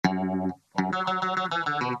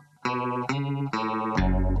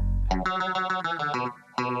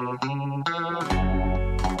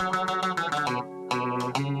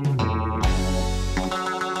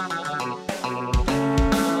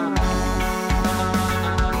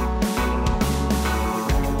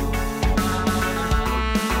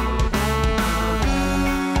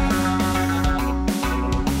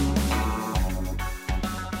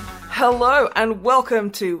Hello and welcome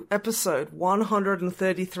to episode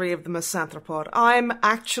 133 of the Misanthropod. I'm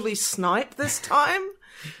actually Snipe this time,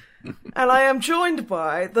 and I am joined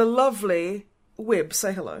by the lovely Wib.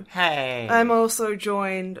 Say hello. Hey. I'm also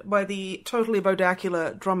joined by the totally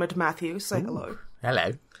bodacular Drummond Matthew. Say hello.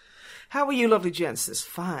 Hello. How are you lovely gents this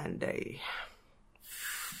fine day?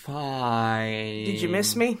 Fine. Did you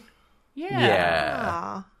miss me? Yeah.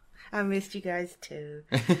 Ah, I missed you guys too.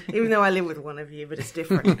 Even though I live with one of you, but it's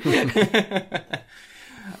different.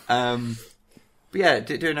 But yeah,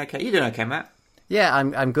 doing okay. You doing okay, Matt? Yeah,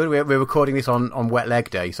 I'm good. We're recording this on Wet Leg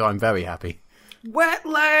Day, so I'm very happy. Wet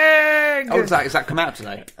leg! Oh, is that come out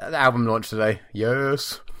today? The album launched today.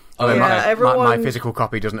 Yes. Oh, yeah, my physical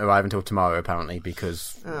copy doesn't arrive until tomorrow, apparently,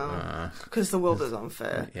 because... Because the world is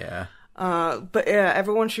unfair. Yeah. But yeah,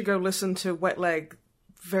 everyone should go listen to Wet Leg.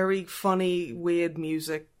 Very funny, weird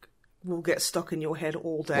music will get stuck in your head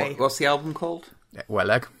all day. What's the album called? Wet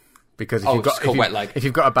Leg. Because it's called Wet Leg. If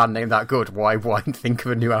you've got a band name that good, why think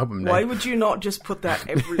of a new album name? Why would you not just put that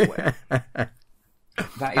everywhere?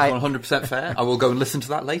 That is 100% fair. I will go and listen to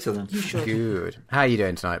that later then. You should. Good. How are you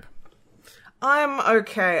doing tonight? I'm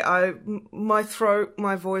okay. My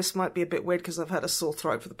voice might be a bit weird because I've had a sore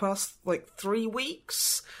throat for the past 3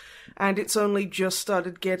 weeks, and it's only just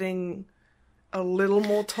started getting a little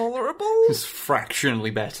more tolerable. It's fractionally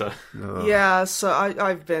better. Ugh. Yeah, so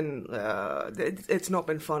I've been... it's not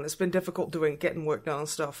been fun. It's been difficult getting work done and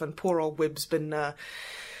stuff, and poor old Wib's been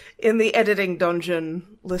in the editing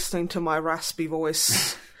dungeon listening to my raspy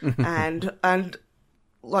voice and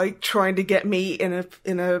trying to get me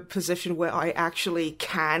in a position where I actually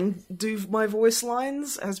can do my voice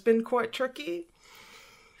lines has been quite tricky.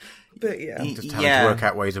 But yeah. Just having to work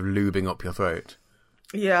out ways of lubing up your throat.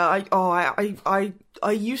 Yeah,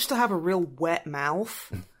 I used to have a real wet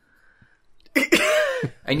mouth.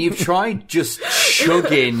 And you've tried just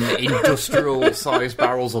chugging industrial-sized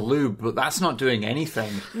barrels of lube, but that's not doing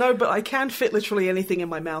anything. No, but I can fit literally anything in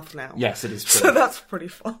my mouth now. Yes, it is true. So that's pretty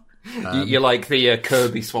fun. You're like the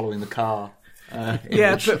Kirby swallowing the car.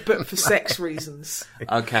 Yeah, but for sex reasons.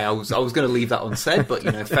 Okay, I was going to leave that unsaid, but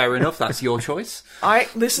fair enough. That's your choice.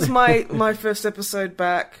 This is my first episode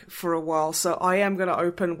back for a while, so I am going to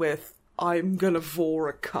open with I'm going to vor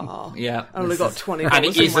a car. Yeah, I only got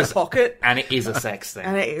 $20 in my pocket, and it is a sex thing.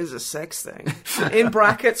 And it is a sex thing. In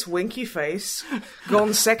brackets, winky face,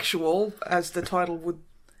 gone sexual, as the title would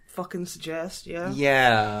fucking suggest. Yeah.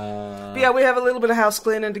 Yeah. But yeah, we have a little bit of house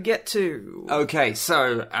cleaning to get to. Okay,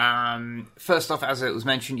 so first off, as it was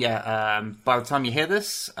mentioned, by the time you hear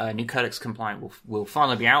this, new Codex Compliant will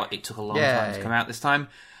finally be out. It took a long time to come out this time,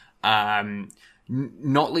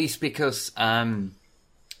 not least because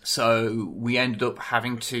so we ended up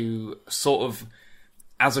having to sort of,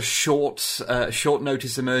 as a short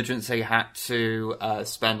notice emergency, had to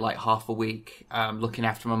spend half a week looking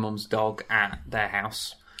after my mum's dog at their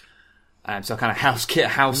house. So kind of house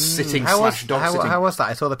sitting / dog sitting. How was that?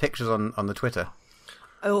 I saw the pictures on the Twitter.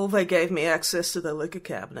 Oh, they gave me access to their liquor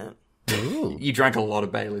cabinet. Ooh. You drank a lot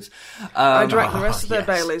of Baileys. I drank the rest of their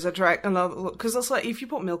Baileys. I drank another... Because that's if you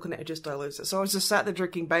put milk in it, it just dilutes it. So I was just sat there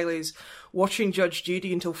drinking Baileys, watching Judge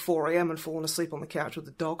Judy until 4 a.m. and falling asleep on the couch with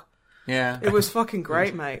the dog. Yeah. It was fucking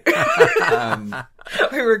great, mate. I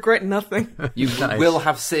regret nothing. Will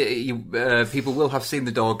have people will have seen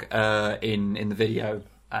the dog in the video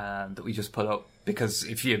that we just put up, because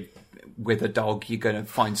if you're with a dog, you're going to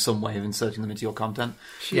find some way of inserting them into your content.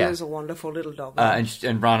 She is a wonderful little dog.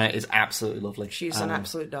 And Rana is absolutely lovely. She's an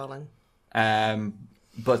absolute darling.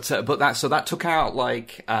 But that took out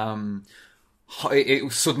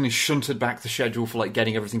it suddenly shunted back the schedule for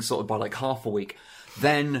getting everything sorted by half a week.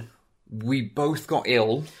 Then we both got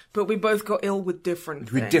ill. But we both got ill with different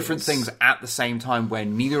things at the same time,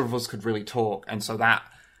 when neither of us could really talk, and so that...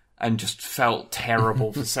 And just felt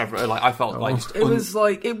terrible for several... I felt it was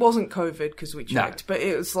it wasn't COVID, because we checked, but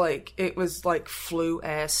it was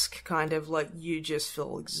flu-esque, kind of you just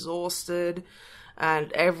feel exhausted,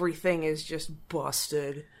 and everything is just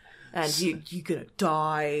busted, and you're gonna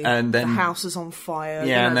die, and then the house is on fire,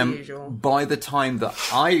 and then the usual. By the time that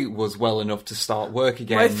I was well enough to start work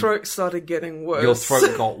again... My throat started getting worse. Your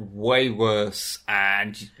throat got way worse,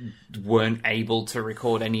 and you weren't able to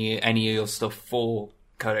record any of your stuff for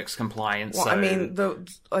codex compliant. Well, so... I mean,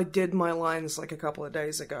 I did my lines like a couple of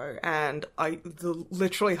days ago, and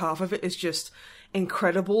literally half of it is just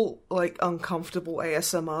incredible, like, uncomfortable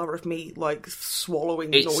ASMR of me, like, swallowing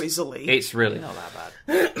noisily. It's really not that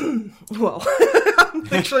bad. Well, I'm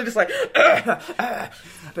literally just like...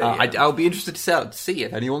 I'll be interested to see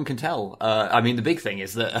if anyone can tell. I mean, the big thing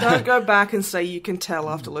is that... Don't go back and say you can tell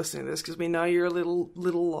after listening to this, because we know you're a little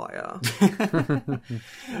liar.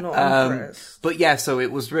 Not impressed. But yeah, so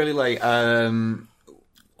it was really like...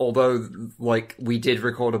 although, like, we did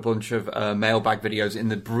record a bunch of mailbag videos in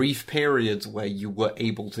the brief periods where you were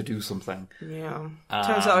able to do something. Yeah.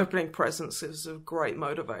 Turns out opening presents is a great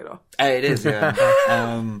motivator. It is, yeah.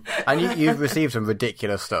 And you've received some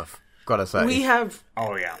ridiculous stuff, gotta say. We have...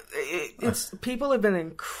 Oh, yeah. It's people have been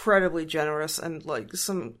incredibly generous, and, like,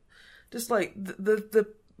 some... Just, like,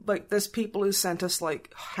 like, there's people who sent us,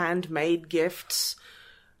 like, handmade gifts,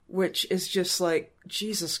 which is just like,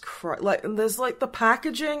 Jesus Christ. Like, and there's like the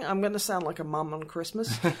packaging. I'm going to sound like a mum on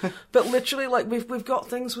Christmas. But literally, like, we've got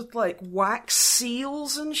things with like wax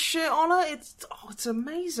seals and shit on it. It's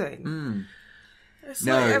amazing. It's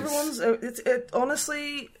No, like it's- everyone's,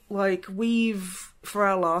 honestly, like, for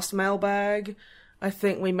our last mailbag, I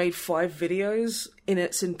think we made 5 videos in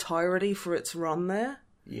its entirety for its run there.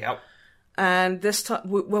 Yep. And this time,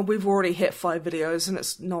 when we've already hit 5 videos, and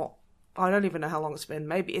it's not, I don't even know how long it's been.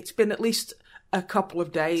 Maybe it's been at least a couple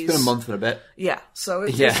of days. It's been a month and a bit. Yeah, so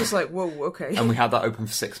it's just like, whoa, okay. And we had that open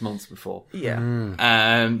for 6 months before.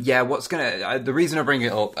 Yeah. Yeah, what's the reason I bring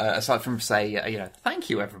it up, aside from say, thank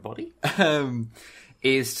you everybody,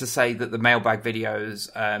 is to say that the mailbag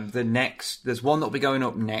videos, there's one that'll be going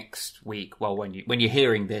up next week. Well, when you're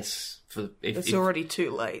hearing this, it's already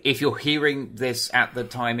too late. If you're hearing this at the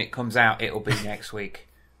time it comes out, it'll be next week,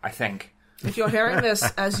 I think. If you're hearing this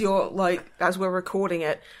as we're recording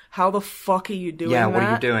it, how the fuck are you doing that? Yeah, what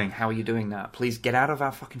are you doing? How are you doing that? Please get out of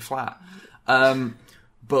our fucking flat.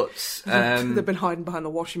 But they've been hiding behind the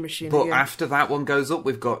washing machine. But again. after that one goes up,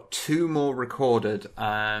 we've got 2 more recorded,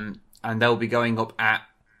 and they'll be going up at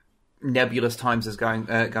nebulous times as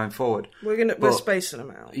going forward. We're spacing them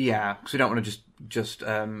out. Yeah, because we don't want to just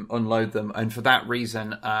unload them, and for that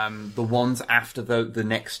reason, the ones after the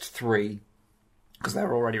next 3, because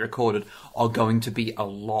they're already recorded, are going to be a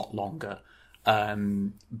lot longer.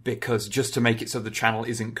 Because just to make it so the channel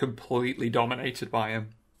isn't completely dominated by him.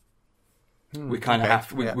 We kind of have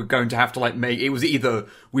to, we're going to have to like make, it was either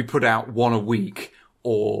we put out 1 a week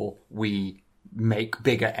or we make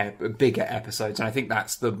bigger episodes. And I think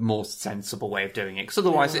that's the more sensible way of doing it. Because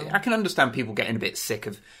otherwise, I can understand people getting a bit sick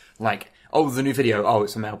of like, oh, the new video, oh,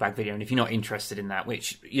 it's a mailbag video. And if you're not interested in that,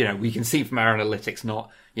 which, we can see from our analytics,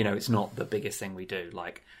 it's not the biggest thing we do.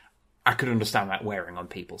 Like, I could understand that wearing on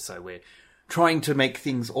people. So we're trying to make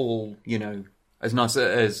things all, as nice,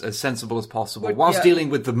 as sensible as possible, whilst dealing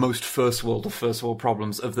with the most first world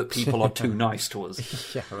problems of that people are too nice to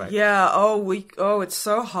us. Yeah, right. Yeah, it's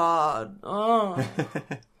so hard. Oh.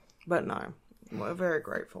 But no, we're very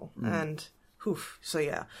grateful. And, so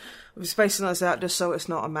yeah, we're spacing this out just so it's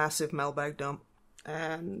not a massive mailbag dump.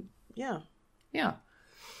 And, yeah. Yeah.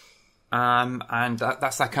 And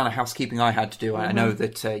that's that kind of housekeeping I had to do. I know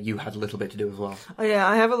that you had a little bit to do as well. Oh yeah,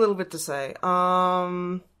 I have a little bit to say.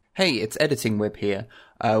 Hey, it's Editing Whip here.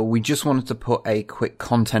 We just wanted to put a quick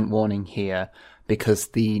content warning here because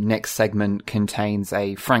the next segment contains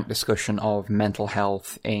a frank discussion of mental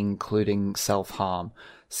health, including self-harm.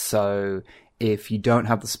 So if you don't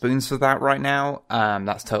have the spoons for that right now,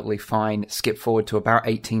 that's totally fine. Skip forward to about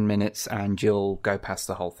 18 minutes and you'll go past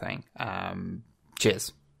the whole thing.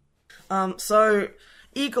 Cheers. So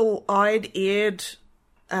eagle-eyed, eared,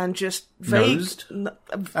 and just vague... Nosed?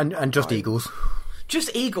 And just eagles.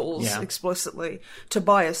 Just eagles, explicitly.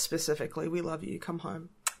 Tobias specifically, we love you, come home.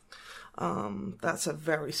 That's a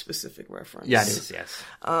very specific reference. Yeah, it is, yes.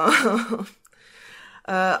 I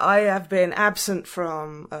have been absent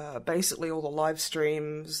from basically all the live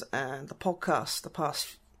streams and the podcast the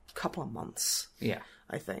past couple of months. Yeah.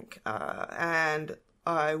 I think. And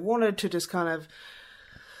I wanted to just kind of,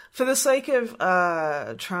 for the sake of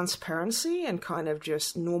transparency and kind of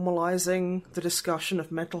just normalizing the discussion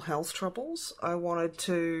of mental health troubles, I wanted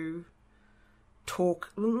to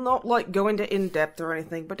talk, not like go into in-depth or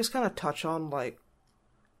anything, but just kind of touch on like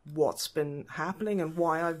what's been happening and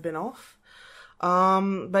why I've been off.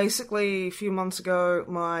 Basically, a few months ago,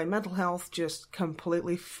 my mental health just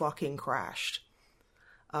completely fucking crashed.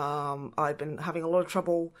 I've been having a lot of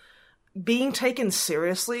trouble being taken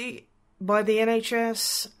seriously by the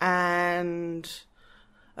NHS and,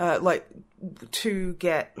 to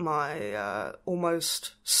get my,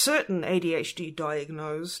 almost certain ADHD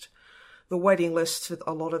diagnosed. the waiting list for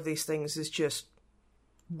a lot of these things is just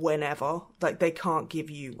whenever. Like, they can't give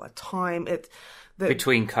you a time.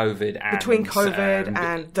 Between COVID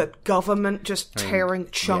and the government just tearing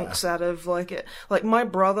chunks out of it. Like, my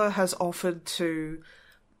brother has offered to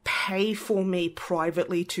pay for me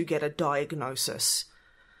privately to get a diagnosis.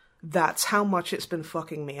 That's how much it's been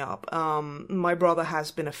fucking me up. My brother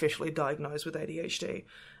has been officially diagnosed with ADHD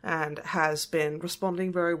and has been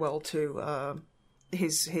responding very well to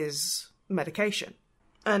his medication.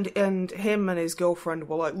 And him and his girlfriend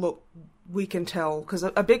were like, look, we can tell, because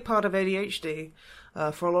a big part of ADHD,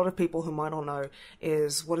 for a lot of people who might not know,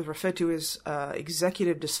 is what is referred to as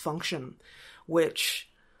executive dysfunction, which,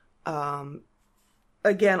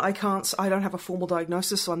 again, I don't have a formal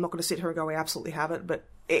diagnosis, so I'm not going to sit here and go, I absolutely have it, but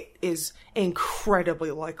it is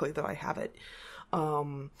incredibly likely that I have it.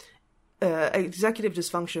 Executive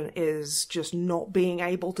dysfunction is just not being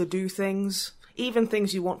able to do things, even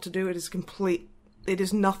things you want to do. It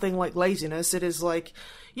is nothing like laziness. It is like,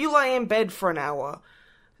 you lay in bed for an hour,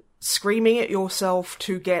 screaming at yourself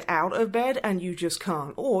to get out of bed, and you just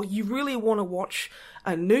can't. Or you really want to watch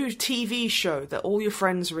a new TV show that all your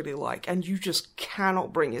friends really like, and you just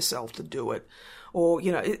cannot bring yourself to do it. Or,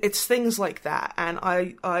 it's things like that. And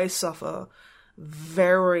I suffer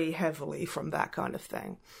very heavily from that kind of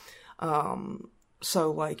thing.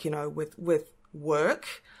 So, with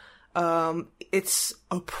work, it's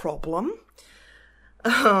a problem.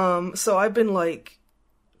 So I've been,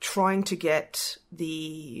 trying to get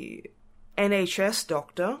the NHS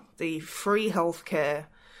doctor, the free healthcare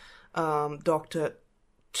doctor,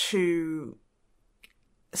 to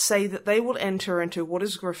say that they will enter into what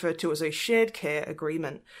is referred to as a shared care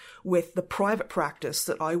agreement with the private practice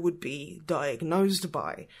that I would be diagnosed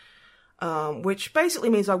by, which basically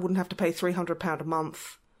means I wouldn't have to pay £300 a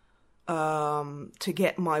month to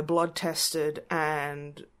get my blood tested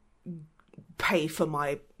and pay for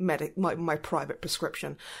my private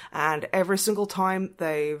prescription. And every single time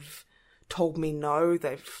they've told me no,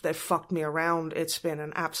 they've fucked me around. It's been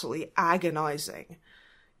an absolutely agonizing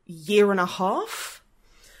year and a half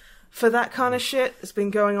for that kind of shit. It's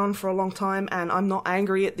been going on for a long time, and I'm not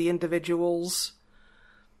angry at the individuals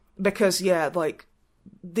because, the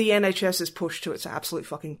NHS is pushed to its absolute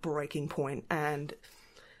fucking breaking point, and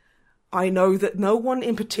I know that no one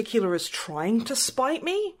in particular is trying to spite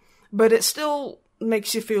me, but it still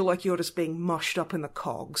makes you feel like you're just being mushed up in the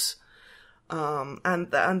cogs. And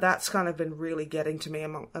that's kind of been really getting to me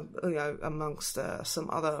amongst some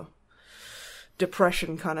other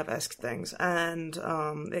depression kind of esque things. And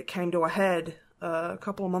it came to a head a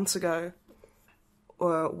couple of months ago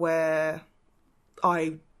where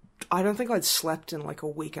I don't think I'd slept in a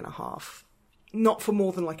week and a half. Not for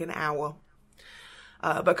more than an hour.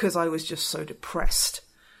 Because I was just so depressed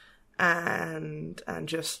and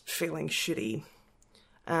just feeling shitty.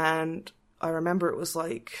 And I remember it was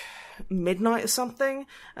midnight or something,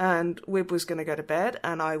 and Wib was going to go to bed,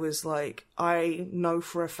 and I was like, I know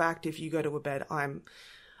for a fact if you go to bed, I'm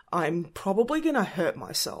probably going to hurt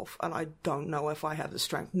myself, and I don't know if I have the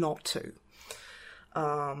strength not to.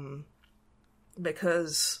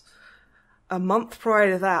 Because a month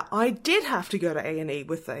prior to that, I did have to go to A&E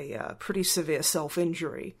with a pretty severe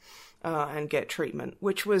self-injury and get treatment,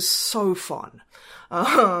 which was so fun.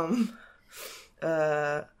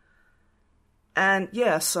 And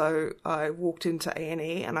yeah, so I walked into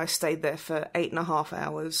A&E and I stayed there for 8.5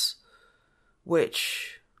 hours,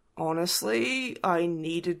 which honestly I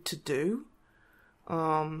needed to do.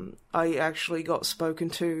 I actually got spoken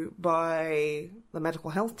to by the mental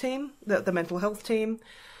health team,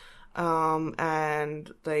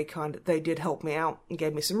 and they did help me out and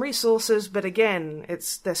gave me some resources, but again,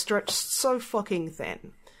 they're stretched so fucking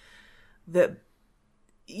thin that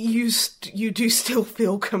you do still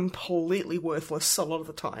feel completely worthless a lot of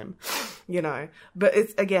the time, But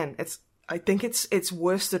I think it's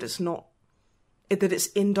worse that it's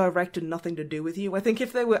indirect and nothing to do with you. I think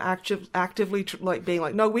if they were actively being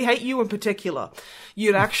like, no, we hate you in particular,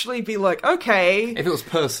 you'd actually be like, okay. If it was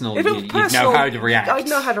personal, you'd know how to react. I'd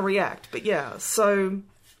know how to react, but yeah. So,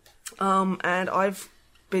 and I've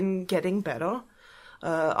been getting better.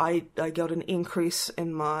 I got an increase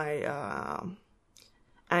in my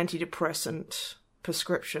antidepressant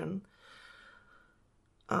prescription.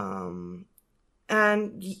 And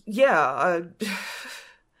yeah,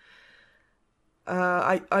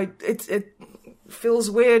 it feels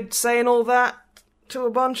weird saying all that to a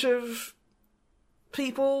bunch of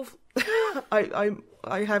people I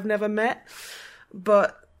have never met,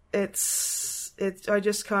 but I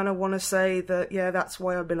just kind of want to say that, yeah, that's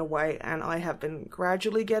why I've been away, and I have been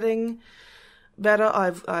gradually getting better.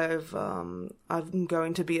 I'm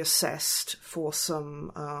going to be assessed for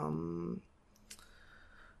some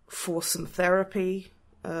therapy.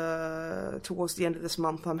 Towards the end of this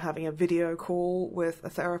month, I'm having a video call with a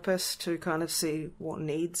therapist to kind of see what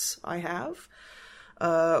needs I have,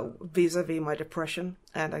 vis-a-vis my depression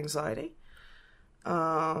and anxiety.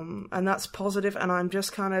 And that's positive, and I'm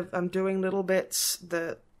just I'm doing little bits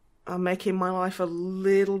that are making my life a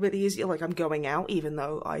little bit easier. Like, I'm going out, even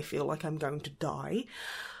though I feel like I'm going to die.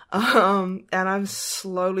 And I'm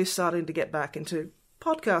slowly starting to get back into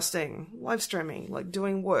podcasting, live streaming, like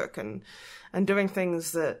doing work and doing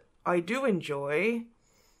things that I do enjoy,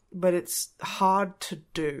 but it's hard to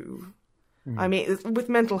do. I mean, with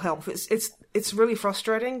mental health, it's really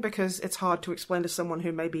frustrating because it's hard to explain to someone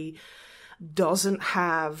who maybe doesn't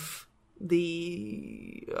have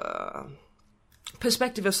the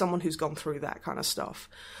perspective of someone who's gone through that kind of stuff.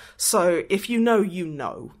 So if you know,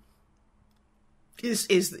 is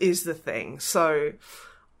the thing. So,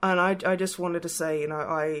 and I just wanted to say,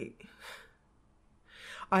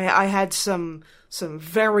 I had some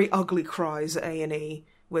very ugly cries at A&E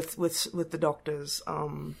with the doctors.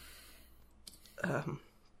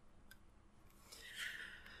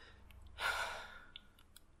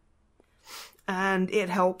 And it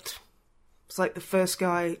helped. It's like the first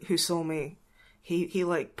guy who saw me, he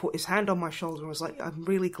like put his hand on my shoulder and was like, I'm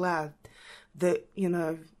really glad that,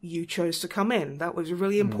 you chose to come in. That was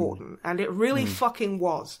really important. And it really fucking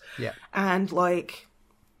was. Yeah. And like,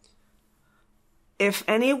 if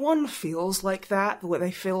anyone feels like that, where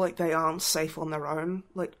they feel like they aren't safe on their own,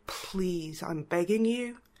 like, please, I'm begging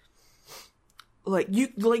you. Like,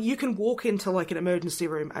 you can walk into like an emergency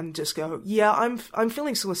room and just go, yeah, I'm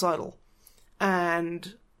feeling suicidal.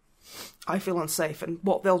 And I feel unsafe. And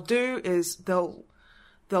what they'll do is they'll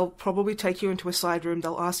probably take you into a side room.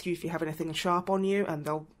 They'll ask you if you have anything sharp on you, and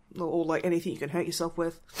or like anything you can hurt yourself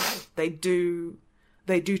with. They do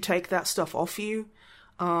take that stuff off you.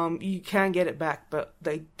 You can get it back, but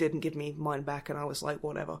they didn't give me mine back, and I was like,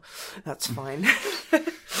 whatever, that's fine.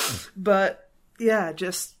 But yeah,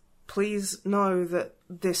 just please know that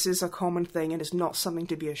this is a common thing and it's not something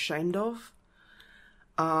to be ashamed of.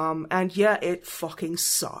 And yeah, it fucking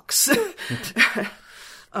sucks.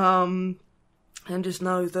 And just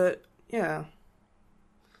know that, yeah,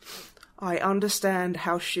 I understand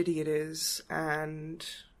how shitty it is and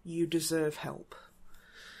you deserve help.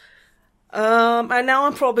 And now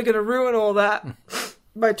I'm probably going to ruin all that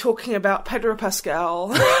by talking about Pedro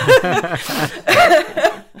Pascal.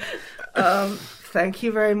 Thank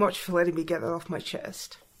you very much for letting me get that off my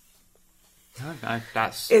chest. No,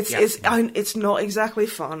 it's not exactly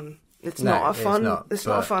fun. It's not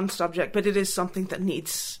a fun subject, but it is something that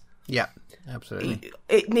needs. Yeah, absolutely.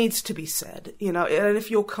 It needs to be said, and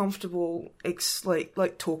if you're comfortable,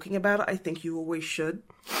 like talking about it, I think you always should,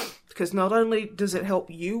 because not only does it help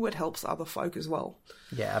you, it helps other folk as well.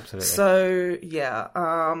 Yeah, absolutely. So yeah,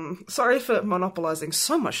 sorry for monopolizing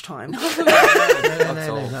so much time. No.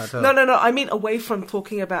 I mean, away from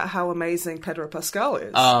talking about how amazing Pedro Pascal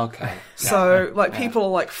is. Oh, okay. So people are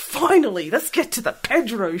like, finally, let's get to the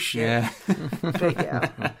Pedro shit. Yeah. But yeah,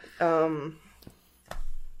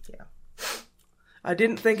 I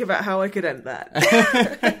didn't think about how I could end that.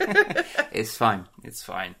 It's fine.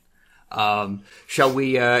 Shall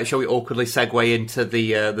we awkwardly segue into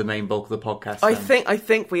the main bulk of the podcast? I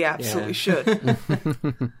think we absolutely should.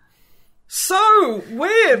 So,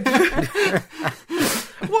 Wib,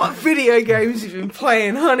 what video games have you been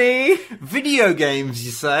playing, honey? Video games,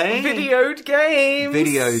 you say? Video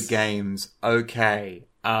games. Okay.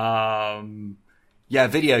 Yeah,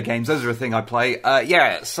 video games. Those are a thing I play.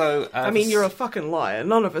 So I mean, you're a fucking liar.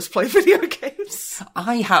 None of us play video games.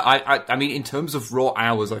 I mean, in terms of raw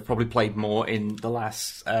hours, I've probably played more in the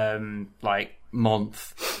last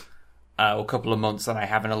month or couple of months than I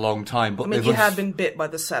have in a long time. But I mean, you have been bit by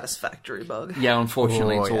the Satisfactory bug. Yeah,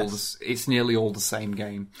 unfortunately, it's nearly all the same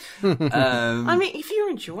game. I mean, if you're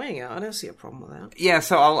enjoying it, I don't see a problem with that. Yeah,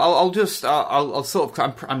 so I'll sort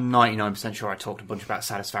of. I'm 99% sure I talked a bunch about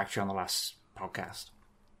Satisfactory on the last podcast.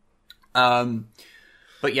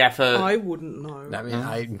 But yeah, I wouldn't know. I mean,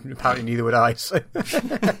 apparently neither would I. So.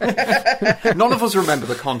 None of us remember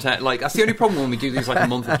the content. Like, that's the only problem when we do these like a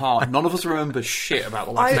month apart. None of us remember shit about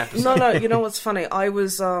the last episode. No. You know what's funny? I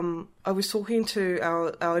was talking to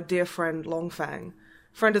our dear friend Longfang,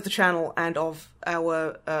 friend of the channel and of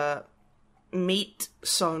our meat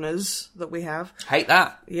soners that we have. Hate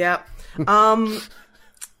that. Yeah.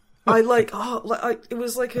 It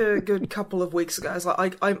was like a good couple of weeks ago. I was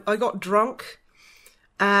like, I got drunk,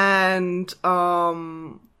 and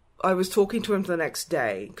I was talking to him the next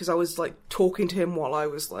day because I was like talking to him while I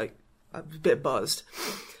was like I was a bit buzzed.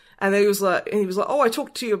 And then he was like, oh, I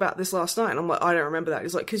talked to you about this last night. And I'm like, I don't remember that.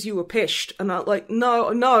 He's like, because you were pished. And I'm like,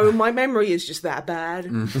 no, my memory is just that bad.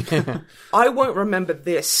 I won't remember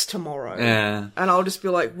this tomorrow. Yeah. And I'll just be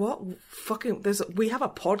like, what? Fucking, we have a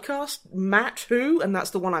podcast? Matt who? And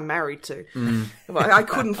that's the one I'm married to. I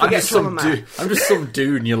couldn't forget Matt. I'm just some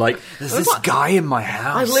dude, and you're like, there's this guy in my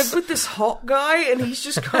house. I live with this hot guy, and he's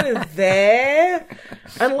just kind of there.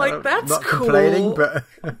 And like, that's not cool. Complaining, but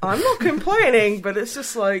I'm not complaining, but it's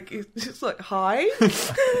just like, hi.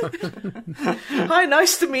 Hi,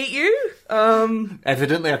 nice to meet you.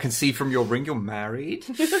 Evidently, I can see from your ring you're married.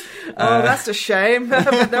 Oh, that's a shame.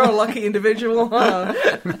 They're a lucky individual. Huh?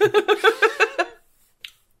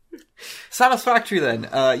 Satisfactory then.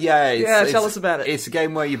 Tell us about it. It's a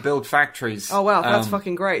game where you build factories. Oh wow, that's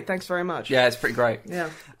fucking great. Thanks very much. Yeah, it's pretty great. Yeah.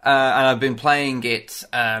 And I've been playing it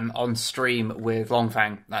on stream with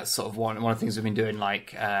Longfang. That's sort of one of the things we've been doing,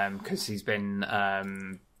 like, because he's been,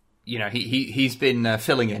 he's been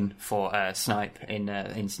filling in for Snipe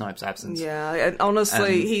in Snipe's absence. Yeah, and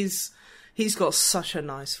honestly, he's got such a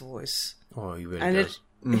nice voice. Oh, he really does.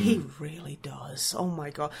 He really does. Oh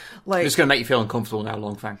my god! Like, I'm just going to make you feel uncomfortable now,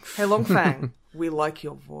 Longfang. Hey, Longfang, we like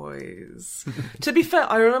your voice. To be fair,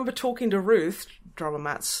 I remember talking to Ruth, Drummer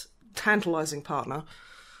Matt's tantalising partner.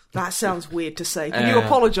 That sounds weird to say. Can you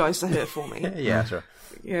apologise to her for me? Yeah, sure.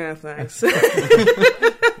 Yeah, thanks.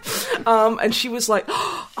 And she was like,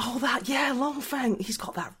 Longfang, he's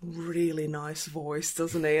got that really nice voice,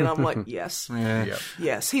 doesn't he? And I'm like, yes. Yeah. Yep.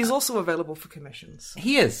 Yes, he's also available for commissions.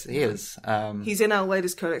 He is. He's in our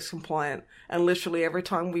latest Codex compliant, and literally every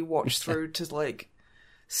time we watch through to, like,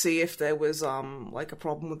 see if there was, like, a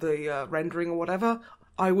problem with the rendering or whatever,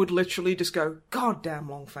 I would literally just go, God damn,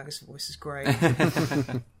 Longfang's voice is great.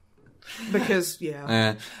 Because,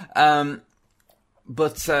 yeah.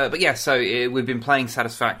 But yeah, so we've been playing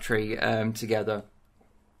Satisfactory together,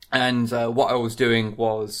 and what I was doing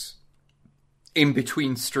was, in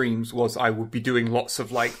between streams, was I would be doing lots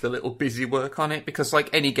of, like, the little busy work on it, because, like,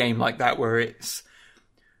 any game like that where it's,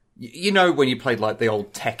 you know, when you played, like, the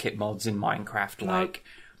old Tech-It mods in Minecraft, like,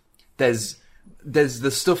 there's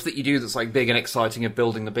the stuff that you do that's, like, big and exciting of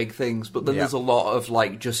building the big things, but then there's a lot of,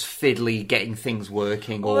 like, just fiddly getting things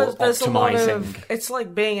working or optimizing. It's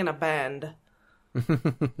like being in a band.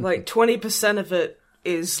 Like, 20% of it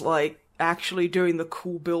is, like, actually doing the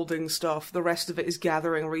cool building stuff. The rest of it is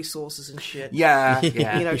gathering resources and shit. Yeah. You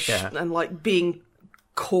know, and, like, being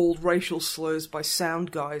called racial slurs by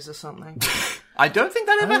sound guys or something. I don't think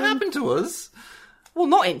that ever happened to us. Well,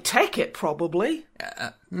 not in Tech-It, probably.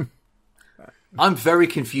 I'm very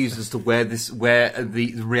confused as to where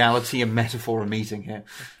the reality and metaphor are meeting here.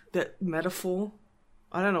 That metaphor?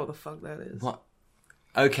 I don't know what the fuck that is. What?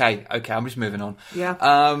 Okay, I'm just moving on. Yeah.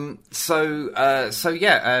 The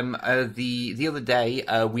other day,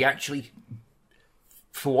 we actually,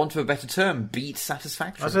 for want of a better term, beat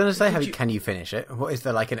Satisfactory. I was going to say, can you finish it? What is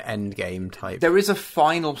there, like, an end game type? There is a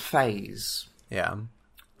final phase. Yeah.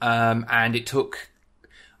 And it took,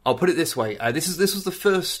 I'll put it this way, this was the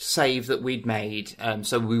first save that we'd made,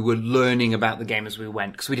 so we were learning about the game as we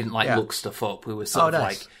went, because we didn't, look stuff up. We were sort of,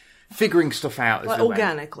 nice. Figuring stuff out as we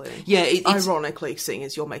organically. went. Yeah, ironically, seeing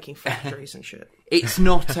as you're making factories and shit. It's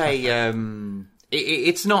not a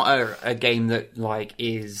it's not a game that, like,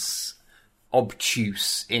 is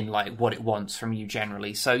obtuse in, like, what it wants from you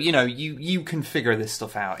generally. So, you know, you can figure this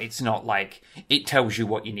stuff out. It's not like it tells you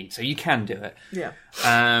what you need, so you can do it. Yeah.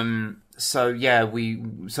 So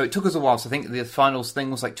it took us a while. So I think the finals thing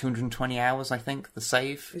was like 220 hours. I think the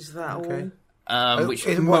save. Is that all?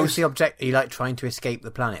 What is the object? Are you, like, trying to escape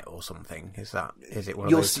the planet or something? Is it one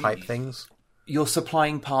of those type things? You're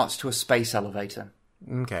supplying parts to a space elevator.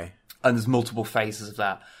 Okay. And there's multiple phases of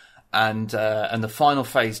that, and the final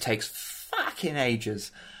phase takes fucking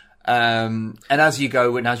ages. And as you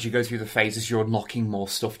go through the phases, you're unlocking more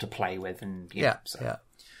stuff to play with, and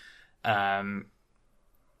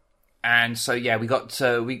and so we got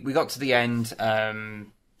to the end.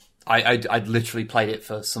 I'd literally played it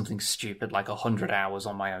for something stupid like 100 hours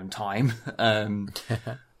on my own time,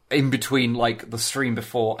 in between, like, the stream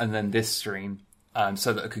before and then this stream,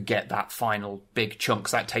 so that I could get that final big chunk,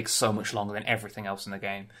 'cause that takes so much longer than everything else in the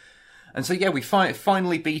game. And so we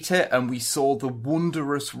finally beat it, and we saw the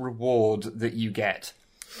wondrous reward that you get.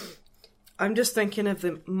 I'm just thinking of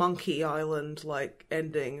the Monkey Island, like,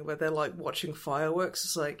 ending where they're, like, watching fireworks.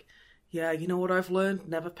 It's like, yeah, you know what I've learned?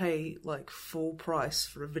 Never pay, like, full price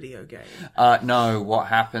for a video game. No, what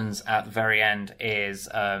happens at the very end is,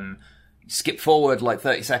 skip forward like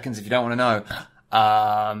 30 seconds if you don't want to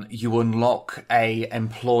know. You unlock a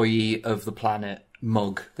employee of the planet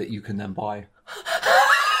mug that you can then buy.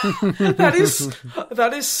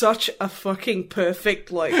 That is such a fucking perfect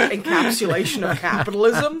encapsulation of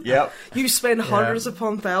capitalism. Yep. You spend hundreds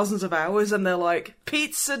upon thousands of hours, and they're like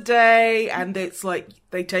pizza day, and it's like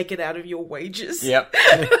they take it out of your wages. Yep.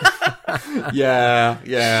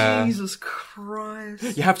 Yeah. Jesus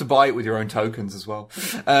Christ. You have to buy it with your own tokens as well.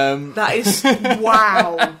 That is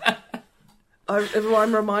wow.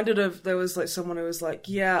 I'm reminded of there was someone who was like,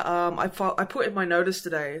 I put in my notice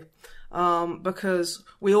today. Because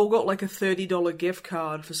we all got a $30 gift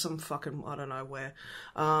card for some fucking, I don't know where,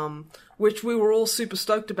 which we were all super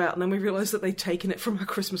stoked about, and then we realized that they'd taken it from our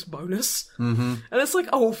Christmas bonus. Mm-hmm. And it's like,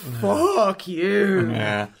 oh, fuck you.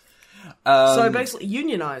 Yeah. So basically,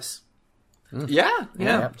 unionize.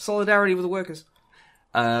 Yeah. Solidarity with the workers.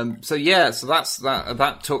 So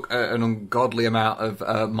that took an ungodly amount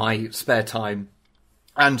of my spare time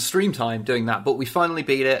and stream time doing that, but we finally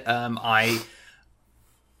beat it.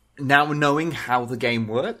 Now knowing how the game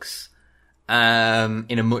works, in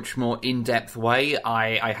a much more in-depth way,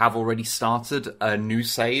 I have already started a new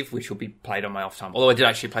save, which will be played on my off time. Although I did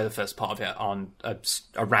actually play the first part of it on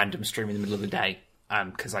a random stream in the middle of the day,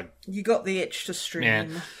 because You got the itch to stream.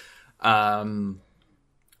 Yeah. I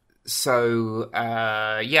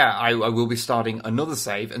will be starting another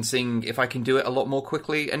save and seeing if I can do it a lot more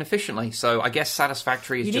quickly and efficiently. So I guess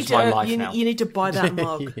Satisfactory is just my life now. You need to buy that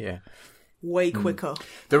mug. Yeah. Way quicker.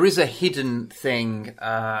 There is a hidden thing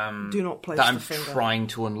Do not place that I'm the finger. trying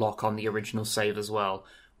to unlock on the original save as well,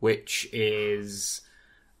 which is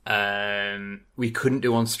we couldn't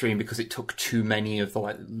do on stream because it took too many of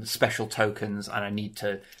the special tokens, and I need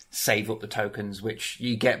to save up the tokens, which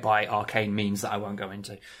you get by arcane means that I won't go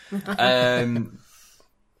into.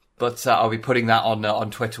 But I'll be putting that on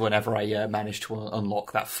Twitter whenever I manage to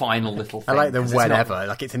unlock that final little thing. I like the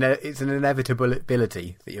whenever. It's an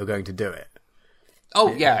inevitability that you're going to do it.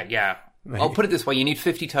 Oh, yeah. I'll put it this way. You need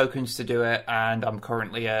 50 tokens to do it, and I'm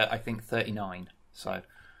currently I think 39. So,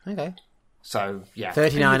 okay. So, yeah.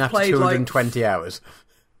 39 after 220 hours.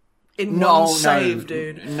 In one save,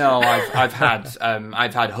 dude. No, I've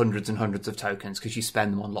had hundreds and hundreds of tokens because you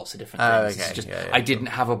spend them on lots of different things. Okay. It's just, Yeah, I didn't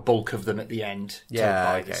have a bulk of them at the end to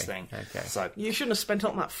buy this thing. Okay. So You shouldn't have spent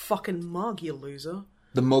on that fucking mug, you loser.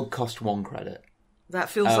 the mug cost 1 credit. That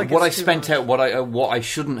feels like what I it's too spent much. it. What I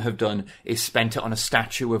shouldn't have done is spent it on a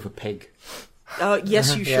statue of a pig.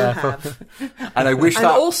 Yes, you should have. And I wish And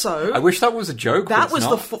that also, I wish that was a joke. That but it's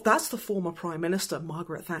was not. that's the former Prime Minister,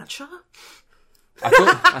 Margaret Thatcher. I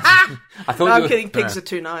thought No, you I'm were, kidding. Pigs are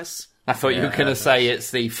too nice. I thought you were going to say it's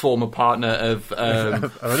the former partner of former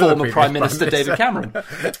previous Prime Minister David Cameron.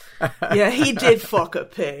 Yeah, he did fuck a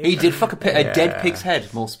pig. He did fuck a dead pig's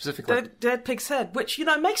head, more specifically. Dead pig's head, which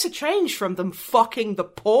makes a change from them fucking the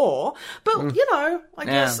poor. But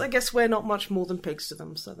I guess we're not much more than pigs to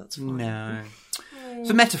them, so that's fine. No. It's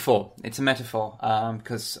a metaphor. It's a metaphor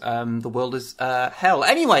because the world is hell.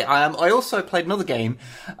 Anyway, I also played another game,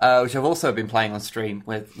 which I've also been playing on stream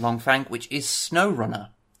with Longfang, which is SnowRunner.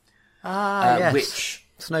 Yes. Which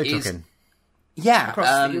Snow is trucking.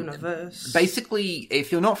 Across the universe. Basically,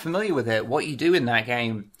 if you're not familiar with it, what you do in that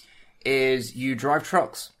game is you drive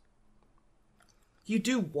trucks. You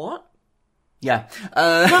do what? Yeah.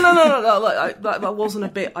 No. That wasn't a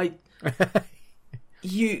bit.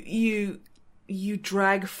 You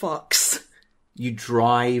drag fucks. You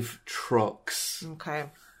drive trucks. Okay.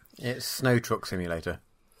 It's Snow Truck Simulator.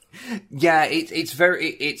 Yeah, it's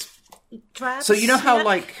so you know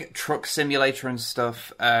how Truck Simulator and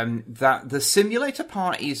stuff, that the simulator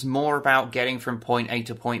part is more about getting from point A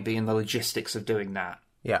to point B and the logistics of doing that.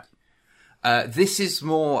 Yeah. This is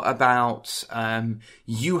more about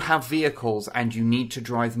you have vehicles and you need to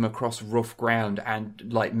drive them across rough ground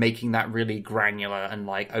and making that really granular and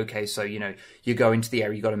okay, so you go into the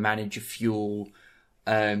area, you got to manage your fuel.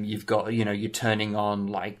 You've got you're turning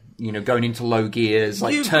on going into low gears,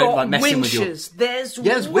 messing with your There's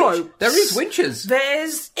ropes. There is winches.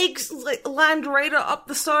 There's Land Raider up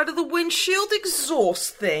the side of the windshield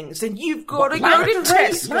exhaust things, and you've got to go to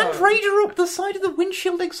Tesco. Land Raider up the side of the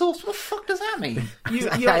windshield exhaust. What the fuck does that mean? I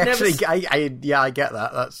get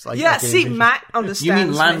that. That's see, Matt understands. You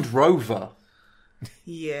mean Land Rover?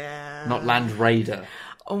 Yeah, not Land Raider.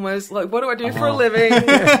 Almost what do I do for a living?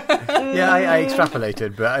 Yeah, I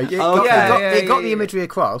extrapolated, but it got the imagery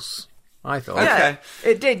across, I thought. Yeah,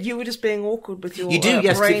 it did. You were just being awkward with your You do,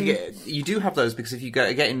 yes. brain. You do have those because if you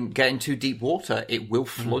get in too deep water, it will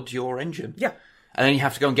flood your engine. Yeah. And then you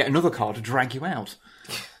have to go and get another car to drag you out.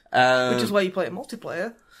 Which is why you play it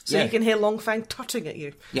multiplayer. So you can hear Longfang tutting at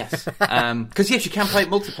you. Yes. Because, you can play it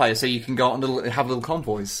multiplayer, so you can go out and have little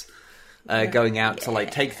convoys. going out to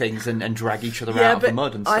like take things and drag each other out of the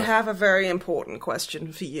mud and stuff. I have a very important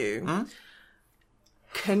question for you. Hmm?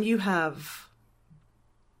 Can you have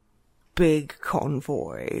big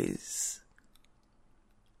convoys?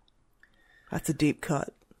 That's a deep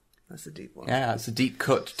cut. That's a deep one. Yeah, it's a deep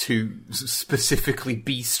cut to specifically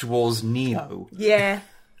Beast Wars Neo. Yeah.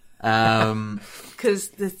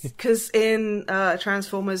 Because in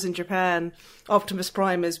Transformers in Japan, Optimus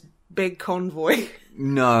Prime is Big Convoy.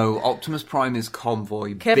 No, Optimus Prime is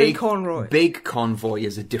Convoy. Kevin Conroy. Big Convoy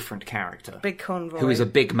is a different character. Big Convoy. Who is a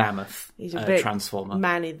big mammoth. He's a big Transformer.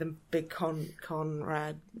 Manny the Big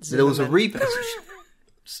Conrad. There was a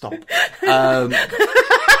Stop.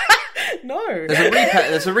 No.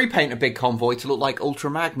 There's a repaint of Big Convoy to look like Ultra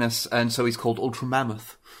Magnus, and so he's called Ultra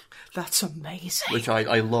Mammoth. That's amazing. Which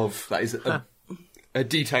I love. That is a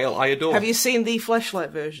detail I adore. Have you seen the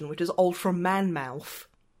Fleshlight version, which is Ultra Man Mouth?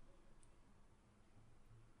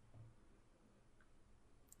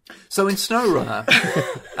 So in SnowRunner,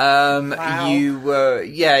 Wow.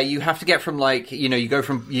 you have to get from like, you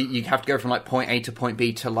have to go from like point A to point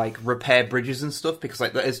B to like repair bridges and stuff, because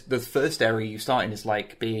like the first area you start in is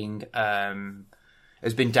like being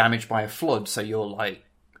has been damaged by a flood, so you're like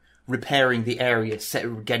repairing the area,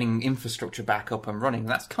 getting infrastructure back up and running.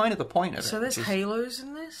 That's kind of the point of it. So there's halos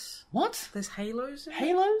in this? What? There's halos in it?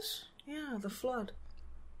 Halos? Yeah, the flood.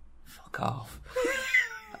 Fuck off.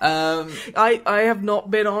 I have not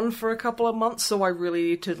been on for a couple of months, so I really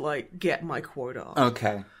need to like get my quota up.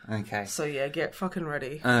 Okay. So yeah, get fucking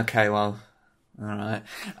ready. Okay, well, alright.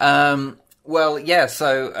 Well, yeah,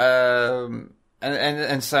 so,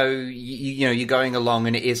 and so, you're going along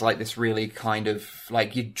and it is like this really kind of,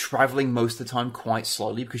 like, you're travelling most of the time quite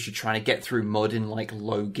slowly because you're trying to get through mud in, like,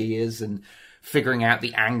 low gears and figuring out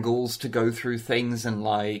the angles to go through things and,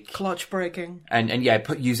 like... Clutch braking. And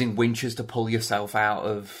using winches to pull yourself out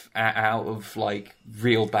of, like,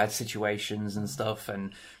 real bad situations and stuff,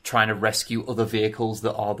 and trying to rescue other vehicles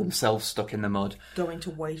that are themselves stuck in the mud. Going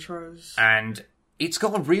to Waitrose. And it's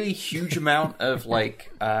got a really huge amount of,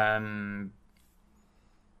 like fan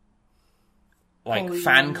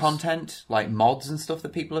content, like mods and stuff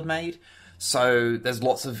that people have made. So there's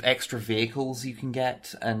lots of extra vehicles you can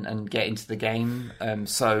get and get into the game.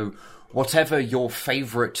 So whatever your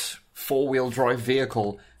favourite four-wheel drive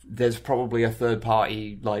vehicle, there's probably a third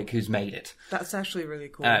party like who's made it. That's actually really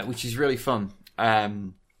cool. Which is really fun.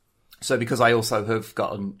 So because I also have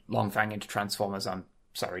gotten long fang into Transformers, I'm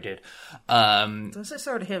sorry, dude. Don't say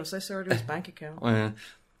sorry to him, say sorry to his bank account.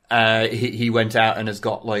 He went out and has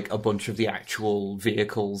got like a bunch of the actual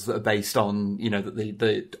vehicles that are based on, that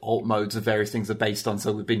the alt modes of various things are based on.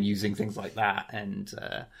 So we've been using things like that, and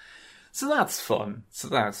so that's fun.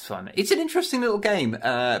 It's an interesting little game.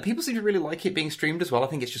 People seem to really like it being streamed as well. I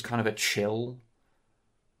think it's just kind of a chill,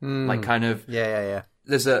 like kind of yeah.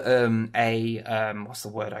 There's a what's the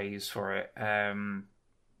word I use for it?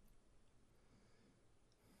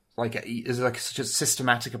 There's like such a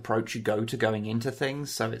systematic approach you go to going into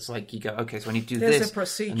things. So it's like you go, okay, so I need to do There's this, a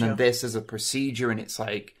procedure. and then this is a procedure, and it's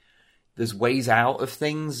like there's ways out of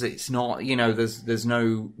things. It's not, there's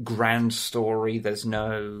no grand story. There's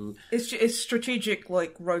no. It's strategic,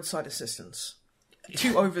 like roadside assistance.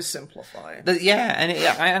 To oversimplify.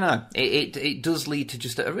 And I know it does lead to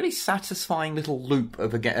just a really satisfying little loop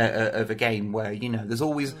of a game where there's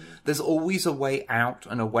always a way out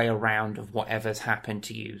and a way around of whatever's happened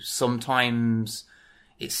to you. Sometimes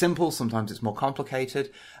it's simple, sometimes it's more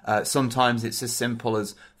complicated. Sometimes it's as simple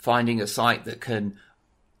as finding a site that can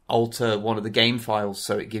alter one of the game files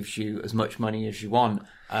so it gives you as much money as you want,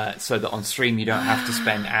 so that on stream you don't have to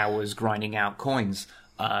spend hours grinding out coins.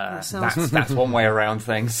 That's one way around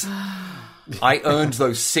things. I earned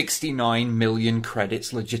those 69 million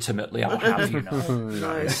credits legitimately, I'll have you know.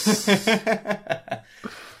 Nice.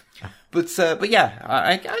 But yeah,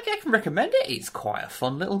 I can recommend it. It's quite a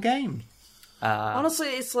fun little game. Honestly,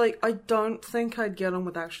 it's like, I don't think I'd get on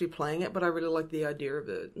with actually playing it, but I really like the idea of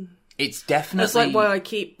it. It's definitely... It's like why I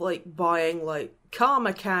keep like buying like car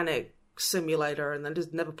mechanic simulator and then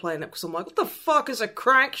just never playing it because I'm like, what the fuck is a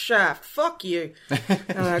crankshaft? Fuck you. And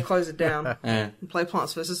then I close it down and play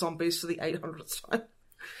Plants vs. Zombies for the 800th time.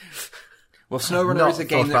 Well, SnowRunner is a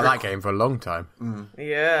game that... that game for a long time.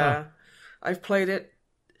 Yeah. I've played it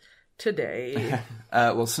today.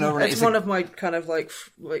 Well, SnowRunner is one of my kind of like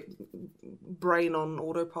brain on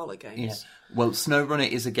autopilot games. Yeah. Well, SnowRunner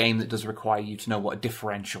is a game that does require you to know what a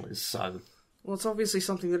differential is, so... Well, it's obviously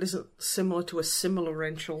something that isn't similar to a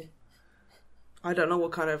similarential. I don't know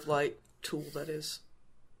what kind of, like, tool that is.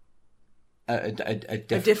 A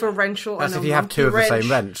differential. That's if you have two of the same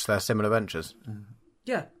wrench, they're similar wrenches.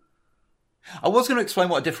 Yeah. I was going to explain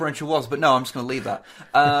what a differential was, but no, I'm just going to leave that.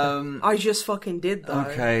 I just fucking did, though.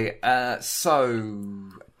 Okay,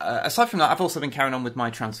 aside from that, I've also been carrying on with my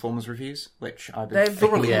Transformers reviews, which I've been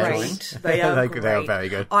thoroughly enjoying. They are great. They are very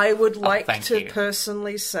good. I would like to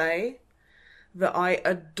personally say that I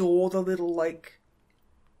adore the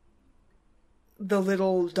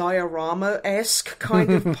little diorama-esque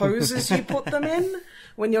kind of poses you put them in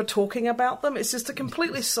when you're talking about them. It's just a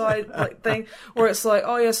completely side thing where it's like,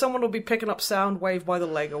 oh yeah, someone will be picking up Soundwave by the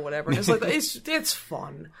leg or whatever. And it's like, it's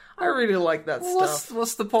fun. I really like that stuff.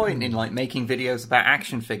 What's the point in making videos about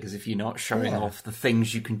action figures if you're not showing off the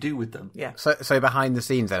things you can do with them? Yeah. So behind the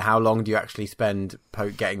scenes, then, how long do you actually spend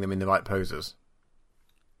getting them in the right poses?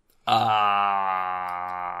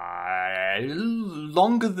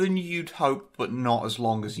 Longer than you'd hope, but not as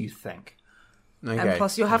long as you think. Okay. And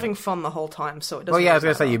plus, you're having fun the whole time, so it doesn't. Well, yeah, I was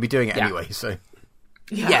going to say you'd be doing it anyway. So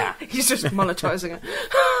yeah, he's just monetizing it.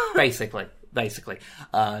 Basically.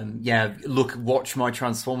 Watch my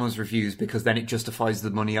Transformers reviews because then it justifies the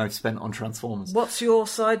money I've spent on Transformers. What's your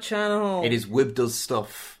side channel? It is Wib Does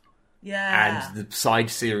Stuff. Yeah. And the side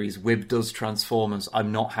series, Wib Does Transformers.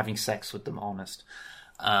 I'm not having sex with them, honest.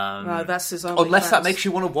 No, that's his only unless that makes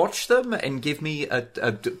you want to watch them and give me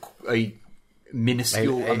a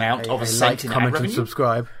minuscule amount of a cent in ad revenue. And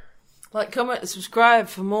subscribe. Like, comment, and subscribe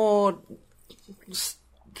for more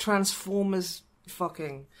Transformers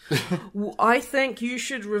fucking. I think you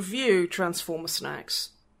should review Transformer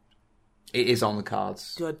snacks. It is on the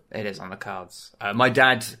cards. Good. It is on the cards. My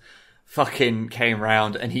dad fucking came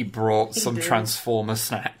round and he brought some Transformer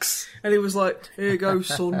snacks. And he was like, here you go,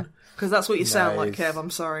 son. Because that's what you sound like, Kev, I'm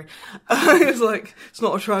sorry. It's like, it's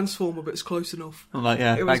not a Transformer, but it's close enough. I'm like,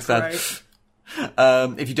 yeah, thanks, Dad.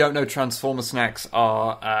 If you don't know, Transformer snacks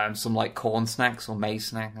are some corn snacks or maize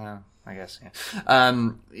snack. I guess, yeah.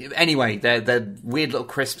 Anyway, they're weird little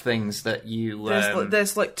crisp things that you...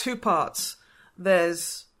 There's two parts.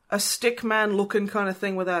 There's a stick man looking kind of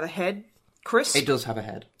thing without a head. Crisp. It does have a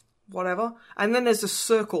head. Whatever. And then there's a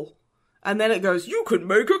circle. And then it goes, you could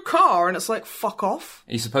make a car, and it's like, fuck off.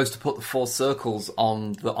 You're supposed to put the 4 circles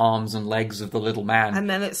on the arms and legs of the little man. And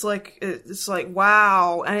then it's like,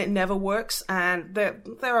 wow, and it never works, and they've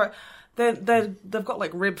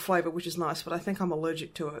got rib flavour, which is nice, but I think I'm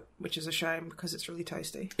allergic to it, which is a shame, because it's really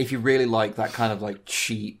tasty. If you really like that kind of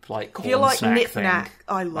cheap, corn snack thing. If you like knick-knack,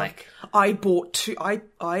 I bought 2,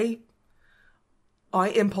 I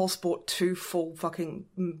impulse bought 2 full fucking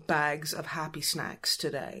bags of Happy Snacks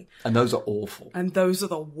today. And those are awful. And those are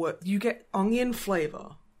the worst. You get onion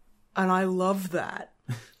flavour. And I love that.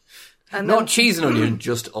 And not cheese and onion,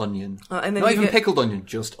 just onion. And then not even pickled onion,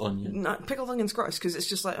 just onion. No, pickled onion's gross, because it's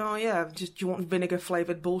just oh yeah, just you want vinegar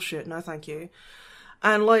flavoured bullshit. No, thank you.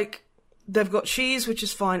 And they've got cheese, which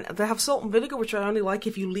is fine. They have salt and vinegar, which I only like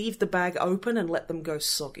if you leave the bag open and let them go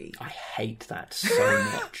soggy. I hate that so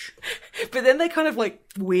much. But then they kind of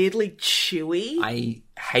weirdly chewy. I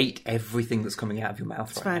hate everything that's coming out of your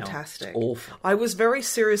mouth right fantastic. Now. It's awful. I was very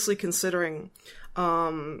seriously considering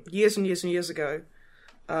years and years and years ago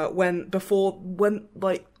when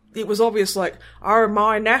it was obvious,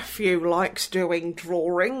 my nephew likes doing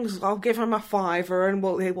drawings. I'll give him a $5 and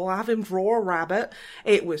we'll have him draw a rabbit.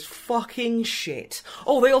 It was fucking shit.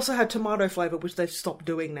 Oh, they also had tomato flavour, which they've stopped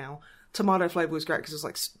doing now. Tomato flavour was great because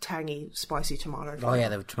it's tangy, spicy tomato flavour. Oh yeah,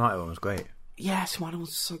 the tomato one was great. Yeah, tomato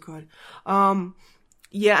was so good.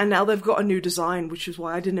 Yeah, and now they've got a new design, which is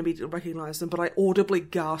why I didn't immediately recognise them, but I audibly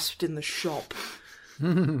gasped in the shop.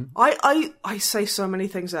 I say so many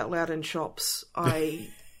things out loud in shops.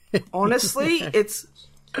 Honestly,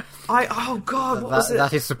 oh god, what was it?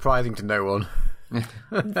 That is surprising to no one.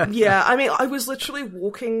 Yeah, I mean, I was literally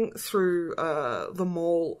walking through the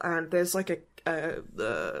mall, and there's a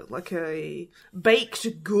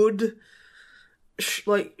baked good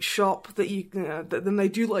shop that then they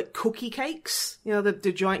do cookie cakes.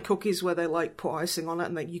 The giant cookies where they put icing on it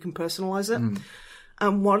and you can personalize it.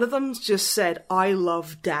 And one of them just said, "I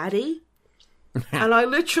love Daddy." And I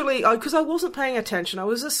literally, because I wasn't paying attention, I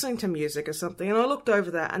was listening to music or something, and I looked over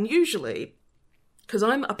there, and usually, because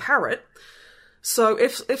I'm a parrot, so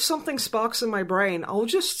if something sparks in my brain, I'll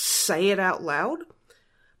just say it out loud.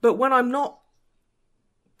 But when I'm not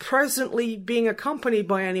presently being accompanied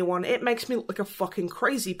by anyone, it makes me look like a fucking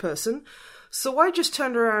crazy person. So I just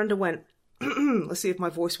turned around and went, let's see if my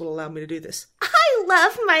voice will allow me to do this. I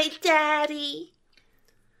love my daddy.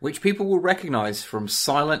 Which people will recognise from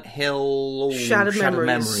Silent Hill... Shattered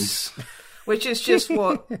Memories. Which is just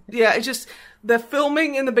it's just, they're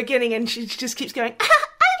filming in the beginning and she just keeps going, I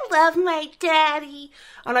love my daddy.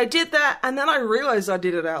 And I did that, and then I realised I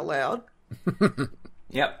did it out loud.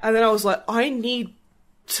 Yep. And then I was like, I need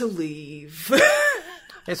to leave.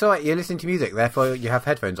 It's alright, you're listening to music, therefore you have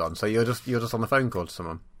headphones on, so you're just on the phone call to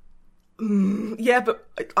someone. Yeah, but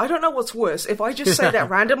I don't know what's worse, if I just say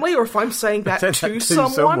that randomly or if I'm saying that to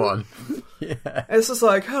someone. Yeah. It's just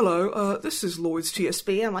like, hello, this is Lloyd's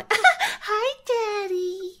TSB. I'm like, hi,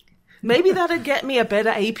 Daddy. Maybe that'd get me a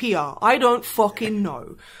better APR. I don't fucking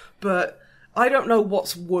know. But I don't know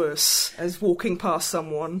what's worse as walking past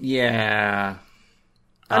someone. Yeah.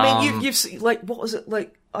 I mean, you've seen, like, what was it,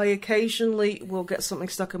 like, I occasionally will get something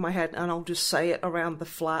stuck in my head and I'll just say it around the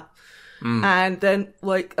flat. And then,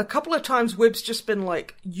 like, a couple of times Wib's just been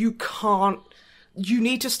like, you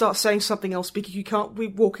need to start saying something else because you can't be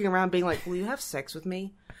walking around being like, will you have sex with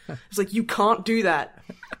me? It's like, you can't do that.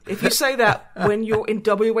 If you say that when you're in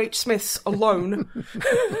W.H. Smith's alone,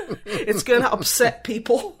 it's going to upset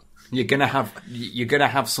people. You're gonna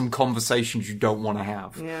have some conversations you don't want to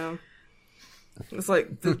have. Yeah. It's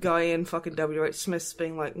like the guy in fucking W.H. Smith's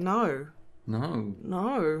being like, no.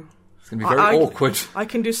 It's going to be very awkward. I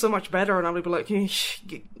can do so much better, and I'm going to be like,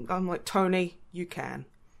 I'm like, Tony, you can.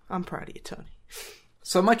 I'm proud of you, Tony.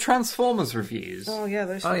 So my Transformers reviews. Oh, yeah.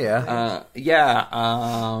 Those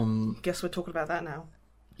Guess we're talking about that now.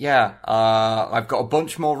 Yeah. I've got a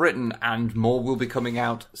bunch more written, and more will be coming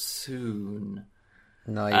out soon.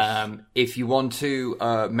 Nice. If you want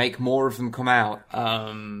to make more of them come out,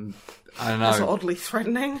 I don't know. That's oddly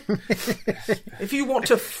threatening. If you want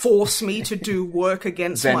to force me to do work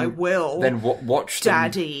against my will, then watch them.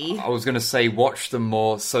 Daddy. I was going to say watch them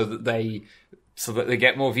more so that they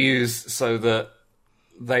get more views, so that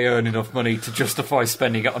they earn enough money to justify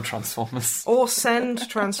spending it on Transformers. Or send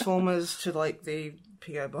Transformers to like the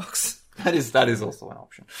PO box. That is also an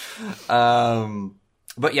option.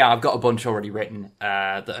 But yeah, I've got a bunch already written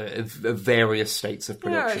that are of various states of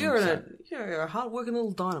production. You're a hard-working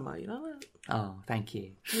little dynamite, you know that? Oh, thank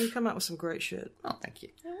you. You come out with some great shit. Oh, thank you.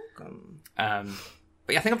 You're welcome.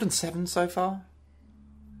 But yeah, I think I've done 7 so far.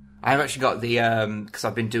 I have actually got the because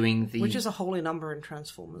I've been doing the which is a holy number in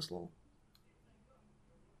Transformers lore.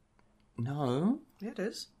 No. Yeah, it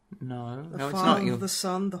is. No, the it's Father, not. The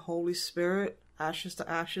Son, the Holy Spirit, ashes to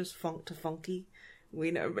ashes, funk to funky.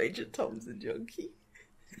 We know Major Tom's a junkie.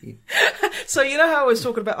 So you know how I was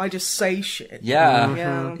talking about I just say shit?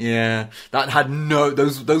 Yeah. That had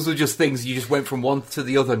those were just things you just went from one to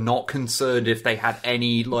the other, not concerned if they had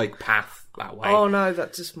any like path that way. Oh no,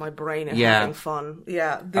 that's just my brain and having fun.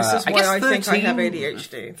 Yeah, this is why I think I have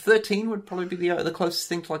ADHD. 13 would probably be the closest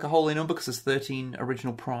thing to like a holy number because there's 13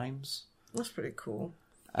 original primes. That's pretty cool.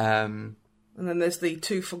 And then there's the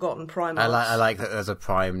 2 forgotten prime. I like that there's a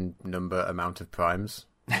prime number amount of primes.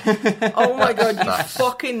 Oh my god, you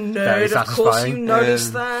fucking nerd! Of course you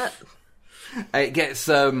noticed that. It gets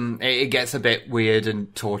a bit weird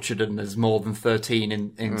and tortured, and there's more than 13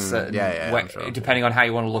 in certain ways, sure. Depending on how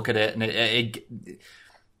you want to look at it. And it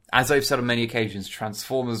as I've said on many occasions,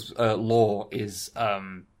 Transformers lore is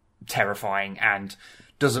terrifying and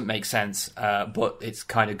doesn't make sense, but it's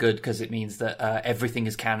kind of good because it means that everything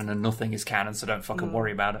is canon and nothing is canon, so don't fucking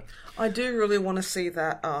worry about it. I do really want to see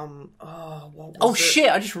that. What was it? Shit!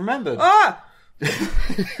 I just remembered. Ah.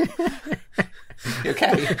 You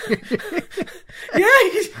okay? Yeah.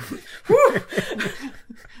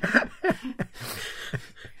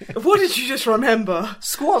 What did you just remember?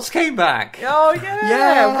 Squats came back. Oh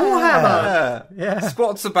yeah, Warhammer. Yeah.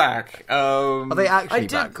 Squats are back. Are they actually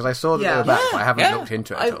back? Because I saw that they were back, but I haven't looked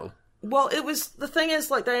into it at all. Well, it was the thing is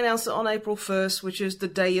like they announced it on April 1st, which is the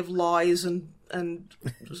day of lies and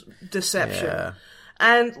deception. Yeah.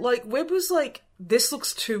 And like Webb was like, "This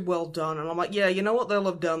looks too well done," and I'm like, "Yeah, you know what they'll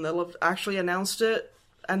have done? They'll have actually announced it."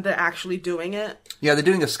 And they're actually doing it. Yeah, they're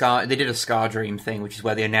doing they did a Scar Dream thing, which is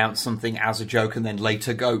where they announce something as a joke and then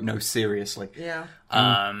later go, no, seriously. Yeah.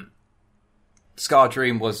 Scar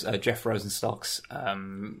Dream was Jeff Rosenstock's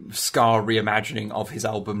Scar reimagining of his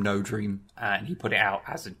album No Dream, and he put it out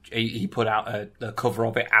he put out a cover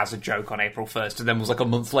of it as a joke on April 1st, and then was like a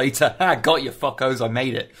month later, got you fuckos, I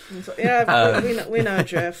made it. Yeah, we know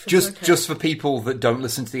Jeff. Just for people that don't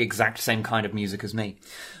listen to the exact same kind of music as me.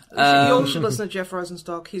 You all should listen to Jeff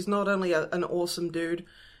Rosenstock. He's not only an awesome dude,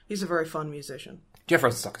 he's a very fun musician. Jeff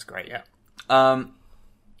Rosenstock is great, yeah.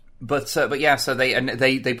 But yeah, so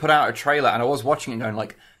they put out a trailer, and I was watching it going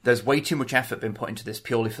like, there's way too much effort been put into this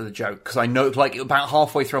purely for the joke. Because I know, like, about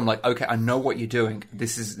halfway through, I'm like, okay, I know what you're doing.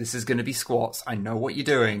 This is going to be squats. I know what you're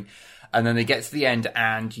doing. And then they get to the end,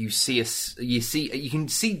 and you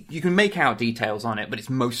can make out details on it, but it's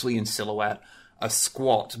mostly in silhouette. a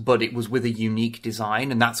squat, but it was with a unique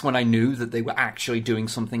design, and that's when I knew that they were actually doing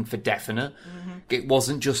something for definite. Mm-hmm. It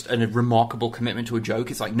wasn't just a remarkable commitment to a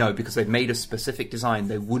joke. It's like, no, because they've made a specific design,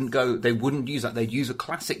 they wouldn't use that. They'd use a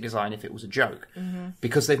classic design if it was a joke. Mm-hmm.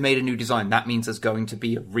 Because they've made a new design, that means there's going to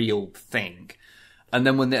be a real thing. And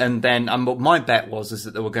then my bet is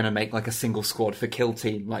that they were going to make like a single squad for Kill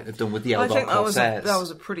Team, like they've done with the Eldar Corsairs. That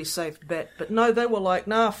was a pretty safe bet, but no, they were like,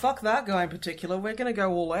 nah, fuck that guy in particular. We're going to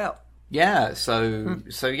go all out. Yeah, so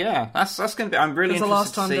yeah, that's going to be. I'm really interested. The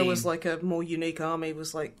last time there was like a more unique army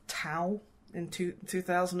was like Tau in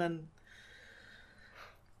 2000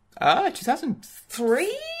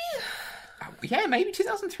 2003. Yeah, maybe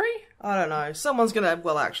 2003? I don't know. Someone's going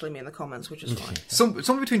to, actually me in the comments, which is fine.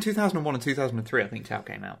 Somewhere between 2001 and 2003, I think Tau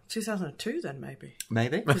came out. 2002 then, maybe.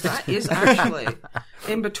 Maybe. Because that is actually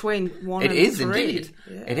in between 1 and 3. It is indeed.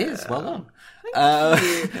 Yeah. It is. Well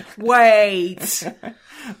done. Wait.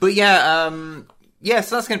 But yeah,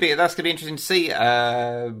 so that's going to be interesting to see.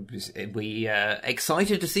 We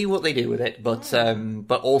excited to see what they do with it, but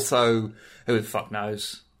also who the fuck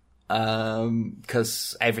knows?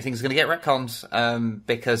 Because everything's going to get retconned.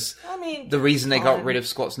 Because the reason they got rid of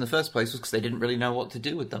squats in the first place was because they didn't really know what to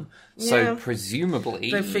do with them. Yeah. So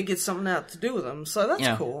presumably they figured something out to do with them. So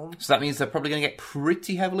that's cool. So that means they're probably going to get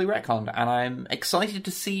pretty heavily retconned, and I'm excited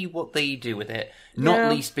to see what they do with it. Not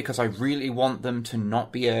least because I really want them to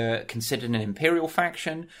not be considered an Imperial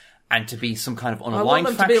faction. And to be some kind of unaligned faction. I want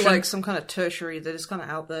them to be like some kind of tertiary that is kind of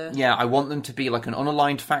out there. Yeah, I want them to be like an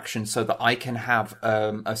unaligned faction so that I can have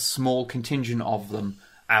a small contingent of them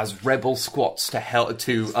as rebel squats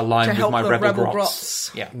to align with my rebel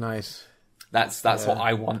grots. Yeah, nice. That's what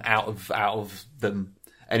I want out of them.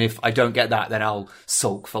 And if I don't get that, then I'll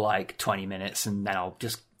sulk for like 20 minutes, and then I'll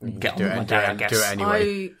just get on with my day. I guess. Do it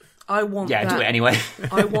anyway. I want. Yeah, do it anyway.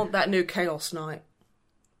 I want that new Chaos Knight.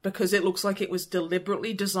 Because it looks like it was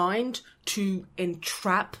deliberately designed to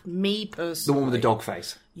entrap me personally. The one with the dog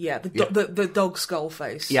face. Yeah, the dog skull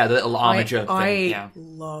face. Yeah, the little armature thing. I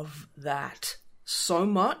love that so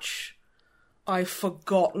much. I've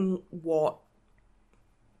forgotten what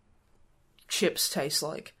chips taste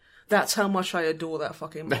like. That's how much I adore that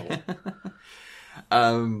fucking model.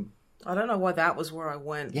 I don't know why that was where I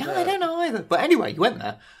went. Yeah, I don't know either. But anyway, you went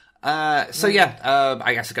there. I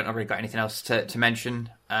guess I don't really got anything else to mention.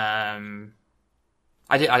 Not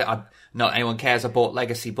anyone cares. I bought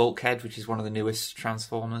Legacy Bulkhead, which is one of the newest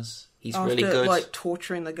Transformers. He's really good. Like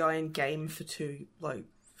torturing the guy in game for 2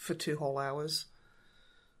 whole hours.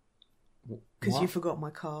 Because you forgot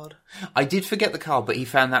my card. I did forget the card, but he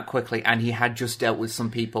found that quickly, and he had just dealt with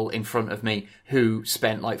some people in front of me who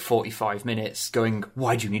spent like 45 minutes going,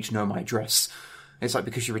 "Why do you need to know my address?" It's like,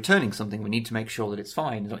 because you're returning something, we need to make sure that it's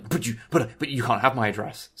fine. It's like, but you can't have my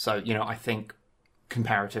address. So, I think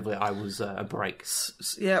comparatively, I was a break.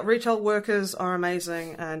 Yeah, retail workers are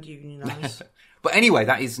amazing and unionised. But anyway,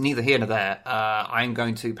 that is neither here nor there. I'm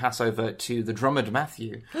going to pass over to the drummer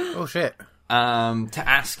Matthew. Oh shit! To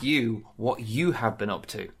ask you what you have been up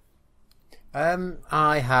to.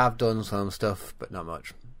 I have done some stuff, but not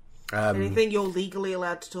much. Anything you're legally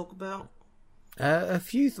allowed to talk about? A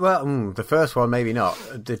few. The first one maybe not.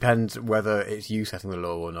 It depends whether it's you setting the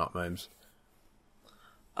law or not, Momes.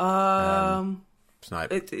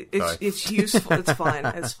 Snipe. It's useful. It's fine.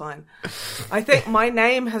 It's fine. I think my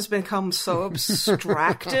name has become so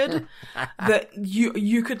abstracted that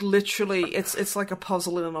you could literally. It's like a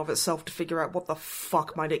puzzle in and of itself to figure out what the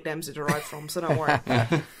fuck my nicknames are derived from. So don't worry.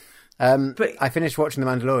 But I finished watching The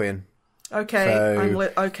Mandalorian. Okay,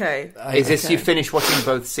 so, okay. Is this you finished watching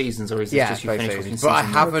both seasons, or is this just you finished watching season? But I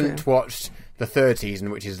haven't watched the third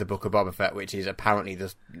season, which is the Book of Boba Fett, which is apparently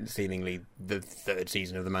seemingly the third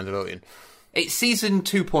season of The Mandalorian. It's season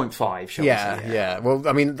 2.5, shall we say? Yeah. Well,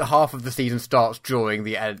 I mean, the half of the season starts during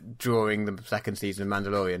the second season of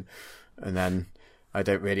Mandalorian, and then I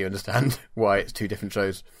don't really understand why it's two different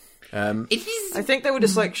shows. It is. I think they were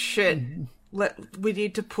just like, shit. We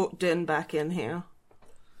need to put Din back in here.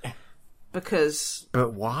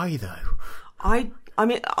 But why though? I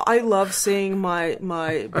mean, I love seeing my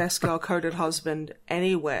Beskar coded husband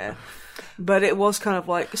anywhere, but it was kind of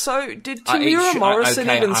like, so did Tamira Morrison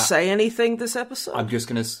even say anything this episode? I'm just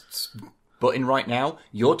going to butt in right now.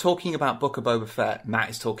 You're talking about Book of Boba Fett. Matt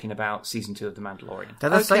is talking about season 2 of The Mandalorian.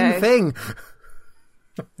 They're the same thing.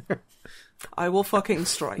 I will fucking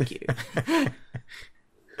strike you.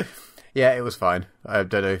 Yeah, it was fine. I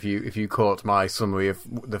don't know if you caught my summary of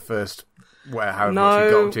the first however much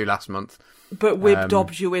we got up to last month. But Wib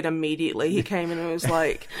dobbed you in immediately. He came in and was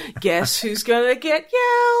like, guess who's gonna get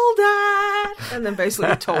yelled at? And then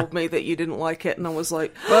basically told me that you didn't like it, and I was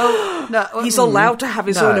like, well, no, he's allowed to have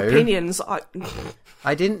his own opinions.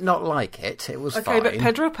 I didn't not like it. It was fine. Okay, but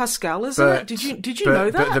Pedro Pascal, isn't it? Did you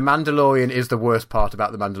know that? But The Mandalorian is the worst part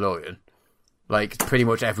about The Mandalorian. Like, pretty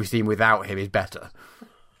much every scene without him is better.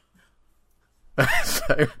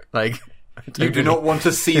 So, like... You do not want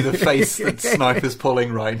to see the face that Sniper's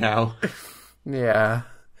pulling right now. Yeah.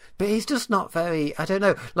 But he's just not very... I don't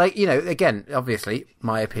know. Like, you know, again, obviously,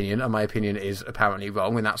 my opinion, and my opinion is apparently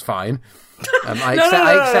wrong, and that's fine. I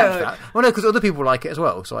accept that. Well, no, because other people like it as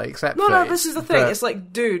well, so I accept that. No, this is the thing. It's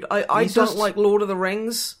like, dude, I don't like Lord of the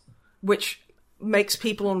Rings, which makes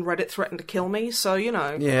people on Reddit threaten to kill me, so, you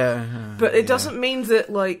know. Yeah. But it doesn't mean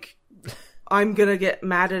that, like, I'm gonna get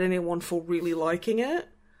mad at anyone for really liking it.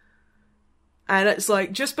 And it's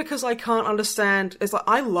like, just because I can't understand... It's like,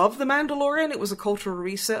 I love The Mandalorian. It was a cultural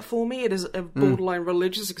reset for me. It is a borderline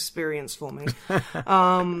religious experience for me.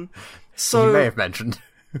 So you may have mentioned.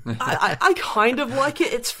 I kind of like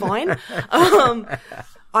it. It's fine.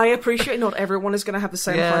 I appreciate not everyone is going to have the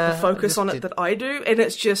same type of focus on it that I do. And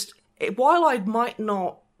it's just, while I might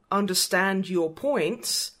not understand your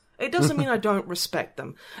points... It doesn't mean I don't respect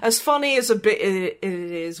them. As funny as a bit it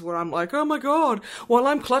is, where I'm like, oh my god, while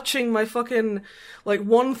I'm clutching my fucking, like,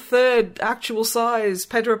 1/3 actual size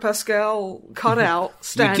Pedro Pascal cutout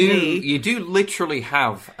Stan Lee. You do literally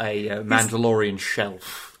have a Mandalorian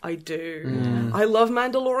shelf. I do. I love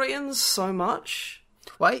Mandalorians so much.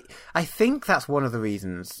 Well, I think that's one of the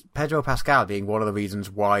reasons, Pedro Pascal being one of the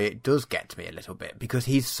reasons why it does get to me a little bit, because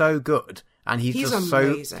he's so good. And he's just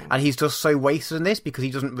amazing. He's just so wasted in this because he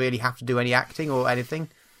doesn't really have to do any acting or anything.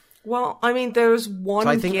 Well, I mean, there's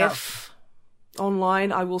one GIF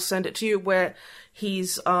online, I will send it to you, where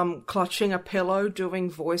he's clutching a pillow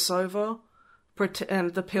doing voiceover,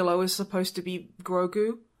 and the pillow is supposed to be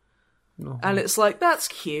Grogu. Oh. And it's like, that's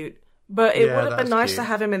cute. But it would have been nice to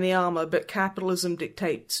have him in the armor, but capitalism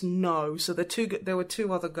dictates no. So there were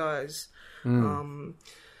two other guys.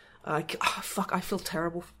 I feel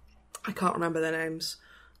terrible. I can't remember their names.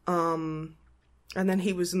 And then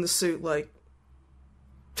he was in the suit, like,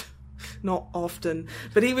 not often,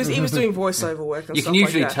 but he was doing voiceover work and you stuff can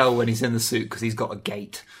usually like that. tell when he's in the suit because he's got a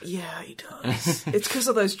gait. Yeah, he does. It's because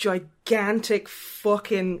of those gigantic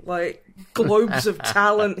fucking, like, globes of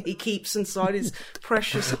talent he keeps inside his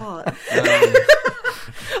precious heart.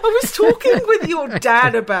 I was talking with your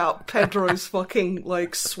dad about Pedro's fucking,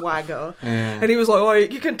 like, swagger. Yeah. And he was like, oh,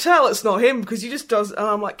 you can tell it's not him because he just does... And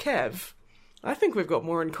I'm like, Kev, I think we've got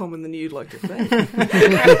more in common than you'd like to think.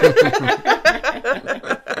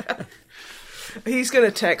 He's going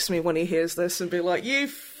to text me when he hears this and be like, you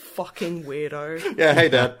fucking weirdo. Yeah, hey,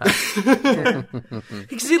 Dad.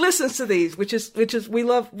 Because he listens to these, which is we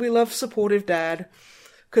love supportive dad.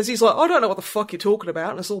 Because he's like, I don't know what the fuck you're talking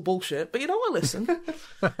about, and it's all bullshit. But, you know, I listen.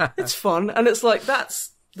 It's fun. And it's like,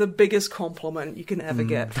 that's the biggest compliment you can ever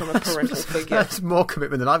get from a parental figure. That's more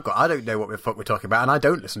commitment than I've got. I don't know what the fuck we're talking about, and I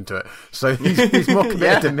don't listen to it. So he's more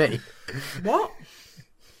committed than me. What?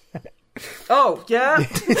 Oh, yeah?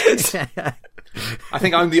 I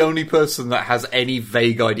think I'm the only person that has any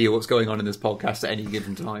vague idea what's going on in this podcast at any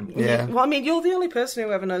given time. Yeah. Well, I mean, you're the only person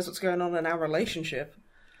who ever knows what's going on in our relationship.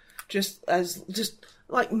 Just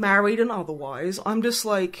like, married and otherwise. I'm just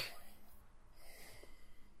like...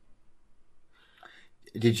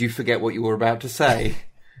 Did you forget what you were about to say?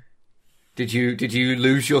 Did you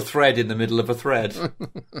lose your thread in the middle of a thread?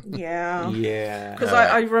 Yeah. Yeah. Because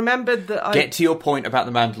I remembered that I... Get to your point about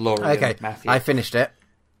the Mandalorian, okay, Matthew. I finished it.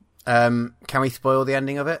 Can we spoil the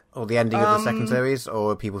ending of it? Or the ending of the second series?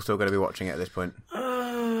 Or are people still going to be watching it at this point?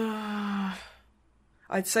 I'd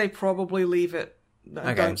say probably leave it.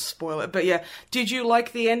 Okay. Don't spoil it. But yeah, did you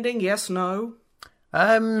like the ending? Yes, no?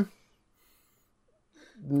 No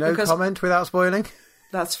comment without spoiling.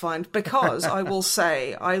 That's fine. Because I will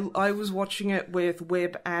say, I was watching it with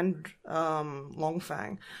Wib and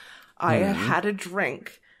Longfang. I had a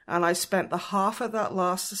drink, and I spent the half of that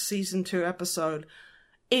last season 2 episode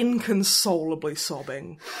inconsolably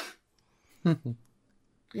sobbing.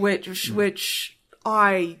 which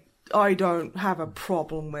I don't have a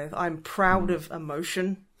problem with. I'm proud of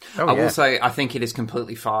emotion. I will say, I think it is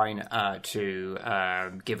completely fine to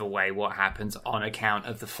give away what happens on account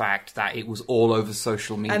of the fact that it was all over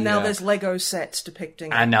social media. And now there's Lego sets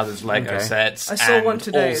depicting it. And now there's Lego sets. I saw one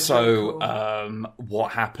today. Also, really cool.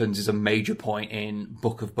 what happens is a major point in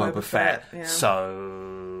Book of Boba Fett. Yeah.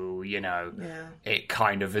 So so Yeah. it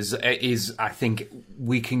kind of is. I think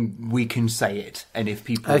we can say it, and if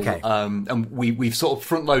people and we've sort of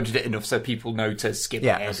front loaded it enough so people know to skip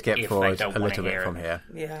ahead skip if forward they don't a want little to bit hear from it. here.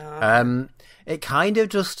 Yeah. It kind of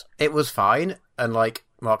just it was fine, and like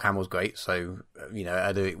Mark Hamill's great, so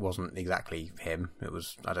although it wasn't exactly him, it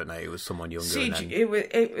was it was someone younger. And then it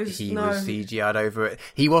was he was CGI'd over it.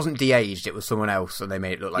 He wasn't de-aged; it was someone else, and they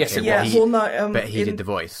made it look like him. But he did the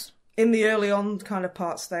voice. In the early on kind of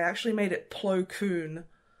parts, they actually made it Plo Koon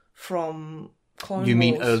from Clone Wars. You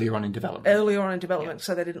mean earlier on in development? Earlier on in development,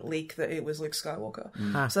 so they didn't leak that it was Luke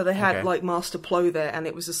Skywalker. So they had like Master Plo there, and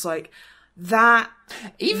it was just like that.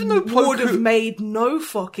 Even though Plo would have made no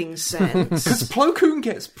fucking sense, because Plo Koon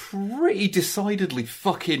gets pretty decidedly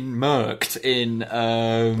fucking murked in.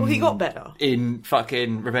 Well, he got better in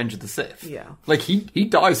fucking Revenge of the Sith. Yeah, like he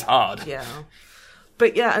dies hard. Yeah.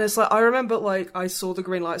 But yeah, and it's like, I remember, like, I saw the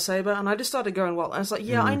green lightsaber, and I just started going, well, and it's like,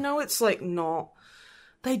 I know it's, like, not...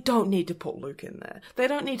 They don't need to put Luke in there. They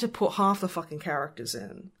don't need to put half the fucking characters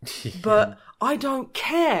in. But I don't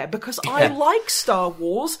care, because I like Star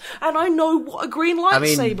Wars, and I know what a green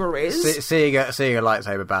lightsaber is. Seeing a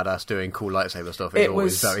lightsaber badass doing cool lightsaber stuff is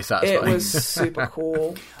always very satisfying. It was super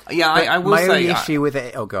cool. Yeah, I will say... My only issue with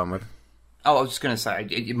it... Oh, go on with... Oh, I was just going to say,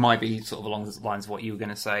 it might be sort of along the lines of what you were going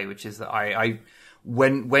to say, which is that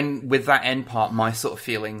When with that end part, my sort of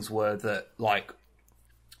feelings were that, like,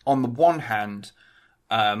 on the one hand,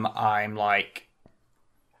 I'm like,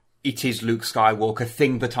 it is Luke Skywalker,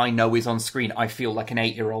 thing that I know is on screen. I feel like an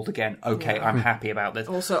 8-year-old again. Okay, I'm happy about this.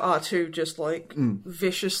 Also, R2 just, like,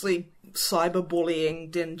 viciously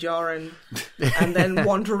cyberbullying Din Djarin, and then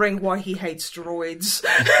wondering why he hates droids.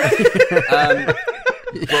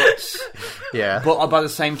 But by the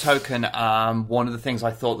same token, one of the things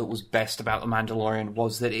I thought that was best about The Mandalorian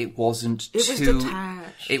was that it wasn't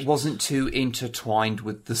too intertwined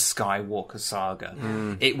with the Skywalker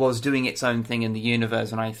saga. It was doing its own thing in the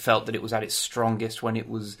universe, and I felt that it was at its strongest when it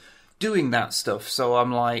was doing that stuff. So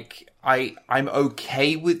I'm like, I'm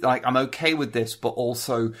okay with this, but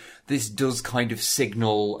also this does kind of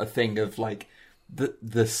signal a thing of like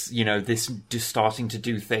this just starting to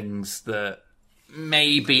do things that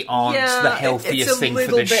maybe aren't the healthiest thing for this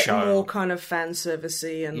show. It's a little bit more kind of fan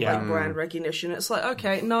servicey and like brand recognition. It's like,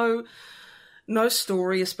 okay, no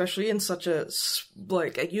story, especially in such a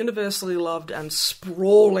universally loved and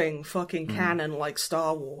sprawling fucking canon like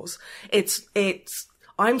Star Wars.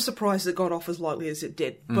 I'm surprised it got off as lightly as it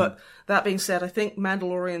did. But that being said, I think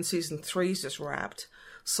Mandalorian season 3's just wrapped,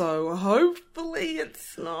 so hopefully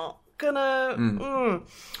it's not gonna.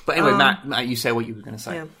 But anyway, Matt, you say what you were going to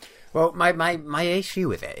say. Yeah. Well, my issue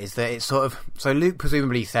with it is that it's sort of... So Luke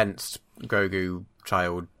presumably sensed Grogu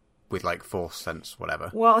child with, like, Force sense, whatever.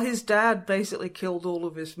 Well, his dad basically killed all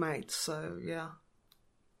of his mates, so, yeah.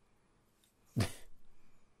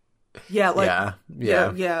 Yeah.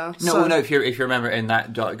 No, if you remember in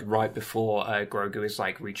that, like, right before Grogu is,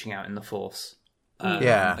 like, reaching out in the Force.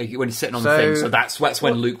 When he's sitting on the thing, so that's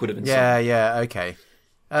when Luke would have been sent. Yeah, okay.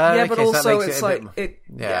 But also it's like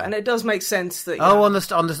and it does make sense that on the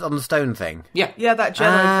stone thing. That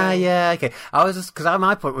Jedi thing. Yeah, okay. I was just because at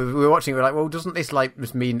my point we were watching, we were like, well, doesn't this like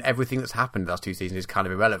just mean everything that's happened the last 2 seasons is kind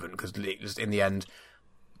of irrelevant because just in the end,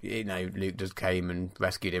 Luke just came and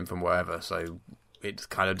rescued him from wherever, so it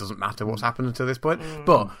kind of doesn't matter what's happened until this point.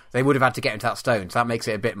 But they would have had to get into that stone, so that makes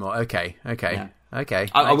it a bit more okay.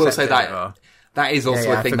 I will say that is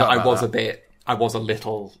also a thing that I was a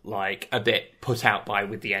little, like, a bit put out by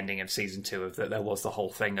with the ending of season 2 of that there was the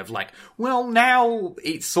whole thing of, like, well, now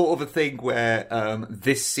it's sort of a thing where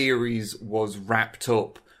this series was wrapped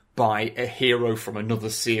up by a hero from another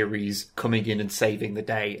series coming in and saving the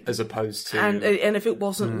day, as opposed to... And if it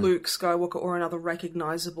wasn't Luke Skywalker or another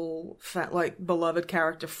recognisable, beloved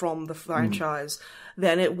character from the franchise,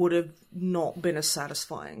 then it would have not been as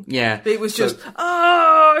satisfying. Yeah. It was just,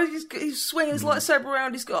 he's swinging his lightsaber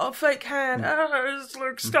around, he's got a fake hand, it's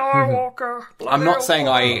Luke Skywalker. I'm not saying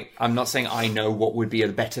I know what would be a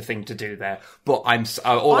better thing to do there, but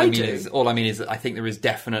all I mean is that I think there is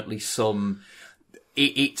definitely some...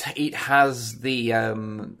 It has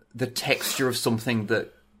the texture of something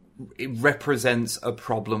that it represents a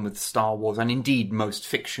problem with Star Wars and indeed most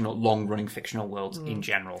long-running fictional worlds in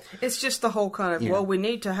general. It's just the whole kind of we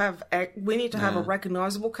need to have a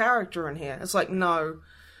recognisable character in here. It's like, no,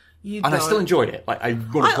 you don't. And I still enjoyed it. Like I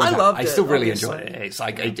loved it. I still really obviously. enjoyed it. It's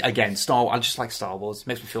like again, I just like Star Wars. It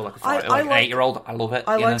makes me feel like an 8-year-old. I love it.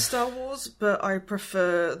 I like Star Wars, but I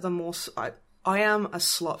prefer the more. I am a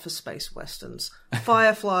slut for space westerns.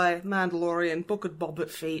 Firefly, Mandalorian, Book of Boba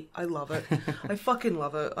Fett. I love it. I fucking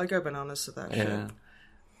love it. I go bananas to that shit.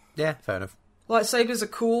 Yeah, fair enough. lightsabers are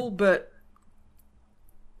cool, but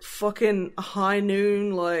fucking high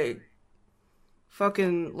noon, like,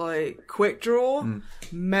 fucking, like, quick draw,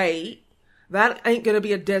 mate, that ain't gonna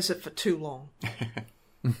be a desert for too long.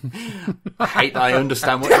 I hate that I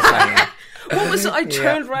understand what you're saying. What was it I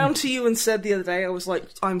turned round to you and said the other day? I was like,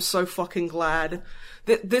 I'm so fucking glad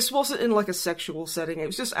that this wasn't in like a sexual setting. It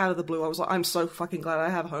was just out of the blue. I was like, I'm so fucking glad I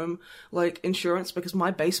have home like insurance because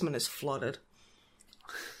my basement is flooded.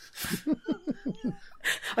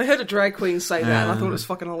 I heard a drag queen say that and I thought it was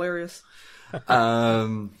fucking hilarious.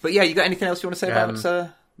 But yeah, you got anything else you want to say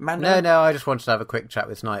about Mando? No, I just wanted to have a quick chat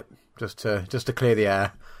with Snipe just to clear the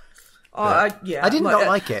air. I did not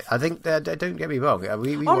like it. I think don't get me wrong.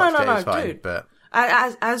 We watched it. It was fine, dude. But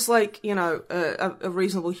as like, you know, a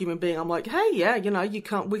reasonable human being, I'm like, hey, yeah, you know, we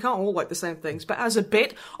can't all like the same things. But as a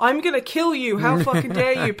bit, I'm gonna kill you. How fucking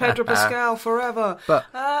dare you, Pedro Pascal, forever. But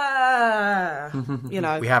you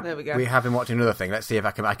know, there we go. We have been watching another thing. Let's see if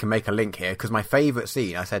I can make a link here because my favourite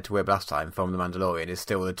scene I said to Wib last time from The Mandalorian is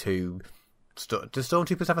still the two. Do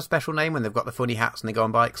stormtroopers have a special name when they've got the funny hats and they go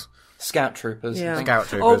on bikes? Scout troopers. Yeah. Scout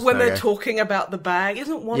troopers. Or when they're talking about the bag,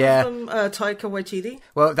 isn't one of them Taika Waititi?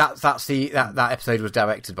 Well, that episode was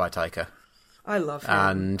directed by Taika. I love him.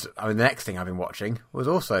 And I mean, the next thing I've been watching was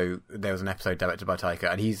also there was an episode directed by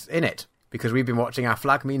Taika, and he's in it because we've been watching Our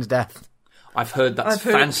Flag Means Death. I've heard that's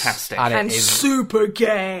fantastic. And super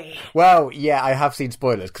gay. Well, yeah, I have seen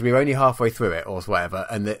spoilers because we were only halfway through it or whatever,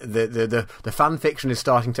 and the fan fiction is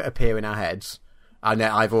starting to appear in our heads. And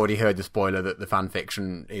I've already heard the spoiler that the fan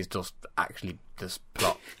fiction is just actually this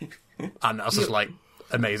plot, and that's just like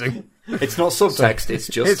amazing. It's not subtext; it's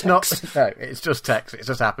just text. No, it's just text. It's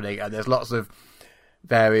just happening, and there's lots of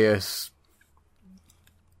various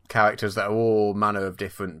characters that are all manner of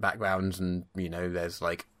different backgrounds, and you know, there's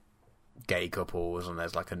like gay couples, and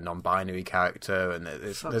there's like a non-binary character, and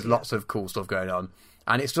there's lots of cool stuff going on.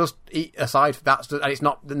 And it's just aside from that, and it's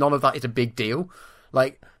not none of that is a big deal.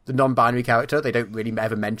 Like the non-binary character, they don't really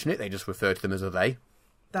ever mention it; they just refer to them as a they.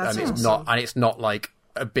 That's and awesome. It's not like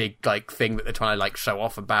a big like thing that they're trying to like show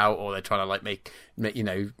off about, or they're trying to like make you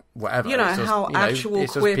know whatever. You know it's just, how actual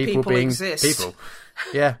queer people exist. People,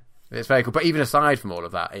 yeah. It's very cool, but even aside from all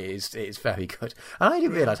of that, it's very good. And I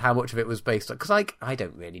didn't realise how much of it was based on because I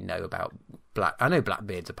don't really know about I know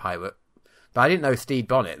Blackbeard's a pirate, but I didn't know Stede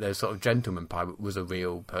Bonnet, the sort of gentleman pirate, was a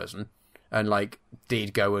real person, and like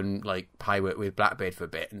did go and like pirate with Blackbeard for a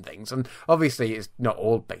bit and things. And obviously, it's not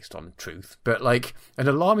all based on truth, but like an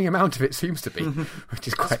alarming amount of it seems to be, which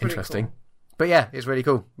is quite interesting. Cool. But yeah, it's really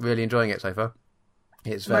cool. Really enjoying it so far.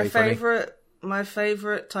 It's very funny. My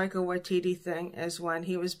favourite Taika Waititi thing is when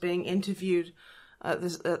he was being interviewed at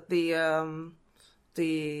the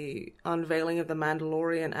unveiling of The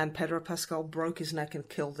Mandalorian, and Pedro Pascal broke his neck and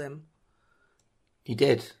killed him. He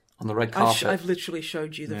did, on the red carpet. I've literally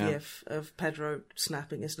showed you the GIF of Pedro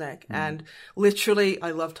snapping his neck, and literally,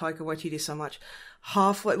 I love Taika Waititi so much.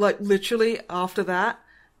 Halfway, like literally after that,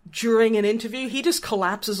 during an interview, he just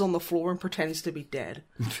collapses on the floor and pretends to be dead.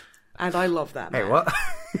 And I love that, man. Hey, what?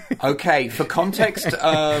 Okay, for context,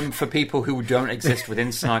 for people who don't exist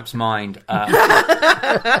within Snipe's mind, on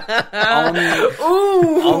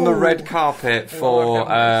the red carpet for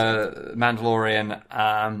Mandalorian,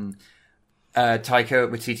 Taika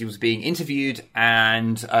Waititi was being interviewed,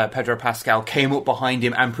 and Pedro Pascal came up behind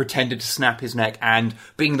him and pretended to snap his neck, and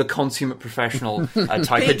being the consummate professional,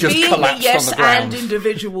 Taika just collapsed on the ground. And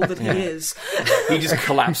individual that he is. He just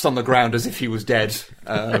collapsed on the ground as if he was dead.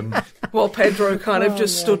 Well, Pedro kind of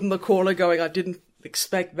stood in the corner going, I didn't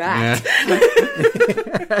expect that.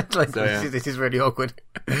 Yeah. Like, this is really awkward.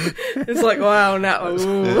 It's like, wow, now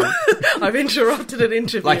I've interrupted an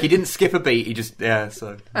interview. Like, he didn't skip a beat, he just, yeah.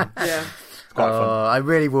 Quite fun. I'm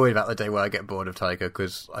really worried about the day where I get bored of Taika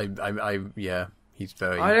because he's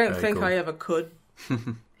very. I don't very think cool. I ever could.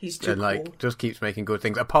 He's too and cool. just keeps making good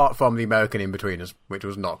things. Apart from the American In-Betweeners, which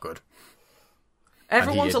was not good.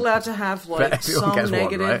 Everyone's allowed to have like some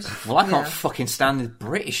negatives. Right? Well, I can't fucking stand the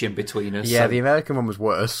British In-Betweeners. Yeah, so... the American one was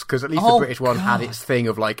worse because at least the British one had its thing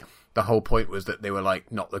of like the whole point was that they were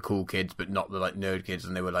like not the cool kids, but not the like nerd kids,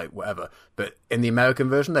 and they were like whatever. But in the American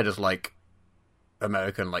version, they're just like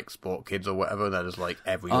American like sport kids or whatever. They're just like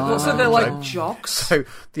every. So they're like jocks. So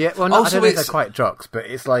I don't think they're quite jocks, but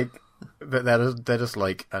it's like. But they're just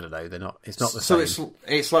like I don't know. They're not. It's not the same. So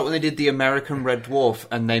it's like when they did the American Red Dwarf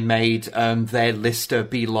and they made their Lister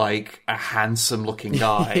be like a handsome looking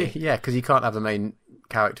guy. Yeah, because you can't have the main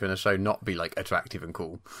character in a show not be like attractive and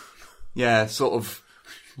cool. Yeah, sort of.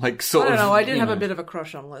 I don't know. I did have a bit of a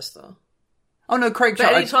crush on Lister. Oh no, Craig!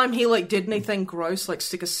 But anytime he like did anything gross, like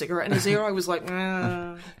stick a cigarette in his ear, I was like,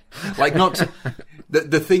 like not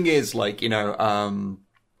the thing is, like,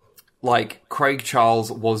 like Craig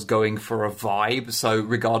Charles was going for a vibe, so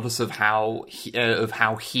regardless of how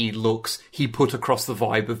he looks, he put across the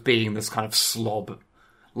vibe of being this kind of slob,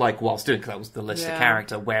 like whilst doing, because that was the Lister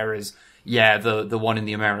character. Whereas, the one in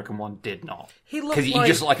the American one did not. He looked because he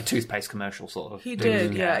just like a toothpaste commercial sort of. He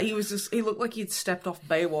did, yeah. He looked like he'd stepped off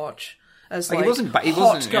Baywatch as he wasn't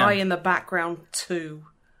guy in the background too.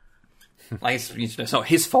 Like, it's not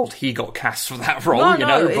his fault he got cast for that role,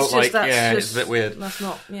 No, but it's like, just, it's a bit weird. That's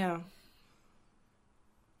not,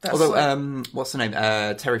 That's Although, what's the name?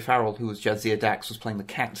 Terry Farrell, who was Jadzia Dax, was playing the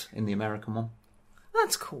cat in the American one.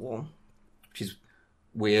 That's cool. Which is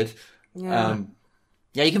weird. Yeah.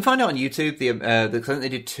 You can find it on YouTube. I think they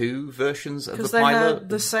did 2 versions of the pilot. Because they had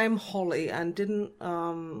the same Holly, and didn't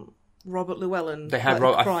Robert Llewellyn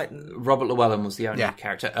Crichton? Robert Llewellyn was the only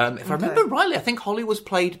character. If I remember rightly, I think Holly was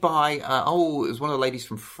played by... it was one of the ladies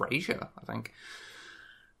from Frasier, I think.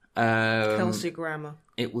 Kelsey Grammer.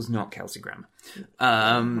 It was not Kelsey Grammer.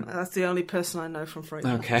 That's the only person I know from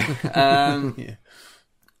Frasier. Okay.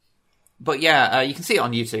 But you can see it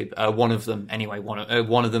on YouTube. One of them, anyway.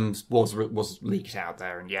 One of them was leaked out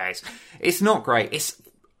there, and it's not great.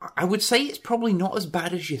 I would say it's probably not as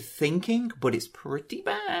bad as you're thinking, but it's pretty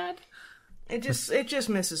bad. It just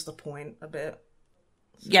misses the point a bit.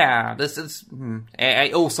 Yeah,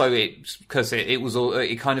 also because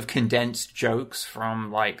it kind of condensed jokes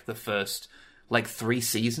from like the first 3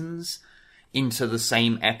 seasons into the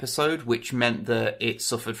same episode, which meant that it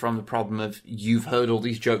suffered from the problem of you've heard all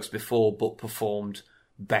these jokes before but performed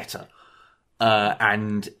better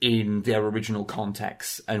and in their original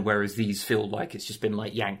context, and whereas these feel like it's just been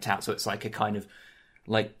like yanked out, so it's like a kind of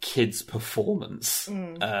like kids performance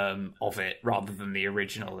of it rather than the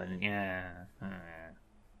original. And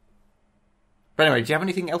but anyway, do you have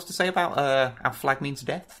anything else to say about Our Flag Means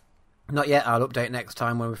Death? Not yet. I'll update next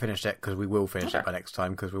time when we finish it, because we will finish it by next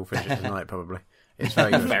time, because we'll finish it tonight probably. It's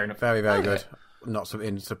very good. Fair enough. Very, very good. Not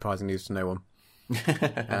surprising news to no one.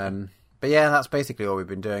 But yeah, that's basically all we've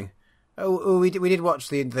been doing. Oh, we did watch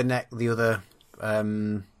the other.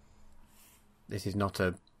 This is not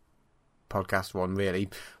a podcast one, really.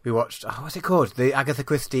 We watched, what's it called? The Agatha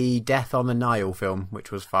Christie Death on the Nile film,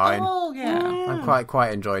 which was fine. Oh yeah, I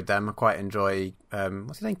quite enjoyed them. I quite enjoy.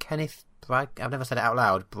 What's his name? Kenneth. I've never said it out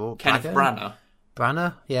loud. Kenneth Branagh.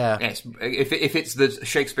 Branagh, yeah. Yes, if it's the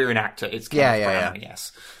Shakespearean actor, it's Kenneth Branagh.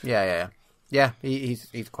 Yes. Yeah.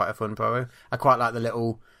 He's quite a fun pro. I quite like the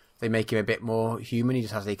little. They make him a bit more human. He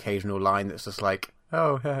just has the occasional line that's just like,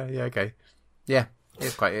 "Oh, yeah, okay, yeah."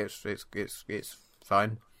 It's fine.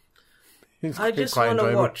 I just want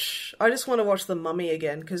to watch The Mummy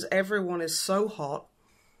again, because everyone is so hot.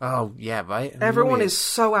 Oh yeah, right. Everyone is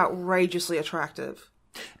so outrageously attractive.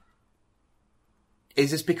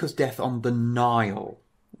 Is this because Death on the Nile?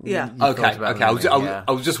 Yeah. Okay.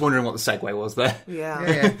 I was just wondering what the segue was there.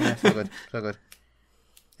 Yeah. So good.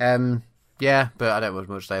 Yeah, but I don't have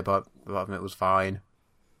much to say apart from it was fine.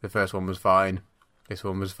 The first one was fine. This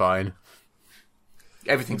one was fine.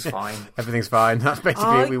 Everything's fine. Everything's fine. That's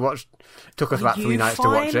basically it. We watched. Took us about 3 nights to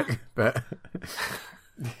watch it, but.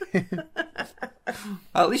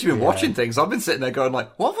 At least you've been watching things. I've been sitting there going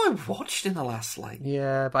like, what have I watched in the last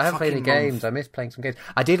Yeah, but I haven't played any games. I miss playing some games.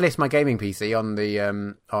 I did list my gaming PC on the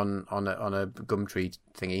on a Gumtree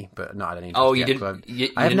thingy, but not at any. Oh, you didn't.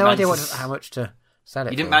 I have no idea how much to sell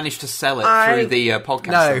it. You didn't manage to sell it through the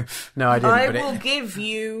podcast. No, I didn't. I will give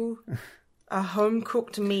you a home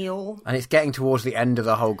cooked meal, and it's getting towards the end of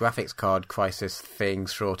the whole graphics card crisis thing.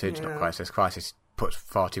 Shortage, not crisis. Crisis puts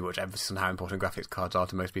far too much emphasis on how important graphics cards are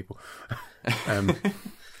to most people.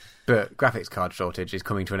 But graphics card shortage is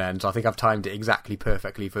coming to an end, so I think I've timed it exactly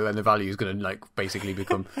perfectly for when the value is going to like basically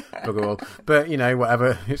become buggerable. But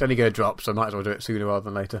whatever, it's only going to drop, so I might as well do it sooner rather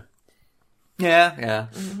than later. Yeah.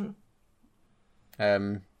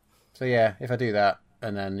 Mm-hmm. So yeah, if I do that,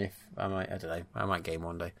 and then I don't know, I might game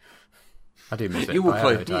one day. I do miss it. You will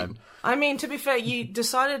play no time. I mean, to be fair, you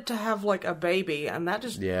decided to have like a baby, and that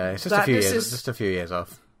just it's just a few years. Just a few years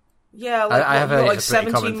off. Yeah, I have heard it's a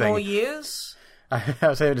pretty 17 common more thing. years. I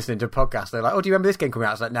was listening to a podcast. They're like, "Oh, do you remember this game coming out?"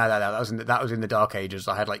 I was like, "No, that was in the dark ages.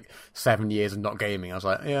 I had like 7 years of not gaming." I was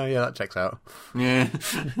like, "Yeah, that checks out." Yeah.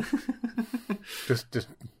 just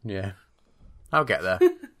yeah. I'll get there.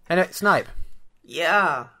 Anyway, Snipe.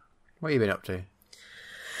 Yeah. What have you been up to?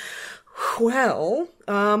 Well,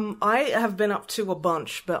 I have been up to a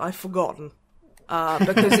bunch, but I've forgotten.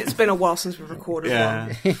 Because it's been a while since we've recorded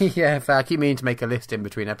one. Yeah, fair. I keep meaning to make a list in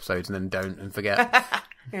between episodes and then don't and forget.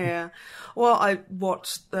 Yeah. Well, I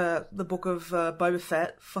watched the book of Boba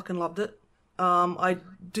Fett. Fucking loved it. I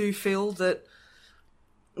do feel that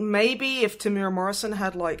maybe if Tamira Morrison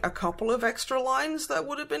had like a couple of extra lines, that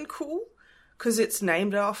would have been cool, because it's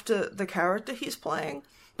named after the character he's playing.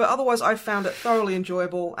 But otherwise, I found it thoroughly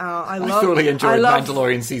enjoyable. I thoroughly enjoyed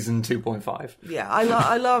Mandalorian Season 2.5. Yeah,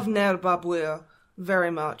 I love Ner Babwir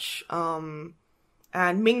very much. And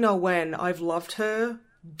Ming-Na Wen, I've loved her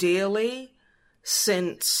dearly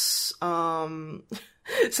since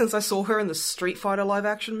since I saw her in the Street Fighter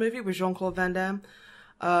live-action movie with Jean-Claude Van Damme.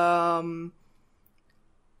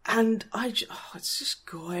 And it's just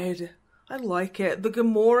good. I like it. The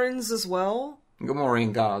Gamorreans as well.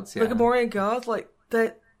 Gamorrean guards, yeah. The Gamorrean guards, like,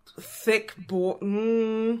 that thick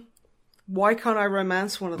why can't I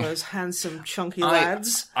romance one of those handsome, chunky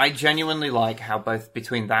lads? I genuinely like how both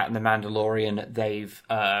between that and The Mandalorian, they've,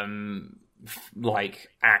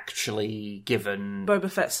 actually given Boba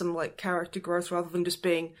Fett some, like, character growth rather than just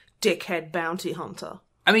being dickhead bounty hunter.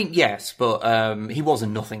 I mean, yes, but he was a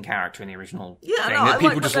nothing character in the original thing. No,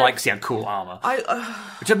 People just like seeing cool armor.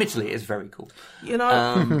 Which admittedly is very cool. You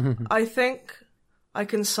know, I think I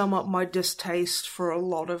can sum up my distaste for a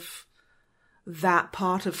lot of that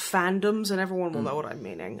part of fandoms, and everyone will know what I'm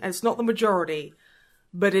meaning. And it's not the majority,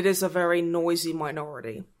 but it is a very noisy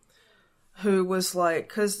minority who was like,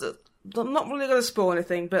 because I'm not really going to spoil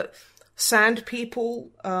anything, but sand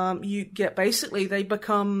people, you get basically, they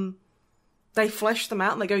flesh them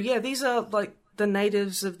out and they go, yeah, these are like the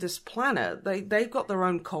natives of this planet. They've got their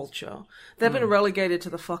own culture. They've been relegated to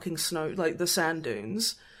the fucking snow, like the sand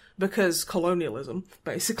dunes, because colonialism,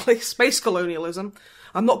 basically. Space colonialism.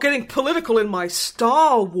 I'm not getting political in my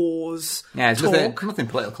Star Wars talk. Nothing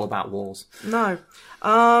political about wars. No.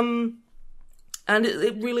 And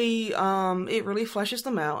it really fleshes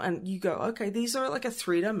them out, and you go, okay, these are like a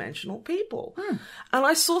 3-dimensional people. And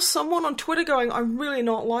I saw someone on Twitter going, I'm really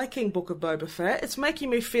not liking Book of Boba Fett. It's making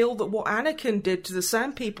me feel that what Anakin did to the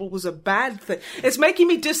Sand People was a bad thing. It's making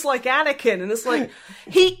me dislike Anakin, and it's like,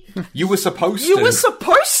 You were supposed to. You were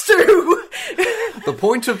supposed to! The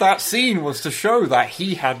point of that scene was to show that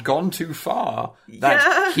he had gone too far.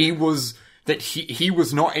 That he was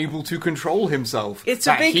not able to control himself. It's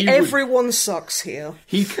a big everyone sucks here.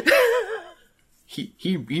 He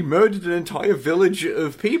murdered an entire village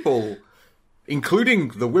of people, including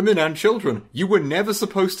the women and children. You were never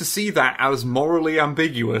supposed to see that as morally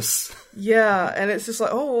ambiguous. Yeah, and it's just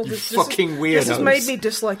like, this has made me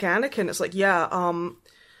dislike Anakin. It's like,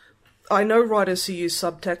 I know writers who use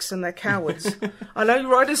subtext and they're cowards. I know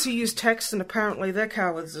writers who use text and apparently they're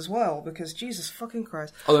cowards as well, because Jesus fucking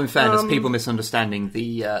Christ. Although in fairness, people misunderstanding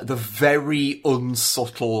the very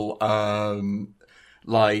unsubtle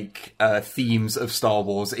themes of Star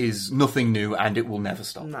Wars is nothing new, and it will never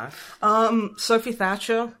stop. No. Sophie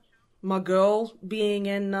Thatcher, my girl, being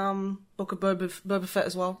in Book of Boba Fett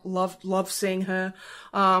as well. Love seeing her.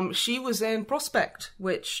 She was in Prospect,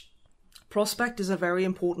 which Prospect is a very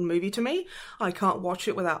important movie to me. I can't watch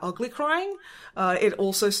it without ugly crying. It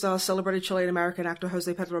also stars celebrated Chilean-American actor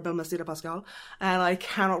Jose Pedro Belmestida Pascal, and I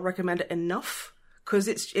cannot recommend it enough, because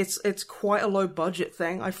it's quite a low-budget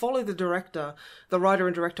thing. I follow the writer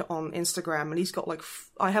and director on Instagram, and he's got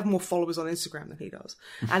I have more followers on Instagram than he does,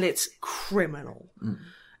 and it's criminal.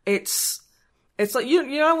 It's like,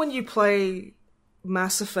 you know when you play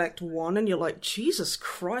Mass Effect 1 and you're like, Jesus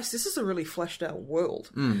Christ, this is a really fleshed out world.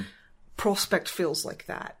 Prospect feels like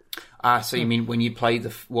that. So you mean when you play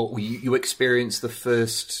you experience the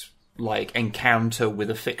first encounter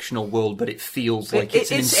with a fictional world, but it feels like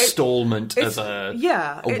it's an installment of a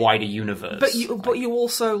wider universe. But you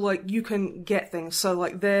also you can get things. So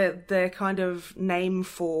their kind of name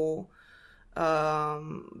for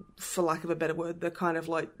lack of a better word, the kind of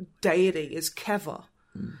deity is Keva.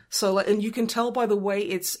 So and you can tell by the way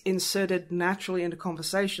it's inserted naturally into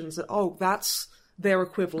conversations that that's their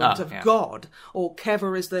equivalent of God, or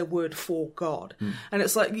Keva is their word for God. And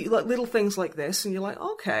it's like little things like this, and you're like,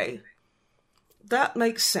 okay, that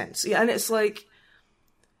makes sense. Yeah, and it's like,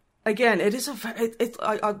 again, it is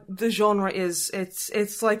the genre is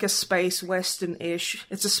it's like a space western-ish.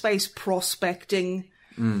 It's a space prospecting.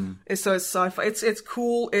 It's sci-fi. It's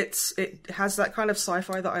cool. It has that kind of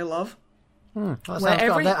sci-fi that I love.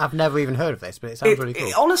 I've never even heard of this, but it sounds really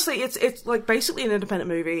cool. Honestly, it's basically an independent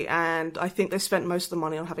movie, and I think they spent most of the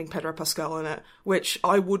money on having Pedro Pascal in it, which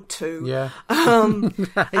I would too. Yeah.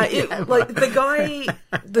 The guy,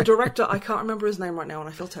 the director, I can't remember his name right now, and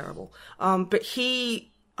I feel terrible. But I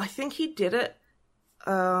think he did it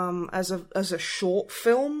as a short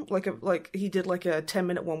film, he did a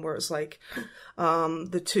 10-minute one where it's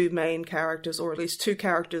the two main characters, or at least two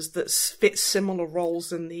characters that fit similar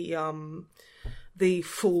roles in the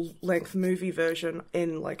full length movie version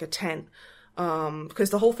in a tent. because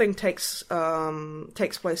the whole thing takes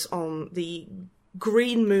place on the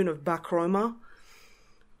green moon of Bacroma.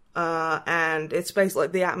 And it's basically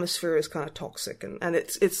like the atmosphere is kind of toxic, and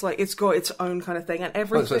it's like it's got its own kind of thing, and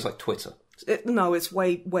everything. So it's like Twitter. No, it's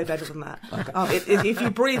way better than that. Okay. If you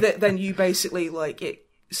breathe it, then you basically like it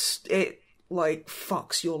like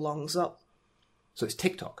fucks your lungs up. So it's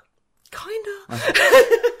TikTok. Kinda.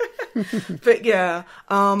 Okay. But yeah,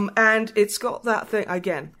 and it's got that thing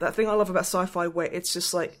again. That thing I love about sci-fi, where it's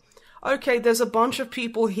just like, okay, there's a bunch of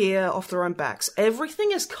people here off their own backs.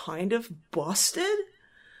 Everything is kind of busted.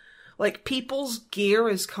 Like, people's gear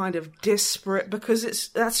is kind of disparate because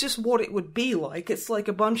that's just what it would be like. It's like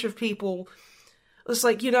a bunch of people. It's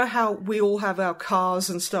like, you know how we all have our cars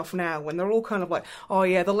and stuff now, when they're all kind of like, oh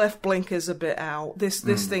yeah, the left blinker's a bit out. This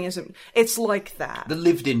thing isn't. It's like that. The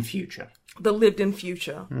lived-in future. The lived-in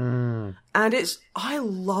future. And I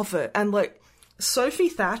love it. And like, Sophie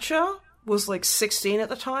Thatcher was like 16 at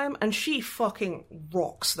the time, and she fucking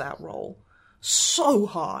rocks that role so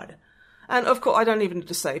hard. And of course, I don't even need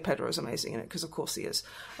to say Pedro is amazing in it, because of course he is.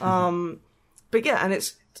 But yeah, and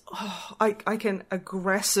it's, I can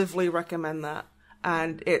aggressively recommend that.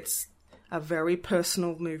 And it's a very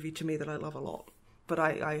personal movie to me that I love a lot. But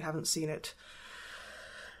I haven't seen it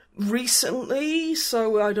recently,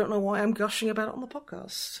 so I don't know why I'm gushing about it on the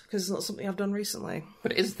podcast, because it's not something I've done recently.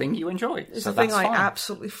 But it is a thing you enjoy. It's a thing I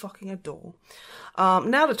absolutely fucking adore.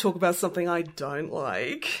 Now to talk about something I don't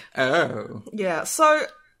like. Oh. Yeah, so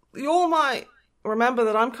you all might remember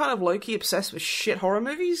that I'm kind of low-key obsessed with shit horror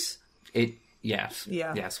movies. Yes.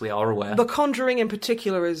 Yeah. Yes, we are aware. The Conjuring in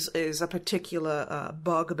particular is a particular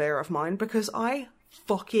bugbear of mine, because I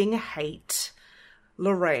fucking hate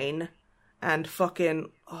Lorraine and fucking,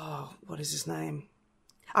 what is his name?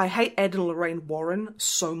 I hate Ed and Lorraine Warren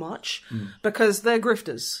so much because they're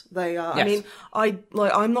grifters. They are. Yes. I mean,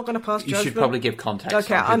 I'm not going to pass judgment. You should probably give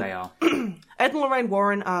context on who they are. Ed and Lorraine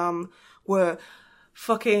Warren were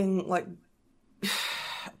fucking like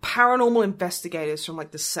paranormal investigators from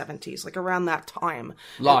like the 70s, like around that time.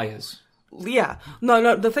 Liars. Yeah.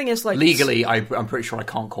 No, the thing is, like, legally, I'm pretty sure I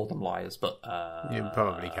can't call them liars, but you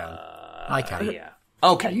probably can. I can. Yeah.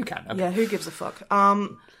 Okay, you can. Okay. Yeah, who gives a fuck?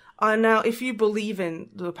 Now, if you believe in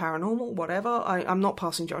the paranormal, whatever, I'm not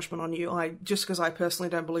passing judgment on you. Just because I personally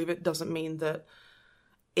don't believe it doesn't mean that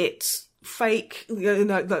it's fake. You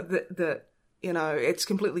know, that it's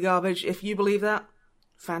completely garbage. If you believe that,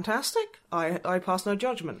 fantastic. I pass no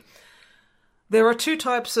judgment. There are two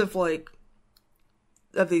types of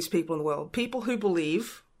these people in the world. People who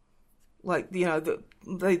believe, that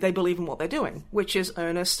they believe in what they're doing, which is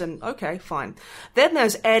earnest and okay, fine. Then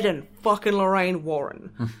there's Ed and fucking Lorraine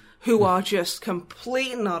Warren, who are just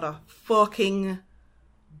complete and utter fucking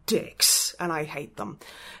dicks, and I hate them.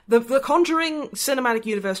 The Conjuring cinematic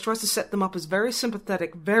universe tries to set them up as very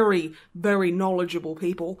sympathetic, very, very knowledgeable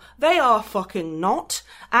people. They are fucking not.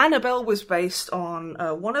 Annabelle was based on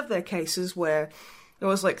one of their cases where there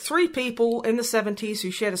was like 3 people in the 70s who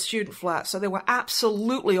shared a student flat, so they were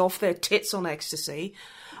absolutely off their tits on ecstasy.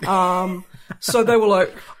 So they were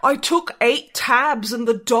like, I took 8 tabs and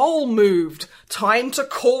the doll moved. Time to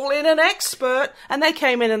call in an expert. And they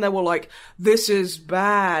came in and they were like, this is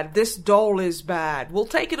bad. This doll is bad. We'll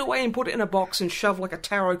take it away and put it in a box and shove like a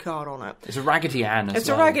tarot card on it. It's a Raggedy Ann It's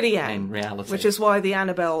a Raggedy Ann. In reality. Which is why the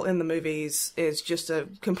Annabelle in the movies is just a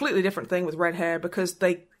completely different thing with red hair, because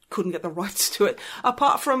they couldn't get the rights to it.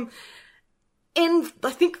 Apart from in,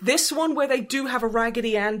 I think, this one where they do have a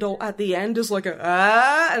Raggedy Ann doll at the end is like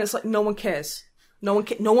and it's like, no one cares. No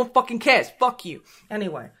one fucking cares. Fuck you.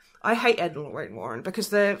 Anyway, I hate Ed and Lorraine Warren because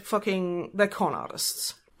they're con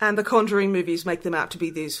artists. And the Conjuring movies make them out to be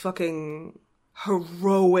these fucking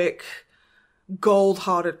heroic,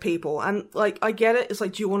 gold-hearted people. And, I get it. It's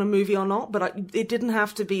like, do you want a movie or not? But it didn't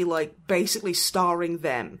have to be, basically starring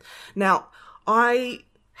them. Now, I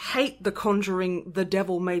hate The Conjuring, The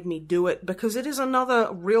Devil Made Me Do It, because it is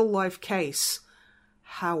another real-life case.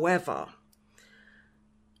 However,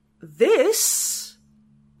 this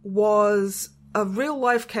was a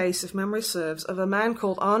real-life case, if memory serves, of a man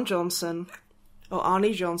called Arnie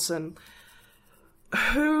Johnson,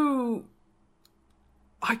 who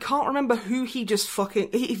I can't remember who he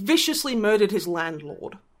viciously murdered his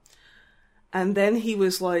landlord. And then he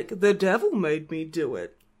was like, the devil made me do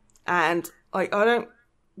it. And, I don't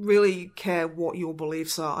really care what your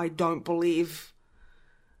beliefs are. I don't believe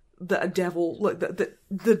that a devil, that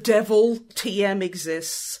the devil TM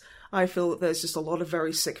exists. I feel that there's just a lot of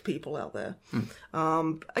very sick people out there.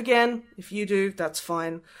 Again, if you do, that's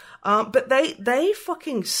fine. But they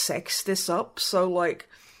fucking sex this up. So,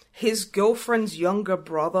 his girlfriend's younger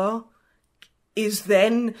brother is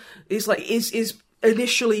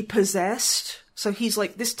initially possessed. So he's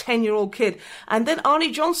like this 10-year-old kid. And then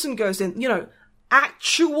Arnie Johnson goes in,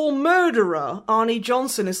 actual murderer. Arnie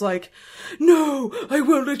Johnson is like, no, I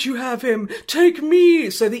won't let you have him. Take me.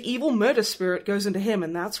 So the evil murder spirit goes into him,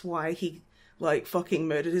 and that's why he fucking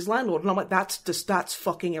murdered his landlord. And I'm like, that's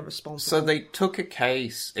fucking irresponsible. So they took a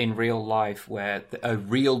case in real life where a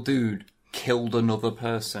real dude killed another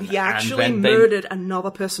person. He actually murdered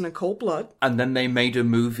another person in cold blood. And then they made a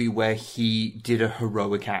movie where he did a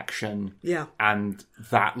heroic action. Yeah. And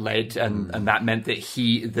that led, and that meant that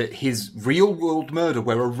his real world murder,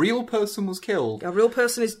 where a real person was killed. A real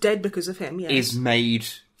person is dead because of him, yes. Is made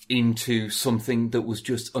into something that was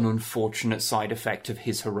just an unfortunate side effect of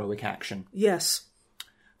his heroic action. Yes.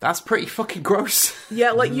 That's pretty fucking gross.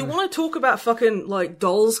 Yeah, you want to talk about fucking,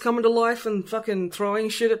 dolls coming to life and fucking throwing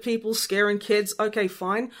shit at people, scaring kids, okay,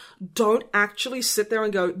 fine. Don't actually sit there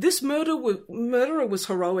and go, this murderer was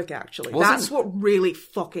heroic, actually. That's what really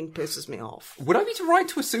fucking pisses me off. Would I be right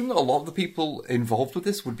to assume that a lot of the people involved with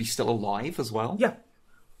this would be still alive as well? Yeah.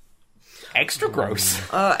 Extra gross.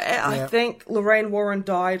 I think Lorraine Warren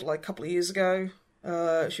died, a couple of years ago.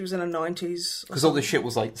 She was in her 90s. Because all this shit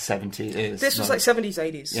was 70s. This was 70s,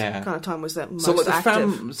 80s. Yeah. Kind of time was that most so,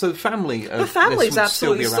 active. So the family The family's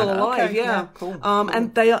absolutely still alive, okay, yeah. Cool.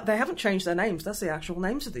 And they haven't changed their names. That's the actual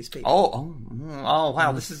names of these people. Oh,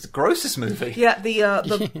 wow, this is the grossest movie. Yeah,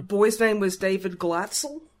 the boy's name was David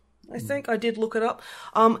Glatzel, I think. I did look it up.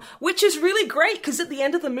 Which is really great, because at the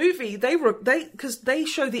end of the movie, they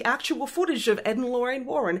show the actual footage of Ed and Lorraine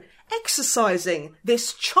Warren exercising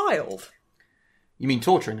this child. You mean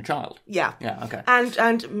torturing a child? Yeah. Yeah, okay.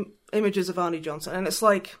 And images of Arnie Johnson. And it's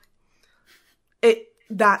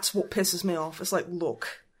that's what pisses me off. It's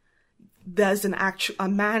look, there's a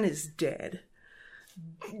man is dead.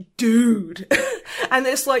 Dude. And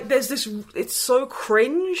there's this, it's so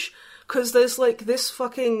cringe, because there's this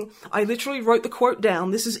fucking, I literally wrote the quote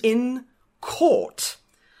down, this is in court.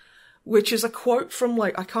 Which is a quote from, I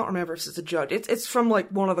can't remember if it's a judge. It's from,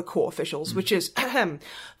 one of the court officials, which is,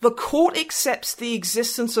 the court accepts the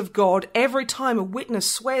existence of God every time a witness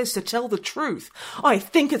swears to tell the truth. I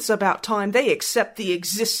think it's about time they accept the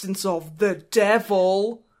existence of the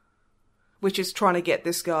devil. Which is trying to get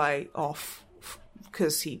this guy off,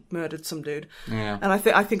 because he murdered some dude. Yeah. And I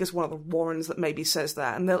think it's one of the Warrens that maybe says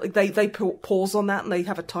that. And they pause on that, and they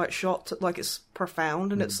have a tight shot, it's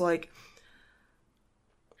profound, and it's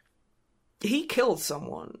he killed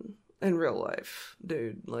someone in real life,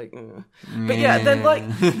 dude. But yeah, then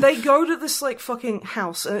they go to this fucking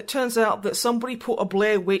house, and it turns out that somebody put a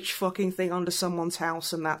Blair Witch fucking thing under someone's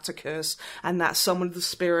house, and that's a curse, and that summoned the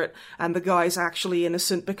spirit, and the guy's actually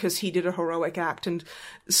innocent because he did a heroic act and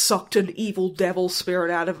sucked an evil devil spirit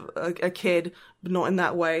out of a kid, but not in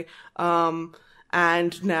that way.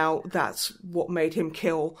 And now that's what made him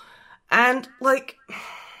kill. And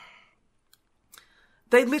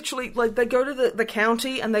they literally, they go to the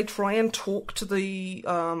county and they try and talk to the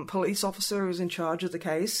police officer who's in charge of the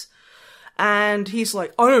case. And he's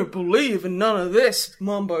like, I don't believe in none of this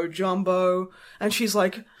mumbo jumbo. And she's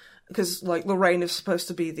like, because Lorraine is supposed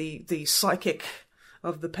to be the psychic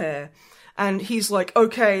of the pair. And he's like,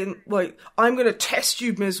 okay, I'm going to test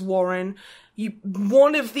you, Ms. Warren.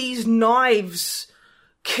 One of these knives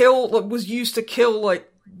was used to kill,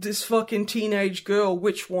 this fucking teenage girl,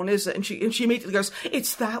 which one is it? And she immediately goes,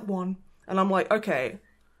 it's that one. And I'm like, okay.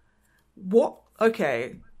 What?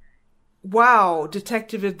 Okay. Wow,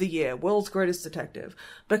 Detective of the Year, world's greatest detective.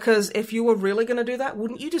 Because if you were really going to do that,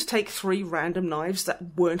 wouldn't you just take 3 random knives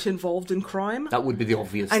that weren't involved in crime? That would be the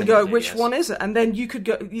obvious thing. And go, which one is it? And then you could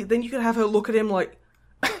have her look at him like,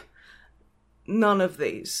 none of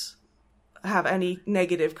these have any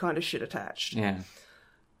negative kind of shit attached. Yeah.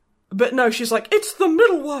 But no, she's like, it's the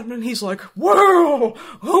middle one. And he's like, whoa,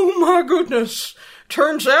 oh my goodness.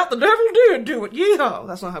 Turns out the devil did do it. Yeah.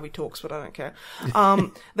 That's not how he talks, but I don't care.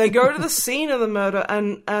 They go to the scene of the murder,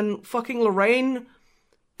 and fucking Lorraine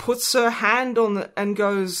puts her hand on it and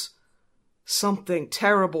goes, something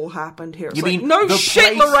terrible happened here. It's you mean no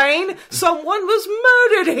shit, place... Lorraine! Someone was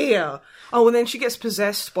murdered here! Oh, and then she gets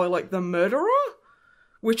possessed by, the murderer?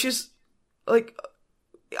 Which is, I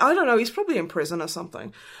don't know, he's probably in prison or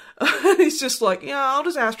something. He's just I'll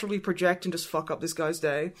just astrally project and just fuck up this guy's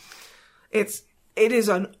day. It is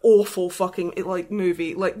an awful fucking,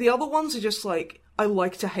 movie. The other ones are just, I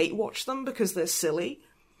like to hate watch them because they're silly.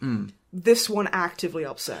 Mm. This one actively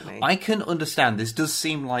upset me. I can understand. This does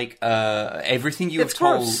seem like everything you have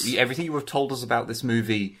told us about this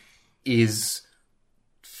movie is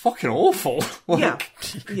fucking awful. Yeah.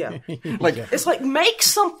 Like, it's like, make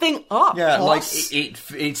something up. yeah, like, boss.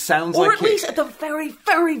 it sounds or like at least, at the very,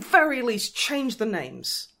 very, very least, change the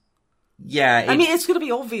names. Yeah. I mean, it's going to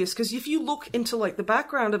be obvious, because if you look into, like, the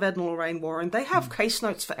background of Ed and Lorraine Warren, they have case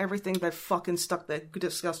notes for everything they've fucking stuck their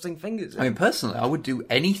disgusting fingers in. I mean, personally, I would do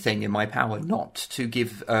anything in my power not to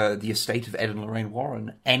give the estate of Ed and Lorraine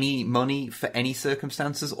Warren any money for any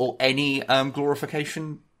circumstances or any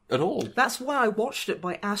glorification at all. That's why I watched it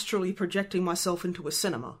by astrally projecting myself into a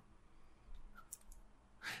cinema.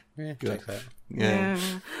 Yeah, check that. Yeah.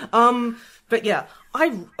 But yeah,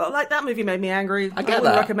 I like that movie. Made me angry. I get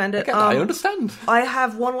would that. recommend it. I get that. I understand. I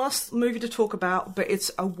have one last movie to talk about, but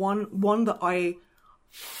it's a one that I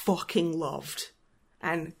fucking loved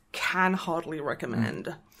and can hardly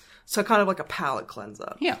recommend. So kind of like a palate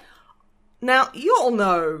cleanser. Yeah. Now, you all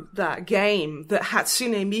know that game that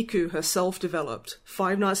Hatsune Miku herself developed,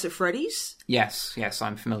 Five Nights at Freddy's? Yes,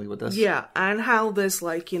 I'm familiar with this. Yeah, and how there's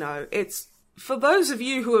like, it's... For those of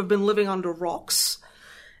you who have been living under rocks,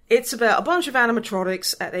 it's about a bunch of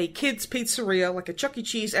animatronics at a kid's pizzeria, like a Chuck E.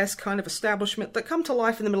 Cheese-esque kind of establishment, that come to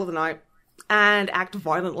life in the middle of the night and act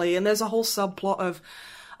violently. And there's a whole subplot of,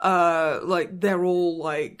 they're all,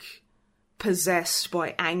 like, possessed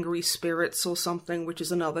by angry spirits or something, which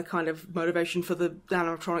is another kind of motivation for the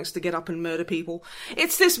animatronics to get up and murder people.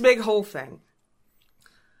 It's this big whole thing.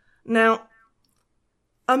 Now,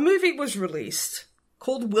 a movie was released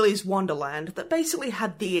called Willy's Wonderland that basically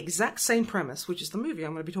had the exact same premise, which is the movie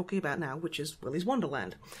I'm going to be talking about now, which is Willy's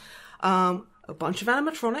Wonderland. A bunch of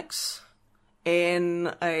animatronics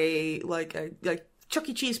in a Chuck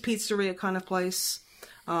E. Cheese pizzeria kind of place.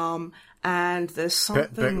 And there's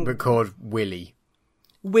something... But called Willy.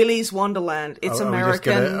 Willy's Wonderland. It's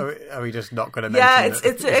American. Are we just not going to mention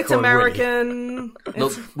it's American.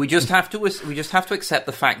 Look, we just have to accept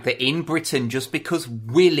the fact that in Britain, just because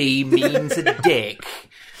Willy means a dick,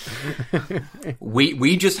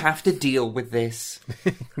 we just have to deal with this.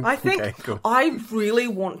 I think Okay, cool. I really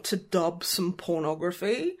want to dub some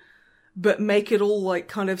pornography, but make it all like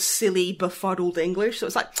kind of silly, befuddled English. So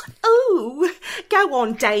it's like, oh, go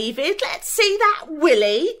on, David, let's see that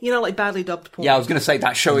Willy. Like badly dubbed porn. Yeah, I was going to say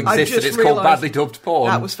that show existed. It's called realised badly dubbed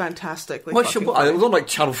porn. That was fantastic. It was on like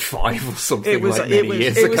Channel 5 or something years ago.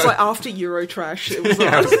 It was like after Eurotrash. It was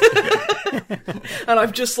and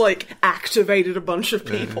I've just like activated a bunch of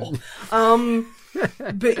people.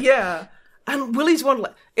 But yeah. And Willy's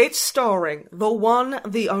Wonderland. It's starring the one,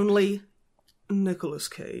 the only Nicolas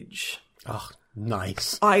Cage. Oh,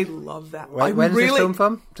 nice. I love that. When's this film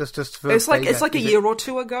from? Just for it's like a year or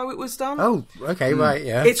two ago it was done. Oh, okay, right,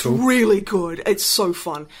 yeah. It's cool. really good. It's so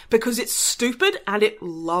fun because it's stupid and it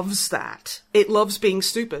loves that. It loves being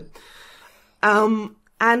stupid. And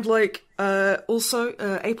like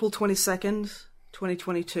also April 22nd,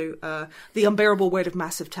 2022, The Unbearable Weight of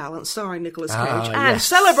Massive Talent, starring Nicolas Cage and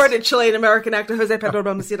celebrated Chilean American actor Jose Pedro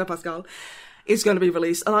Mesita Pascal, is going to be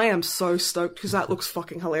released, and I am so stoked because that looks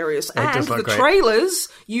fucking hilarious. And the trailers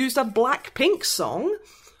used a Blackpink song,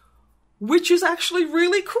 which is actually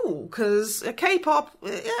really cool because K-pop,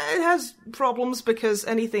 it has problems because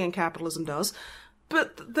anything in capitalism does.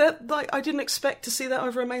 But I didn't expect to see that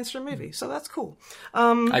over a mainstream movie, so that's cool.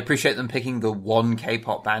 I appreciate them picking the one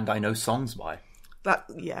K-pop band I know songs by.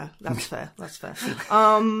 That's fair. That's fair.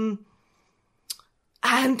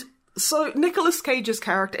 And so Nicolas Cage's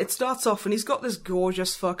character, it starts off and he's got this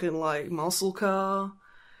gorgeous fucking like muscle car,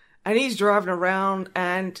 and he's driving around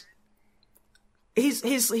and he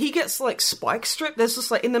gets like spike stripped. There's just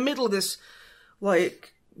like in the middle of this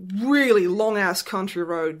like really long ass country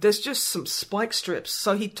road, there's just some spike strips.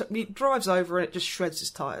 So he drives over and it just shreds his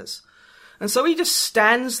tires. And so he just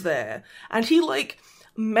stands there and he like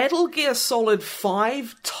Metal Gear Solid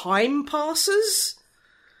 5 time passes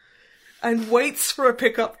and waits for a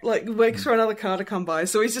pickup, like waits for another car to come by.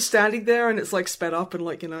 So he's just standing there and it's like sped up and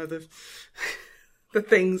like, the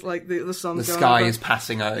things like the sun's the going sky over. is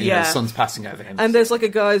passing over, the sun's passing over him. And there's like a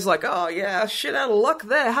guy's like, oh yeah, shit out of luck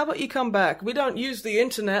there. How about you come back? We don't use the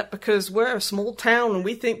internet because we're a small town and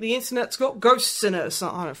we think the internet's got ghosts in it. So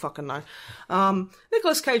I don't fucking know.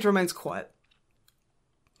 Nicolas Cage remains quiet.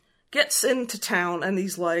 Gets into town and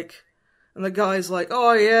he's like, and the guy's like,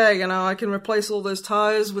 oh yeah, I can replace all those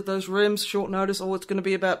tires with those rims, short notice. Oh, it's going to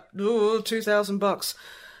be about $2,000.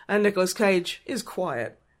 And Nicolas Cage is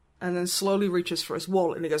quiet and then slowly reaches for his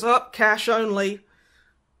wallet and he goes, oh, cash only,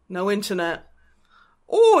 no internet.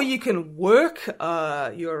 Or you can work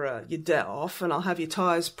your debt off and I'll have your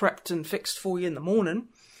tires prepped and fixed for you in the morning.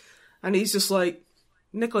 And he's just like,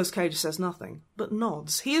 Nicolas Cage says nothing, but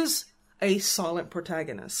nods. He is a silent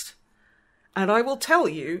protagonist. and I will tell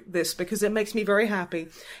you this because it makes me very happy,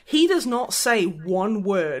 he does not say one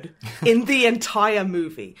word in the entire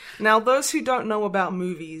movie. Now, those who don't know about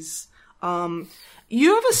movies,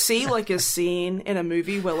 you ever see, like, a scene in a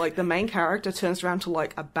movie where, like, the main character turns around to,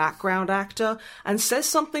 like, a background actor and says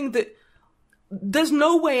something that there's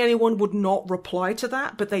no way anyone would not reply to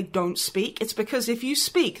that, but they don't speak? It's because if you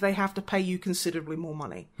speak, they have to pay you considerably more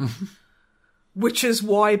money. Which is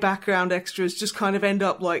why background extras just kind of end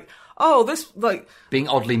up like, oh, this, like... being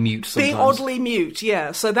oddly mute sometimes. Being oddly mute,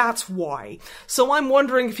 yeah. So that's why. So I'm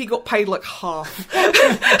wondering if he got paid, like, half.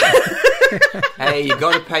 Hey, you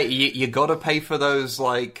gotta pay, you gotta pay for those,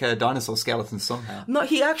 like, dinosaur skeletons somehow. No,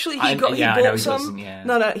 he bought some.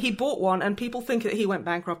 No, he bought one, and people think that he went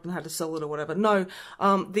bankrupt and had to sell it or whatever. No,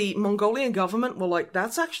 the Mongolian government were like,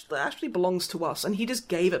 that actually belongs to us, and he just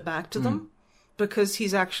gave it back to them, because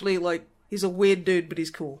he's actually, like, he's a weird dude, but he's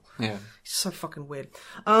cool. Yeah. He's so fucking weird.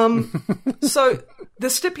 So the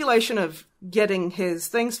stipulation of getting his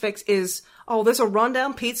things fixed is, there's a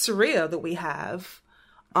rundown pizzeria that we have.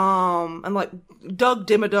 And like Doug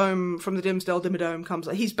Dimmadome from the Dimsdale Dimmadome comes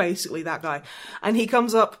up. He's basically that guy. And he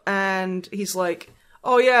comes up and he's like,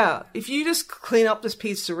 oh yeah, if you just clean up this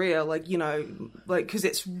pizzeria, like, you know, like, cause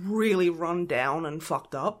it's really run down and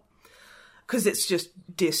fucked up. Cause it's just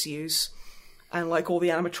disuse. And, like, all the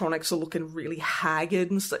animatronics are looking really haggard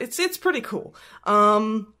and stuff. It's pretty cool.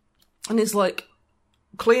 And he's like,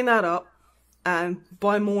 clean that up. And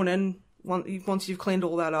by morning, once you've cleaned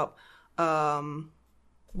all that up,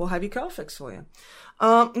 we'll have your car fixed for you.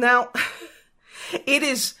 Now, it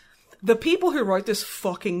is... The people who wrote this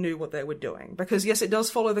fucking knew what they were doing. Because, yes, it does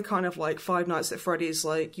follow the kind of, like, Five Nights at Freddy's,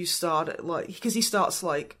 like, you start at, like... Because he starts,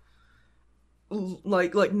 like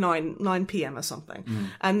 9 p.m. or something.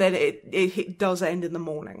 And then it does end in the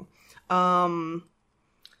morning. And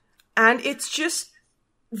it's just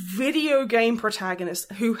video game protagonist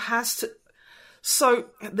who has to... So,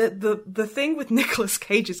 the thing with Nicolas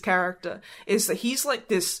Cage's character is that he's like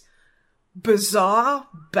this bizarre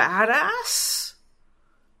badass.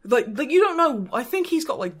 Like you don't know, I think he's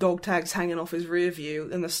got like dog tags hanging off his rear view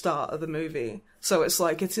in the start of the movie. So it's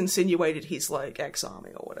like, it's insinuated he's like ex-army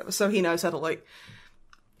or whatever. So he knows how to like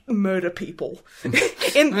murder people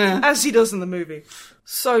as he does in the movie.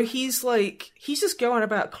 So he's just going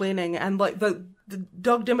about cleaning, and like the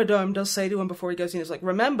Doug Dimmadome does say to him before he goes in, he's like,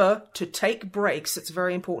 remember to take breaks, it's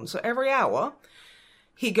very important. So every hour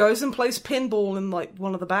he goes and plays pinball in like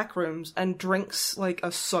one of the back rooms and drinks like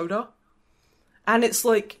a soda. And it's,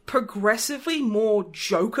 like, progressively more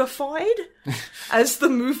Joker-fied as the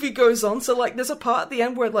movie goes on. So, like, there's a part at the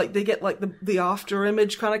end where, like, they get, like, the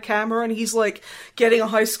after-image kind of camera, and he's, like, getting a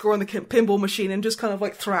high score on the pinball machine and just kind of,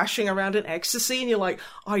 like, thrashing around in ecstasy. And you're like,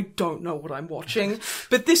 I don't know what I'm watching,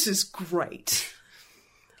 but this is great.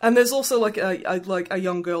 And there's also, like, a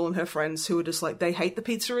young girl and her friends who are just, like, they hate the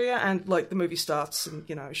pizzeria, and, like, the movie starts, and,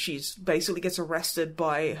 you know, she's basically gets arrested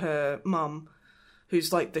by her mum,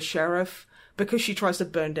 who's, like, the sheriff, because she tries to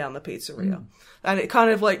burn down the pizzeria. And it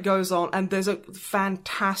kind of, like, goes on, and there's a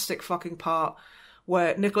fantastic fucking part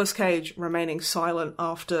where Nicolas Cage, remaining silent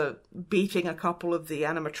after beating a couple of the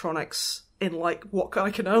animatronics in, like, what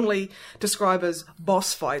I can only describe as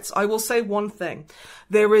boss fights. I will say one thing.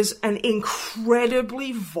 There is an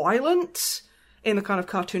incredibly violent, in the kind of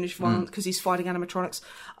cartoonish violence, because he's fighting animatronics,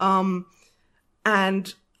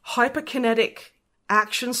 and hyperkinetic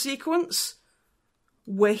action sequence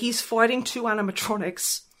where he's fighting two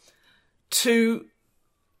animatronics to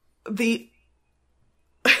the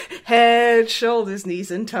head, shoulders,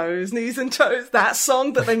 knees and toes. That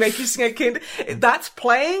song that they make you sing at kid, that's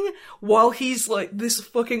playing while he's like, this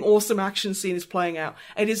fucking awesome action scene is playing out.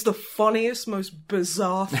 It is the funniest, most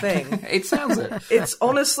bizarre thing. It sounds it. It's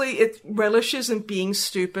honestly, it relishes in being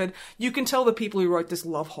stupid. You can tell the people who wrote this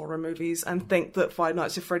love horror movies and think that Five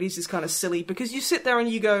Nights at Freddy's is kind of silly, because you sit there and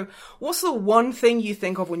you go, what's the one thing you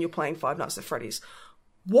think of when you're playing Five Nights at Freddy's?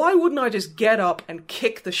 Why wouldn't I just get up and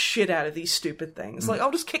kick the shit out of these stupid things? Like,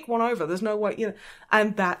 I'll just kick one over. There's no way, you know.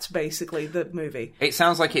 And that's basically the movie. It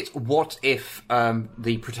sounds like it's what if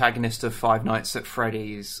the protagonist of Five Nights at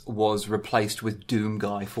Freddy's was replaced with Doom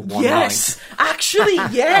Guy for one night. Yes! Actually,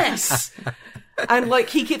 yes! And, like,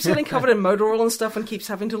 he keeps getting covered in motor oil and stuff and keeps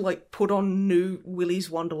having to, like, put on new Willy's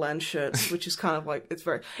Wonderland shirts, which is kind of like,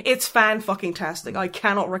 it's fan-fucking-tastic. I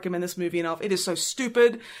cannot recommend this movie enough. It is so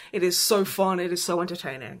stupid. It is so fun. It is so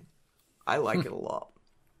entertaining. I like it a lot.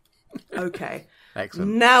 Okay.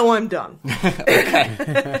 Excellent. Now I'm done.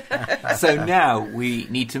 Okay. So now we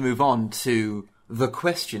need to move on to the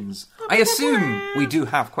questions. I assume we do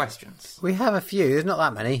have questions. We have a few. There's not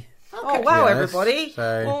that many. Oh wow, Yes, everybody!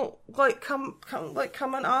 so- Well, come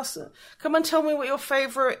and tell me what your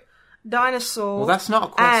favorite dinosaur. Well, that's not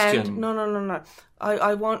a question. And, no.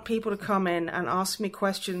 I want people to come in and ask me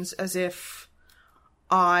questions as if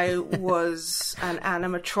I was an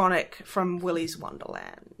animatronic from Willy's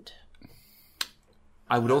Wonderland.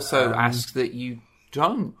 I would also ask that you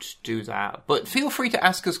don't do that, but feel free to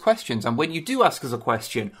ask us questions. And when you do ask us a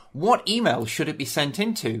question, what email should it be sent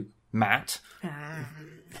into, Matt?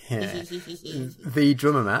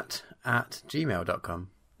 thedrummermat@gmail.com.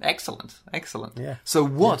 Excellent. Yeah. So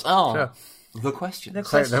what are the questions? The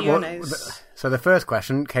questiones. So the first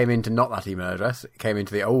question came into not that email address. It came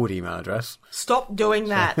into the old email address. Stop doing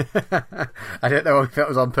that. I don't know if that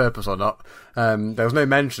was on purpose or not. There was no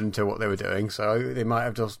mention to what they were doing, so they might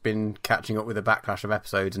have just been catching up with the backlash of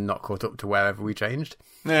episodes and not caught up to wherever we changed.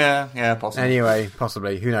 Yeah, possibly. Anyway,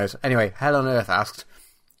 possibly. Who knows? Anyway, Hell on Earth asked,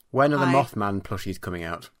 when are the Mothman plushies coming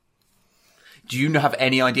out? Do you have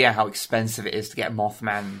any idea how expensive it is to get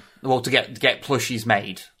Mothman? Well, to get plushies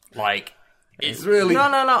made, like it's really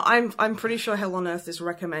No. I'm pretty sure Hell on Earth is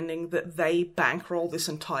recommending that they bankroll this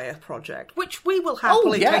entire project, which we will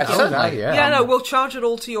happily take. Certainly. Yeah, we'll charge it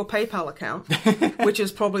all to your PayPal account, which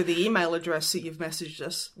is probably the email address that you've messaged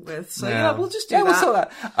us with. So we'll just do that. We'll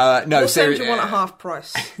sort that. No, we'll send you one at half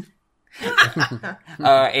price.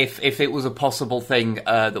 If it was a possible thing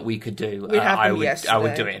that we could do, I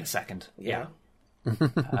would do it in a second. Yeah.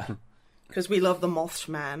 Because we love the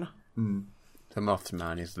Mothman. The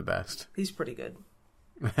Mothman is the best. He's pretty good.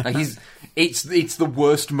 It's the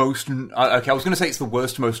worst, most okay. I was going to say it's the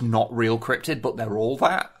worst, most not real cryptid, but they're all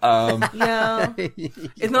that. Yeah,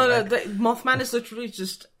 the Mothman is literally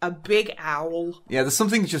just a big owl. Yeah, there's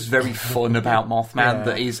something just very fun about Mothman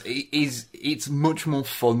that it's much more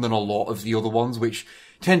fun than a lot of the other ones, which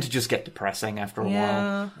tend to just get depressing after a while.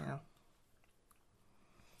 Yeah.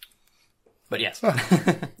 But yes.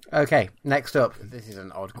 Okay, next up. This is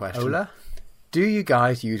an odd question. Ola, do you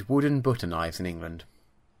guys use wooden butter knives in England?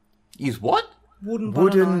 Use what? Wooden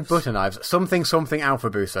butter knives. Something Alpha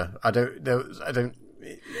Booster. I don't.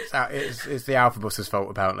 It's the Alpha Booster's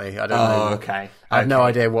fault apparently. I don't know. Okay. I have no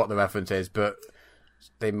idea what the reference is, but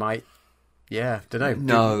they might. Yeah, don't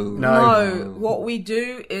know. No. What we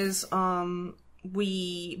do is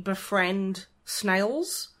we befriend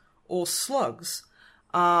snails or slugs.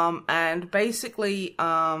 And basically,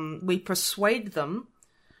 we persuade them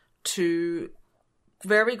to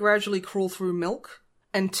very gradually crawl through milk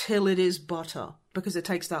until it is butter, because it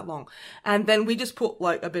takes that long. And then we just put,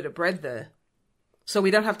 like, a bit of bread there. So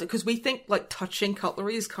we don't have to, because we think, like, touching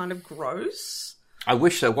cutlery is kind of gross. I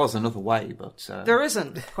wish there was another way, but... There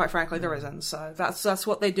isn't, quite frankly, there isn't. So that's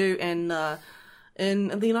what they do in the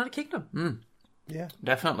United Kingdom. Mm. Yeah.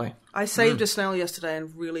 Definitely. I saved a snail yesterday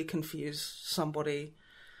and really confused somebody.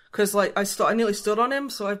 Because, like, I nearly stood on him,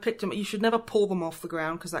 so I picked him. You should never pull them off the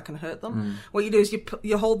ground, because that can hurt them. What you do is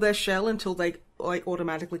you hold their shell until they, like,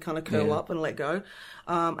 automatically kind of curl up and let go.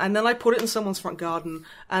 And then I put it in someone's front garden,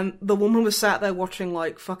 and the woman was sat there watching,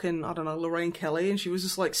 like, fucking, I don't know, Lorraine Kelly, and she was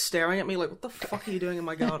just, like, staring at me like, what the fuck are you doing in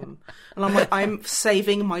my garden? And I'm like, I'm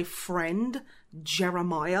saving my friend,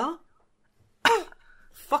 Jeremiah.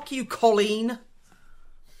 Fuck you, Colleen.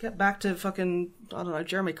 Get back to fucking, I don't know,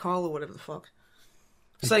 Jeremy Kyle or whatever the fuck.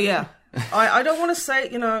 So yeah, I don't want to say,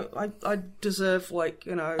 I deserve, like,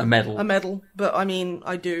 a medal, but I mean,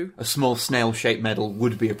 I do. A small snail-shaped medal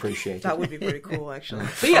would be appreciated. That would be pretty cool, actually.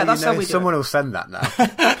 But yeah, that's how we do it. Someone will send that now.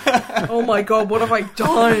 Oh my god, what have I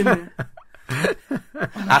done?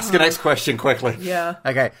 Ask the next question quickly. Yeah.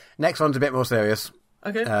 Okay, next one's a bit more serious.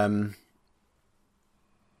 Okay.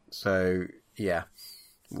 So yeah,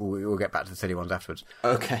 we'll get back to the silly ones afterwards.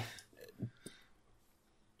 Okay.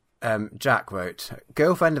 Jack wrote,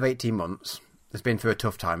 girlfriend of 18 months has been through a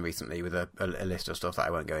tough time recently with a list of stuff that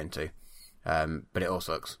I won't go into, but it all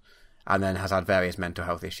sucks, and then has had various mental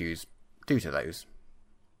health issues due to those.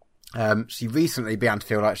 She recently began to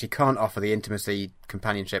feel like she can't offer the intimacy,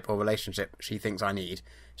 companionship or relationship she thinks I need,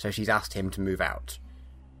 so she's asked him to move out.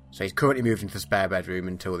 So he's currently moved into the spare bedroom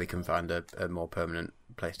until they can find a more permanent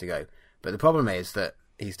place to go. But the problem is that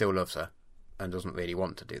he still loves her and doesn't really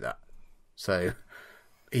want to do that. So...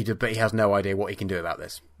 But he has no idea what he can do about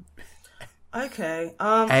this. Okay.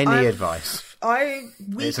 Any advice?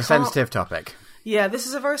 It's a sensitive topic. Yeah, this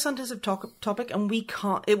is a very sensitive topic, and we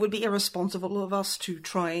can't. It would be irresponsible of us to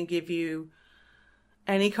try and give you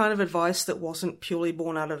any kind of advice that wasn't purely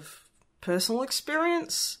born out of personal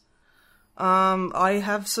experience. I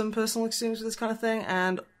have some personal experience with this kind of thing,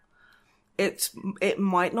 and it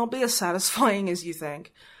might not be as satisfying as you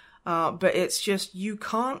think, but it's just you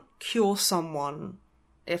can't cure someone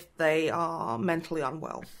if they are mentally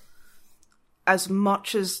unwell. as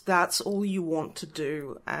much as that's all you want to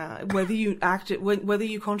do, whether you whether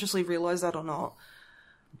you consciously realize that or not,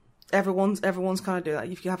 everyone's kind of do that.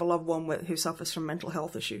 If you have a loved one who suffers from mental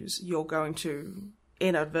health issues, you're going to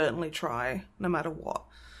inadvertently try, no matter what.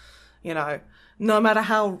 You know, no matter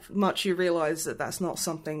how much you realize that that's not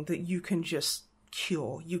something that you can just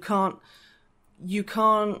cure. You can't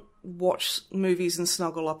watch movies and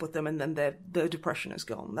snuggle up with them and then their depression is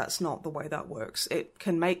gone. That's not the way that works. It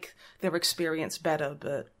can make their experience better,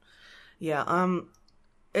 but yeah,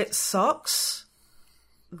 it sucks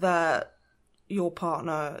that your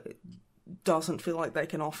partner doesn't feel like they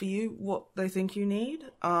can offer you what they think you need.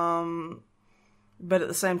 But at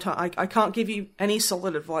the same time, I can't give you any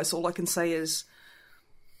solid advice. All I can say is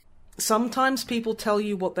sometimes people tell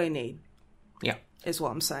you what they need. Yeah. Is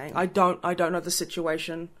what I'm saying. I don't know the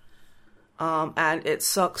situation. And it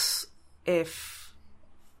sucks if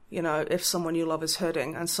someone you love is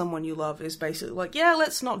hurting and someone you love is basically like, yeah,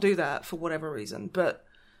 let's not do that for whatever reason. But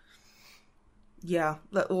yeah,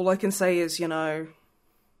 all I can say is,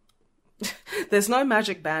 there's no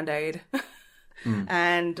magic Band-Aid.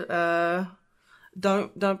 And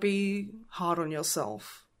don't be hard on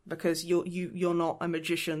yourself, because you're not a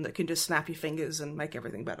magician that can just snap your fingers and make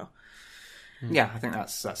everything better. Yeah, I think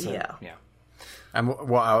that's it. Yeah. And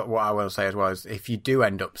what I will say as well is, if you do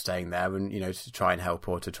end up staying there and, to try and help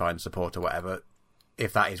or to try and support or whatever,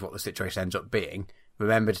 if that is what the situation ends up being,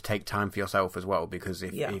 remember to take time for yourself as well, because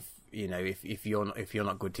if you're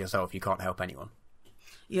not good to yourself, you can't help anyone.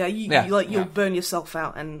 Yeah, you'll burn yourself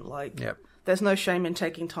out, and yep. There's no shame in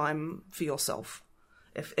taking time for yourself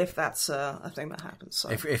if that's a thing that happens. So.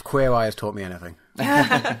 If Queer Eye has taught me anything.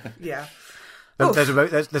 Yeah.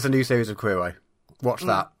 There's a new series of Queer Eye. Watch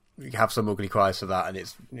that. You have some ugly cries for that, and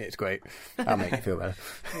it's great. That'll make you feel better.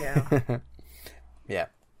 Yeah. Yeah.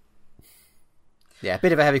 Yeah, a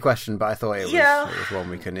bit of a heavy question, but I thought it was one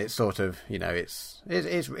we can. It's sort of, it's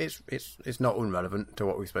not unrelevant to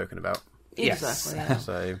what we've spoken about. Exactly. Yes. Yeah.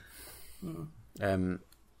 So,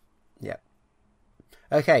 yeah.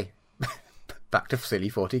 Okay, back to silly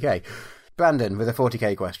 40k. Brandon with a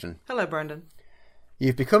 40k question. Hello, Brandon.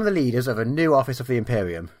 You've become the leaders of a new office of the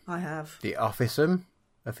Imperium. I have. The Officium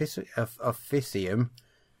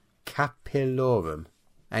Capillorum.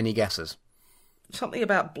 Any guesses? Something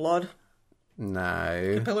about blood.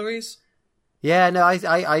 No. Capillaries? Yeah, no,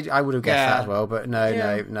 I would have guessed that as well, but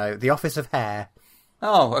no. The Office of Hair.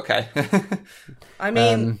 Oh, okay. I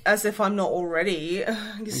mean, as if I'm not already.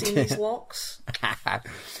 You see these locks?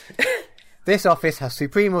 This office has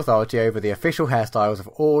supreme authority over the official hairstyles of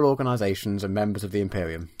all organisations and members of the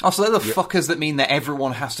Imperium. Oh, so they're the fuckers that mean that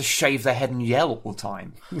everyone has to shave their head and yell all the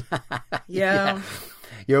time. Yeah.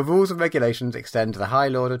 Your rules and regulations extend to the High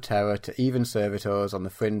Lord of Terror, to even servitors on the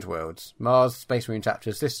fringe worlds. Mars, Space Marine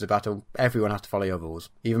chapters, this is a battle. Everyone has to follow your rules,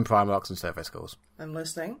 even Primarchs and Survey Schools. I'm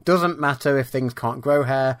listening. Doesn't matter if things can't grow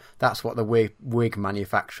hair. That's what the wig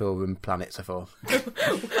manufacturing planets are for.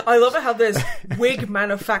 I love it how there's wig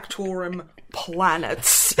manufactorum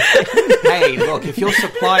planets. Hey, look, if you're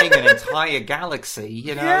supplying an entire galaxy,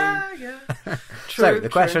 Yeah. True, so the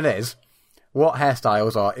question is, what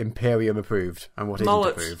hairstyles are Imperium approved and what isn't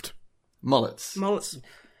approved? Mullets.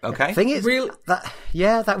 Okay. Thing is,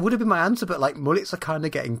 that would have been my answer, but mullets are kind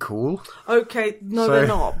of getting cool. Okay, no, they're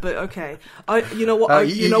not. But okay, you know what?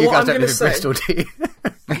 You know what guys I'm going to say. Bristol, do you?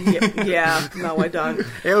 Yeah, no, I don't.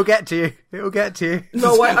 It'll get to you.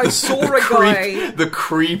 No, I saw a guy. The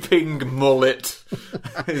creeping mullet.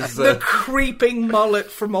 The creeping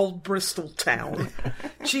mullet from old Bristol town.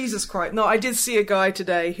 Jesus Christ! No, I did see a guy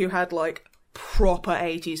today who had proper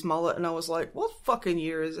 80s mullet, and I was like, what fucking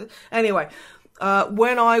year is it? Anyway,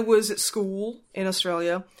 when I was at school in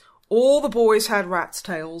Australia, all the boys had rat's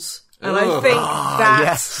tails, and I think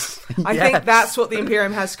that's what the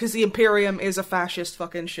Imperium has, because the Imperium is a fascist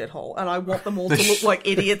fucking shithole, and I want them all to look like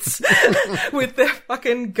idiots with their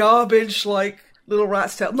fucking garbage little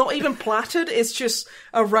rat's tail. Not even plaited, it's just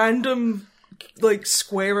a random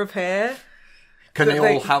square of hair. Can they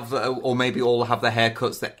all have, or maybe all have the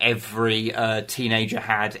haircuts that every teenager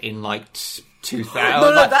had in 2000,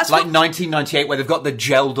 that's 1998, where they've got the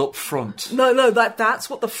gelled up front? No, that's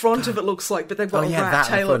what the front of it looks like, but they've got a rat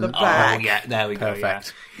tail at the back. Oh yeah, there we go.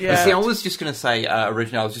 Perfect. Yeah. See, I was just going to say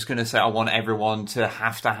originally, I want everyone to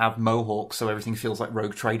have mohawks, so everything feels like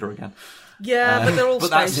Rogue Trader again. Yeah, but they're all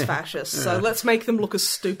space fascists, so let's make them look as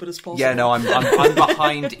stupid as possible. Yeah, no, I'm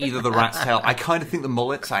behind either the rat's tail. I kind of think the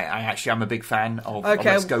mullets. I actually am a big fan of.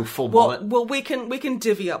 Okay, let's go full mullet. Well, we can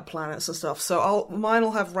divvy up planets and stuff. So mine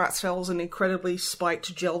will have rat's tails and incredibly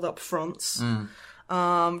spiked, gelled up fronts.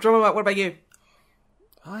 Drummer, what about you?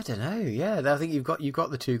 I don't know. Yeah, I think you've got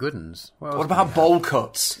the two good ones. What about bowl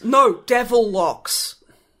cuts? No, devil locks.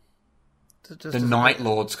 The Night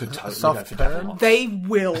Lords could totally go for devil locks. They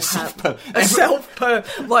will have a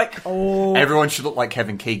self-perm. Like, Everyone should look like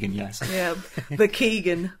Kevin Keegan, yes. Yeah, the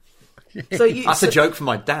Keegan. That's a joke for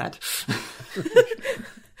my dad.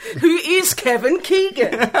 Who is Kevin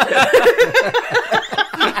Keegan?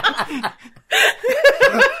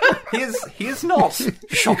 He is not,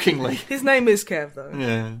 shockingly. His name is Kev, though.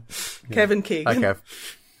 Yeah. Kevin Keegan. Okay.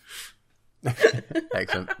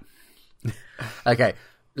 Excellent. Okay,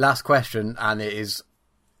 last question, and it is...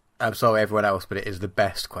 I'm sorry, everyone else, but it is the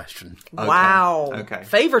best question. Okay. Wow. Okay.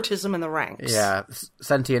 Favoritism in the ranks. Yeah,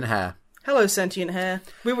 sentient hair. Hello, sentient hair.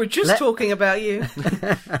 We were just talking about you.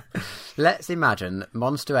 Let's imagine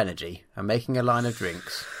Monster Energy are making a line of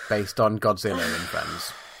drinks based on Godzilla and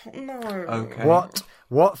Friends. No. Okay.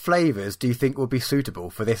 What flavours do you think would be suitable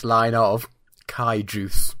for this line of Kai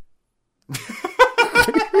juice?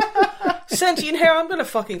 Sentient hair, I'm gonna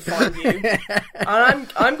fucking find you,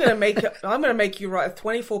 and I'm gonna make you write a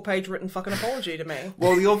 24-page written fucking apology to me.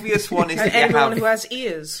 Well, the obvious one is and that you anyone have, who has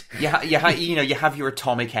ears. you have your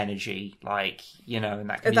atomic energy, like, and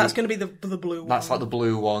That's going to be the blue one. That's like the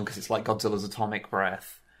blue one because it's like Godzilla's atomic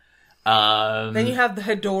breath. Then you have the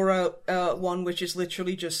Hedorah one, which is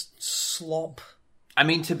literally just slop. I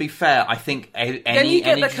mean, to be fair, I think any Then you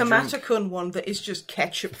get the energy drink... Kamatakun one that is just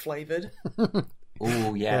ketchup flavoured.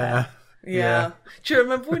 Oh, yeah. Yeah. Do you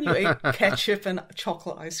remember when you ate ketchup and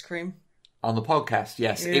chocolate ice cream? On the podcast,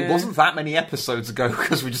 yes. Yeah. It wasn't that many episodes ago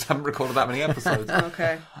because we just haven't recorded that many episodes.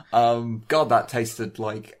 Okay. God, that tasted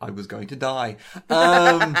like I was going to die.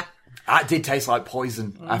 That did taste like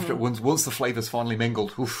poison after once the flavours finally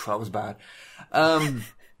mingled. Oof, that was bad.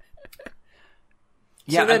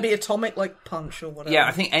 So there'd be Atomic, like, Punch or whatever. Yeah,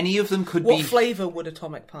 I think any of them could be... be... What flavour would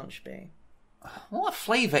Atomic Punch be? What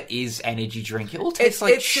flavour is energy drink? It all tastes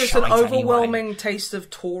like it's just shite an overwhelming anyway. Taste of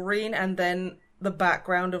taurine and then the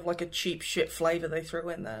background of, like, a cheap shit flavour they threw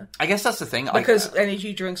in there. I guess that's the thing. Because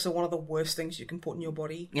energy drinks are one of the worst things you can put in your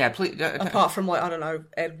body. Yeah, please... Apart from, like, I don't know,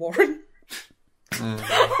 Ed Warren.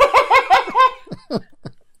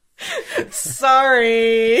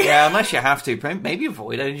 Sorry. Yeah, unless you have to. Maybe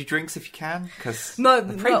avoid energy drinks if you can, because they're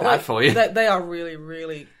pretty bad for you. They are really,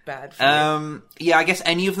 really bad for you. Yeah, I guess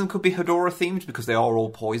any of them could be Hedorah themed because they are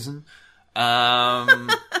all poison. You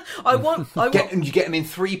get them in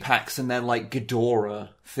 3-packs and they're like Ghidorah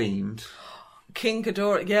themed. King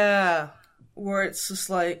Ghidorah, yeah. Where it's just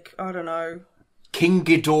like, I don't know. King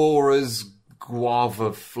Ghidorah's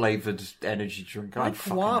guava flavoured energy drink. Like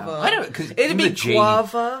guava? I don't know. Cause it'd be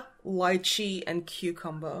guava, lychee, and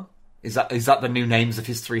cucumber. Is that the new names of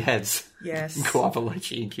his 3 heads? Yes. Guava,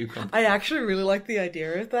 lychee, and cucumber. I actually really like the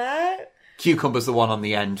idea of that. Cucumber's the one on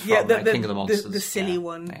the end from King of the Monsters. The silly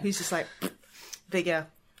one. Yeah. Who's just like, bigger.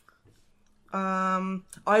 I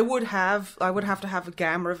would have to have a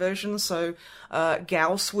Gamera version, so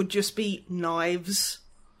Gauss would just be knives.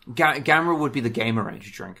 Gamera would be the gamer energy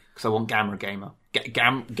drink, because I want Gamera Gamer.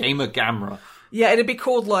 Gamer Gamera. Yeah, it'd be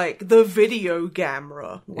called, like, the video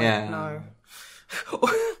Gamera. Yeah. No.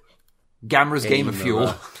 Gamera's Gamer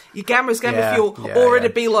Fuel. Your Gamera's Gamer Fuel. Or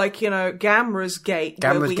it'd be like, Gamera's Gate,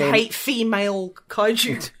 where we hate female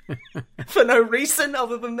kaiju for no reason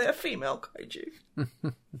other than they're female kaiju.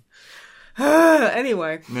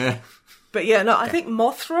 Anyway. Yeah. But yeah, no, I think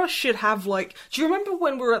Mothra should have, like... Do you remember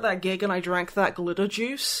when we were at that gig and I drank that glitter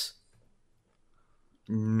juice?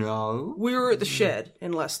 No. We were at the shed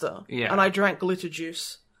in Leicester. Yeah. And I drank glitter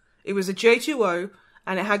juice. It was a J2O,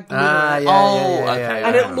 and it had glitter in it. Okay.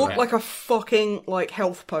 And it looked like a fucking, like,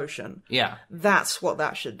 health potion. Yeah. That's what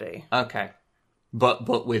that should be. Okay.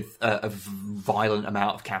 But with a violent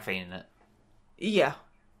amount of caffeine in it. Yeah.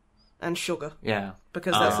 And sugar. Yeah.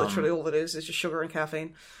 Because that's literally all it is just sugar and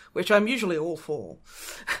caffeine. Which I'm usually all for.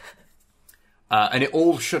 And it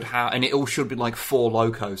all should be like 4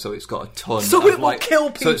 Loco, so it's got a ton. So it will kill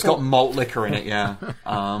people. So it's got malt liquor in it, yeah.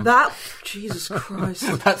 Jesus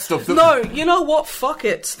Christ. That stuff. No, you know what? Fuck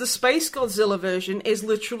it. The Space Godzilla version is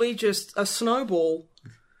literally just a snowball.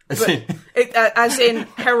 As in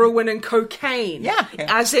heroin and cocaine. Yeah.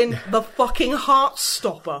 As in the fucking heart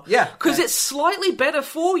stopper. Yeah. Because it's slightly better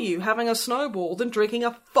for you having a snowball than drinking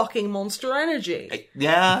a fucking Monster Energy.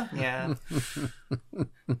 Yeah.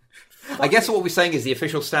 I guess what we're saying is the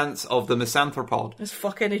official stance of the misanthropod This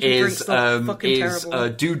fuck energy drinks are fucking terrible.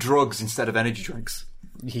 Do drugs instead of energy drinks.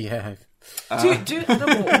 Yeah. Do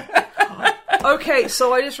them all. Okay,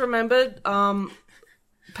 so I just remembered,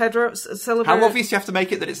 Pedro celebrated... How obvious do you have to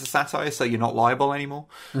make it that it's a satire so you're not liable anymore?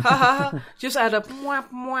 Just add a mwah,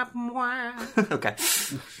 mwah, mwah. Okay.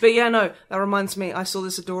 But yeah, no, that reminds me, I saw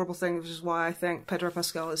this adorable thing, which is why I think Pedro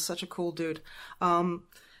Pascal is such a cool dude.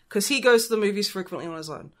 Because he goes to the movies frequently on his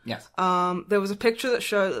own. Yes. There was a picture that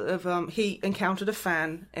showed of he encountered a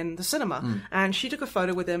fan in the cinema, and she took a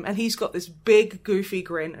photo with him, and he's got this big goofy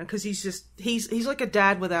grin, because he's like a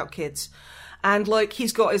dad without kids, and like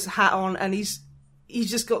he's got his hat on, and he's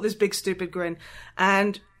just got this big stupid grin,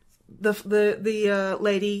 and the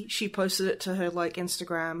lady, she posted it to her like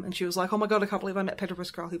Instagram, and she was like, "Oh my god, I can't believe I met Pedro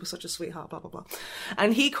Pascal. He was such a sweetheart." Blah blah blah.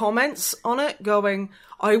 And he comments on it, going,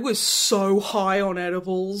 "I was so high on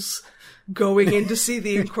edibles going in to see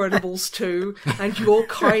The Incredibles 2, and your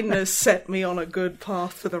kindness set me on a good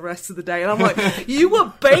path for the rest of the day." And I'm like, you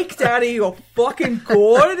were baked out of your fucking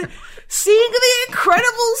gourd seeing The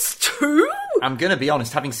Incredibles 2? I'm going to be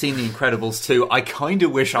honest, having seen The Incredibles 2, I kind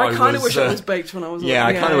of wish I was... I kind of wish I was baked when I was... Yeah,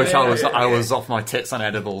 I kind of wish I was off my tits on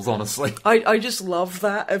edibles, honestly. I just love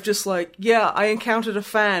that, of just like, yeah, I encountered a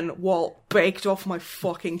fan while baked off my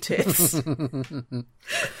fucking tits.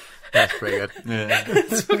 That's pretty good. Yeah.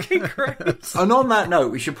 It's fucking great. And on that note,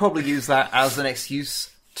 we should probably use that as an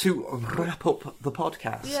excuse to wrap up the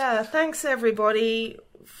podcast. Yeah, thanks everybody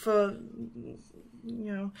for...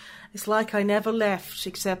 it's like I never left,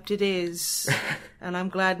 except it is. And I'm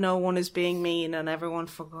glad no one is being mean and everyone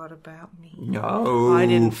forgot about me. No. I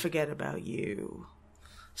didn't forget about you.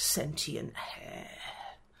 Sentient hair.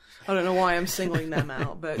 I don't know why I'm singling them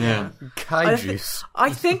out, but yeah. Kaijus.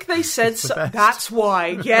 I think they said so. That's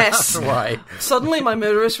why, yes. That's why. Suddenly my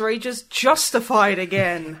murderous rage is justified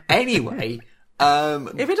again. Anyway...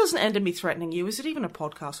 if it doesn't end in me threatening you, is it even a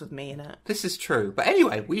podcast with me in it? This is true. But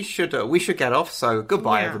anyway, we should get off. So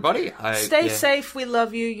goodbye, everybody. Stay safe. We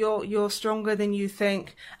love you. You're stronger than you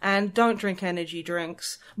think. And don't drink energy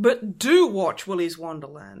drinks. But do watch Willy's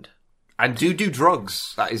Wonderland. And do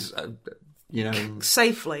drugs. That is,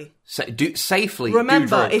 safely. Safely.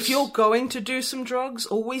 Remember, if you're going to do some drugs,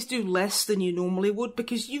 always do less than you normally would,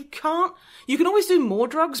 because you can always do more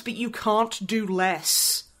drugs, but you can't do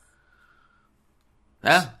less.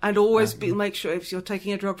 Yeah. And always make sure, if you're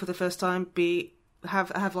taking a drug for the first time,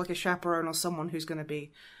 have like a chaperone or someone who's going to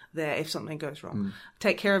be there if something goes wrong.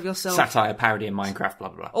 Take care of yourself. Satire, parody in Minecraft, blah,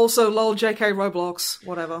 blah, blah. Also, lol, JK, Roblox,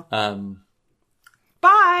 whatever. Bye!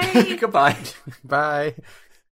 Bye! Goodbye. Bye.